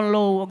อมโนโล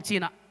องจี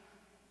นะ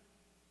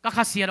ก็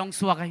ข้าเสียดอง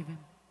สวกไอ้เว้น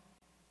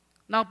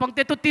น่าปังเต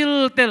ตุติ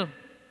ล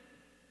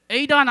ไอ้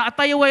ด้านอั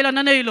ตยไว้ละ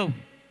นั่นเองโล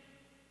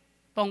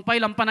ต้องไป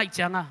ลำปนัย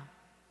จังอ่ะ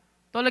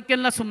ตัวเล็กเกิน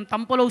ละสุมตั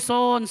มโปโลโซ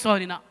น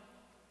นี่นะ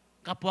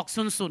กับพวก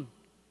ซุน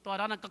ตัว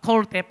ด้านก็โค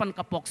ลเตปัน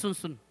กับพวก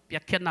ซุนเปีย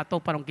กเขียนนะตัว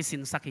ปานองกิสิ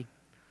นสักที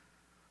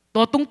ตั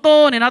วตุงโต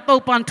เนี่ยนะตัว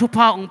ปานทุพ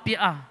าองเปีย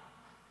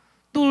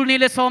ตูนี่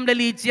เลสอมเล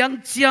ลีเจี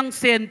ยงเ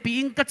ซนปี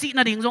อิงกะจิน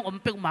าดิ่งจงอม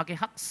เปกมาเก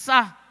ฮักซา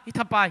ฮิ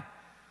ทับไป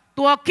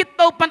ตัวคิด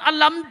ตัวปันอัล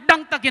ลัมดั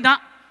งตะกินะ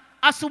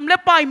อาสุมเล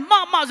ไป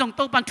มาจง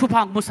ตัวปันทุ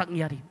พังมุสักเนี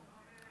ยรี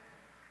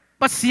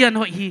ปัสเซียน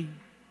หอย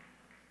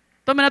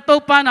ตัวมันตัว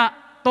ปันอะ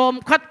ตอม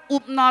คัดอุ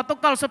บนาตัว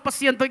กัลสปัสเ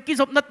ซียนตัวกิ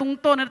จบนัดตุง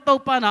โตเนี่ยตัว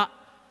ปันอะ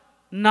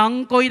นัง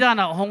กอยดา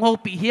นะหงหู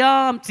ปีเฮีย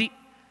มจิ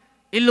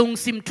อิลุง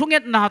ซิมทุงเอ็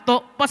ดนาตัว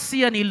ปัสเซี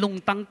ยนอิลุง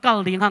ตังกัล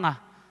ดิ่งหังอะ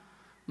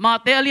มา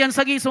เตอเลียนส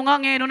กีสง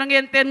เงินนเงิ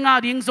นเต็นงา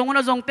ดิ่งสงน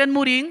ะจงเต็น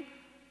มูดิ่ง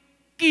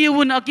กิว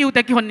นะกิวแ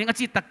ต่กิวันดิ่งอ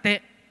จิตักเต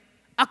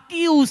อ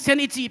กิวเซน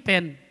อิจิเป็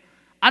น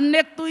อันเ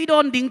น็กตุยโด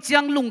นดิ่งเจีย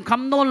งลุงค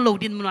ำนนโล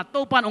ดินมันโต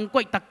ปานองกว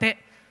ยตักเต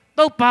โต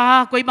ปา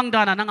กวยบังด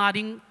านะนางอา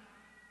ดิ่ง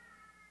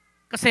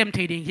ก็เซม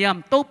ทีดิ่งเฮียม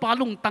โตปา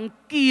ลุงตัง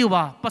กิว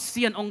ะปัสเ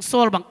ซียนองโซ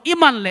ลบังอิ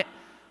มันเละ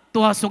ตั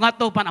วสงะ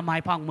โตปานอามาย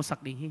พังมุสัก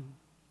ดิ่ง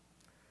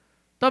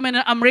ตัวเมน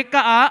อเมริก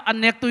าอัน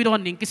เน็กตุยโด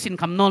นดิ่งกิสิน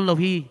คำนนโล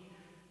ฮี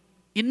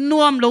อินน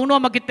วมหลงนว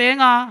มมากิเตง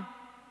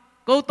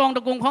กูตองต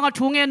ะกงของอา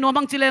ชูเงินนวม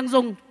บังจิเลงซ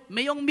งไ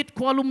ม่ยงมิดข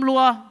วาลุมลั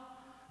ว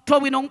ท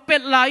วินองเป็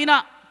ดไหลนะ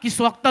กิส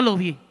วกตะโล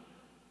ฮี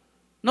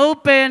โน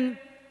เป็น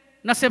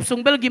นักเสพสง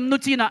เบลกิมนุ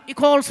จีนะอี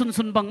คอล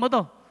สุนบังมาตั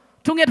ว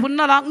ชูเงินหุ่น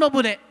น่ารักโน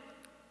บุเด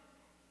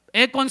เอ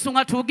กอนสงอ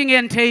าชูกิเงิ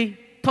นเท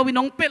ทวิน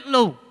องเป็ดโล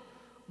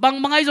บาง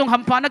ไงซงห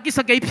ำพานักกิส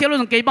เกยเพียร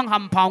ซงเกยบังห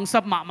ำพางสั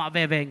บมาเว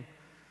เวง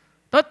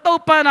ตัว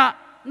ปานะ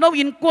โน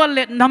อินกวนเ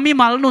ล็ดนามิ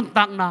มาลนุน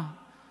ตักนะ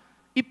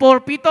อีพอล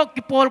ปีโต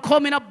อีพอลคอ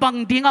มินะบัง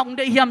ดิ่งอ่ะองเ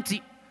ดียมจี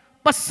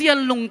ปัสเซียน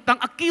ลุงตัง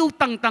อากิว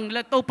ตังแล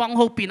ะโตปังโ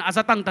ฮปินอาซ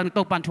าตังโต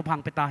ปันชุพัง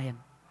เปตาเห็น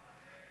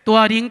ตัว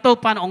ดิ่งโต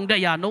ปันองเดี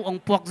ยโนอง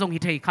พวกทรงฮิ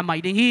ตเฮขมาย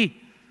ดิ่งฮี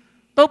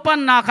โตปัน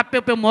นาขัดเ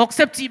ปลหมอกเซ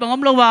ปจีบังอ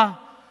มโลวา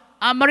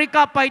อเมริก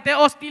าไปเต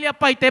ออสเตรเลีย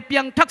ไปเตเปี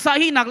ยงทักษะ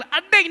ฮีนักอ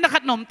เดยนักขั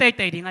ดนมเต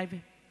ดิ่งไงเว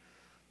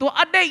ตัว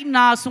อเดยน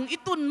าสุงอิ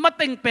ตุนมาเ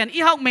ต็งเป็นอี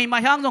เฮาไม่มา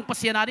ฮังทรงปัส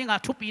เซียนาดิ่งอ่ะ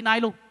ชุปีนาย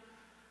ลู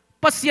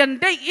ปัสเซียน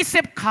ได้อิเซ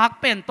ปขาก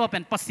เป็นตัวเป็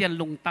นปัสเซียน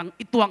ลุงตัง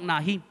อิตวงนา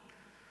ฮี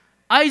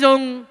ไอ้จง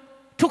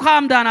ทุกค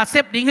ำดานาเซ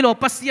ปดิ่งฮิโล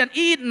ปัสเซียน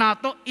อีนา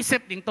โตอิเซ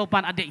ปดิ่งโตปั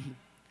นอเดย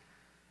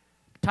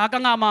thà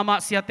cái ngà mà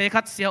sia tê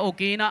khát sia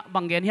ok na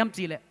bằng gen hiểm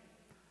chi lệ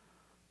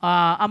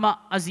ama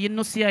azin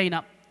no sia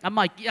ina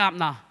ama kiam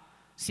na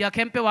sia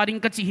kempe waring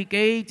ka chi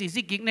ke chi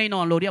zikik nei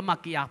non lo dia ma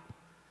kiap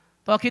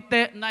to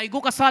khitte nai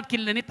gu ka sat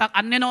khil ni tak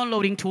anne non lo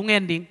ring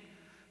thungen ding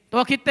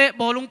to khitte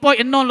bolung poi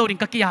en non lo ring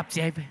ka kiap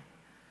che pe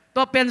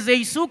to pen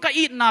jesu ka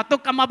it na to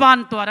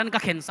kamaban to ran ka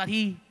khen sa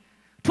hi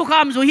thu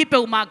kham zo hi pe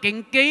ma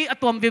keng ke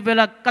atom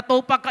vivela ka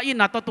to pa ka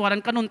ina to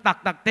ran kanun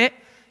tak tak te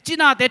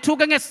china te thu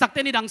ka nge sak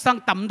te ni dang sang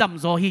tam dam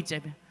zo hi che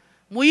pe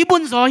mui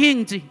bun zo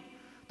hing chi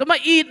to ma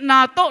it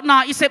na to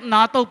na isep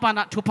na to pa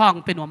na thu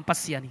phang penom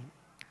pasiani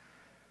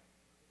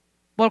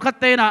bol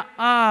khatte na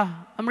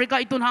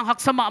America itun hang hak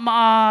sama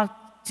ma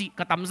chi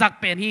ka tam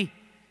zak pen hi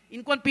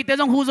in kon pi te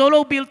jong hu zo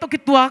lo bil to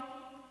kituak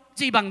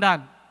chi bang dan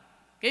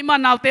ke ma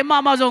naw te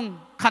ma jong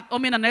khat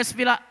omina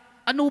nesvila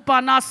anu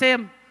pa na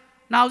sem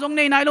naw jong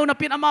nei nai lo na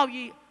pin amau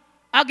yi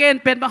again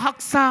pen ba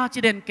hak sa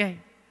chi den ke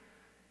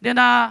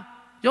dena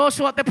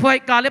Joshua te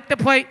phoi Caleb te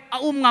phoi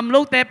ngam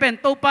lo te pen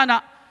to pa na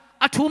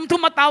thum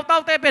thum taw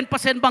taw te pen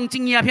percent bang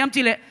chingya phiam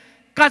chi le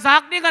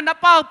kazak ding an na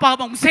pau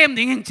bang sem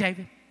ding hing chai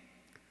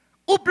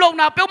up lo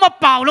na pe ma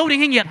pau lo ding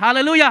hing yet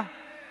hallelujah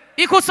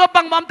ikhu so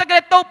bang mam ta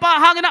ke to pa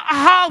hang na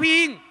hau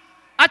hing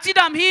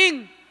achidam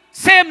hing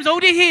sem zo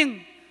di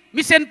hing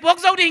mi sen pok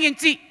zo di hing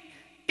chi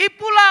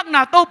ipulak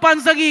na to pan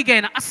zagi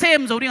ge na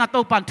sem zo ding a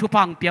to pan thu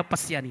pang pia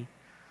pasiani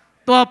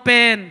to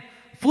pen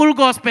full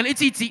gospel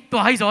ichi chi to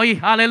hai zoi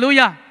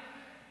hallelujah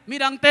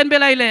mirang ten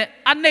belai le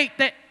an nei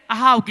te a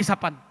hau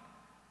kisapan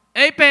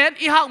ei pen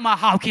i hau ma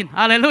hau kin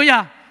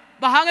hallelujah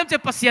bahang em che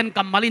pasien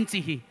kamalin chi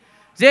hi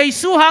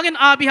jesu hangin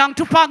abi hang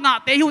thu pa nga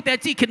te hu te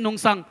chi khin nong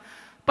sang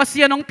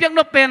pasien ong piang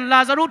no pen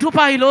Lazarus thu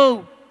pa hi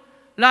lo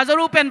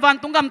Lazarus pen van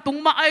tungam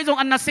tungma ai jong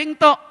an na sing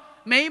to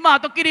mei ma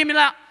to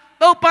kirimila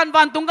to pan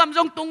van tungam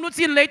jong tung nu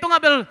sin le tung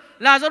abel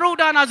Lazarus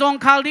da na jong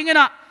khal ding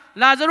ina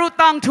Lazarus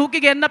tang thu ki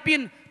gen na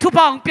pin thu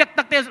pa ong piak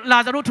tak te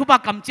Lazarus thu pa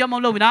kam chiam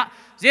lo na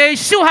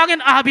jesu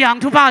hangin abi hang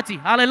thu pa chi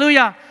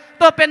hallelujah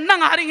to pen nang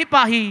haring hi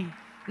pa hi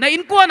na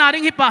in kwa na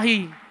ring hi pa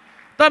hi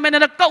to men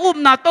na ka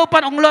na to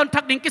pan ong lon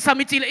thak ding ki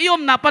sami chi le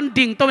iom na pan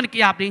ding to men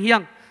ki ap ding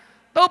hiang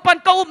to pan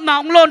ka na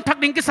ong lon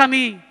thak ding ki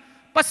sami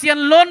pasien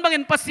lon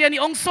bangin pasien ni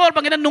ong sol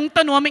bangin nung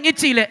tanu aming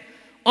ichi le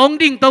ong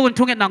ding to un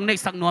thunget nang nei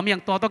sak nuam yang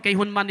to ke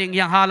hun man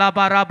yang hala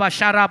baraba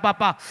shara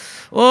papa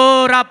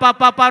o rapa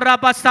papa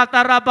rapa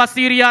satara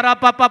basiria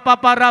rapa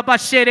papa rapa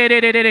shere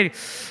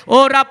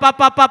o rapa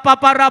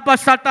papa rapa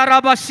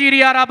satara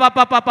basiria rapa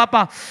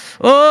papa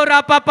o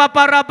rapa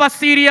papa rapa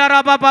siria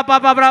rapa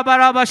papa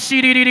rapa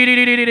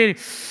shiri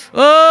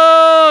o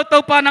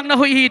to panang na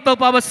hui to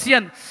pa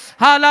basian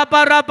hala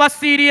baraba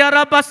siria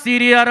rapa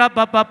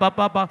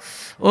papa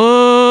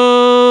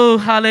oh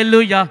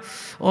hallelujah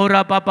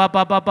ora papa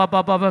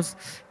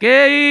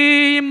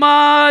ke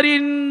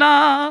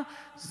marina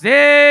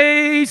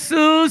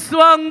Jesus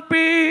wang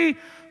pi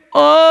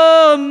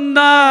om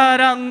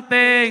narang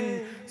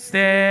teng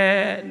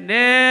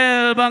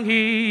senel bang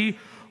hi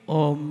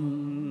om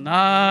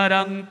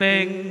narang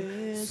teng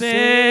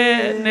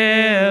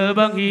senel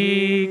bang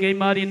hi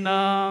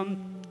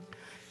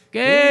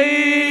ke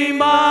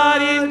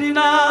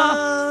marina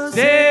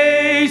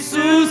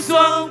Jesus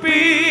wang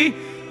pi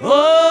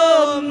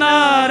om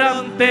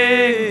narang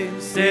teng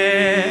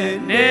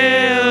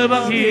senel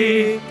bang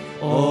hi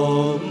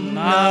om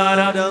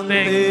narang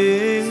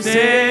teng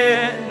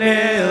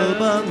senel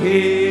bang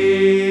hi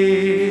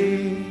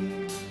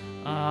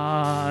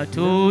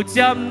thu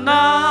cham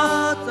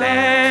na te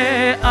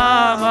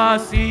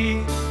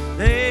amasi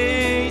te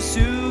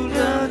su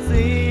na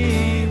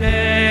si ne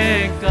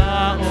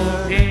ka o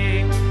he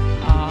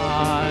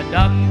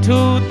dang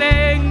thu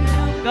teng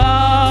ka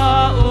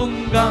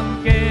gang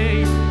ke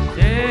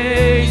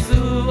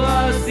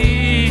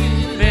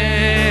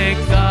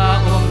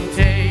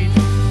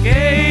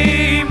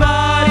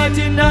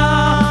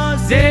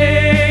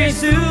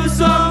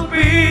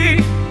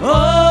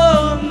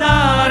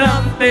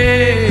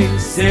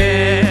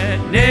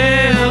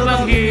senel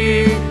bang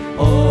hi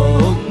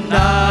om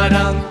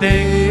narang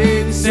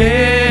teng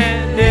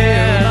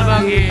senel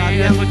bang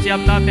hi aku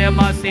jam na te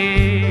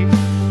masih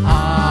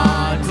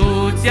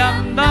aku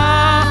jam na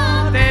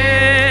te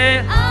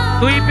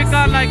tui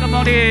pikan lai ka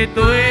mau di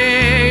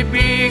tui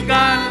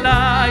pikan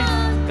lai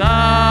ka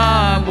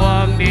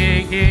buang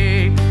ding hi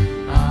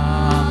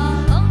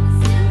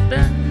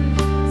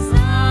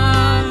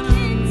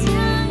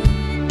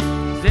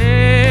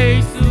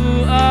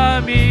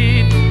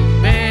amin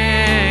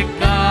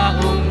meka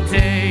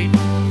umte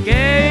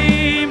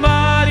gay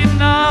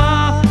marina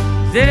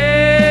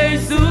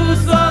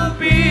Jesus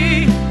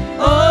wampi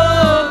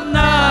om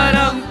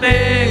narang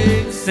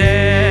teng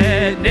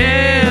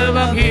senel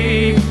bang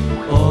hi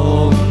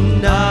om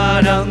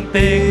narang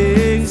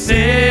teng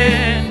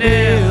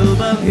senel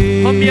bang hi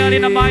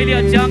biarin amai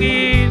dia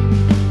jangin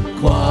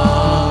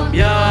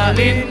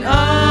biarin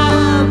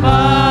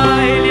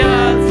amai dia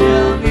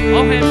jangin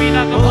oh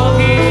hemina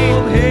kamohi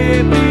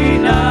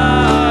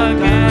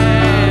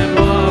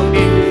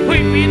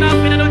Pinang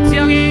pinanun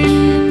siyangi,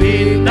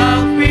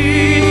 pinang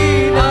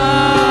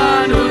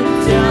pinanun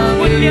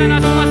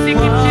siyangi.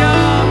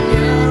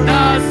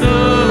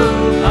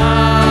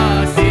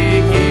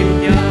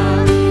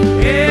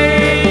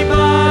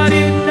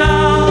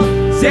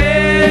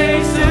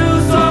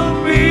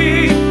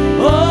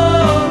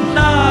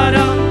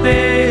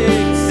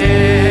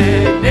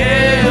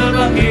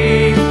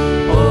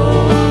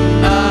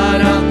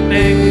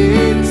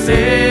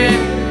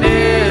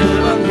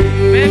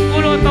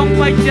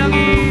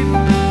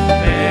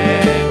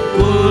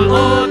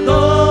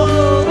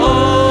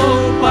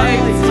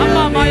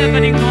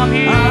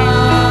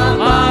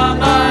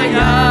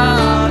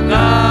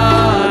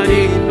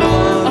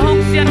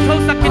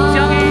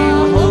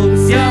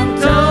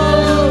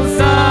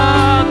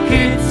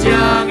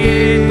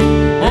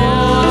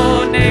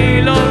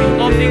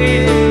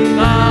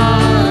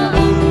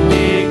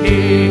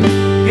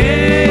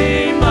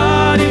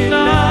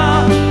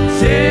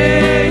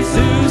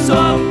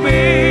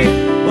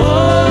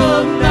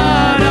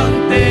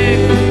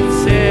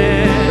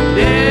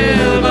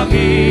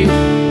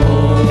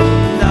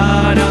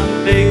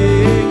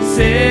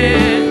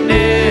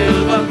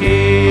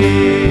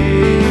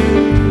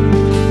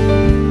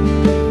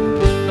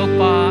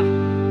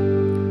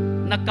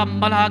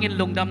 tangin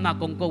lungdam na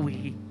kong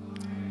kowi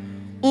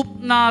up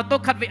na to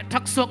khat ve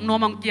thak sok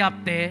nomang kiap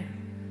te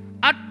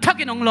at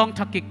thakin ong long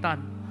thakik tan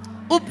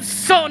up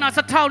so na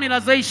sa thau ni la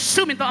zai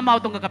sumin to amau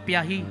tong ka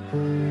piahi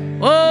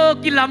o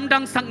kilam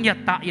dang sang nyat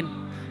ta in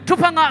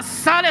thupanga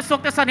sale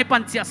sok te san he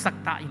pan chia sak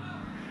ta in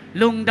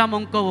lungdam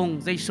ong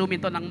kong zai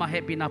sumin to nang ma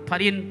happy na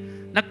pharin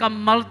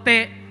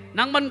nakamalte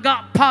nang man ga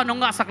pa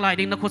nong nga saklay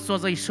ding na khutso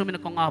zai sumin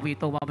kong awi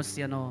to ba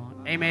basiano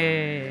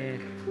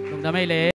amen lungdam ai le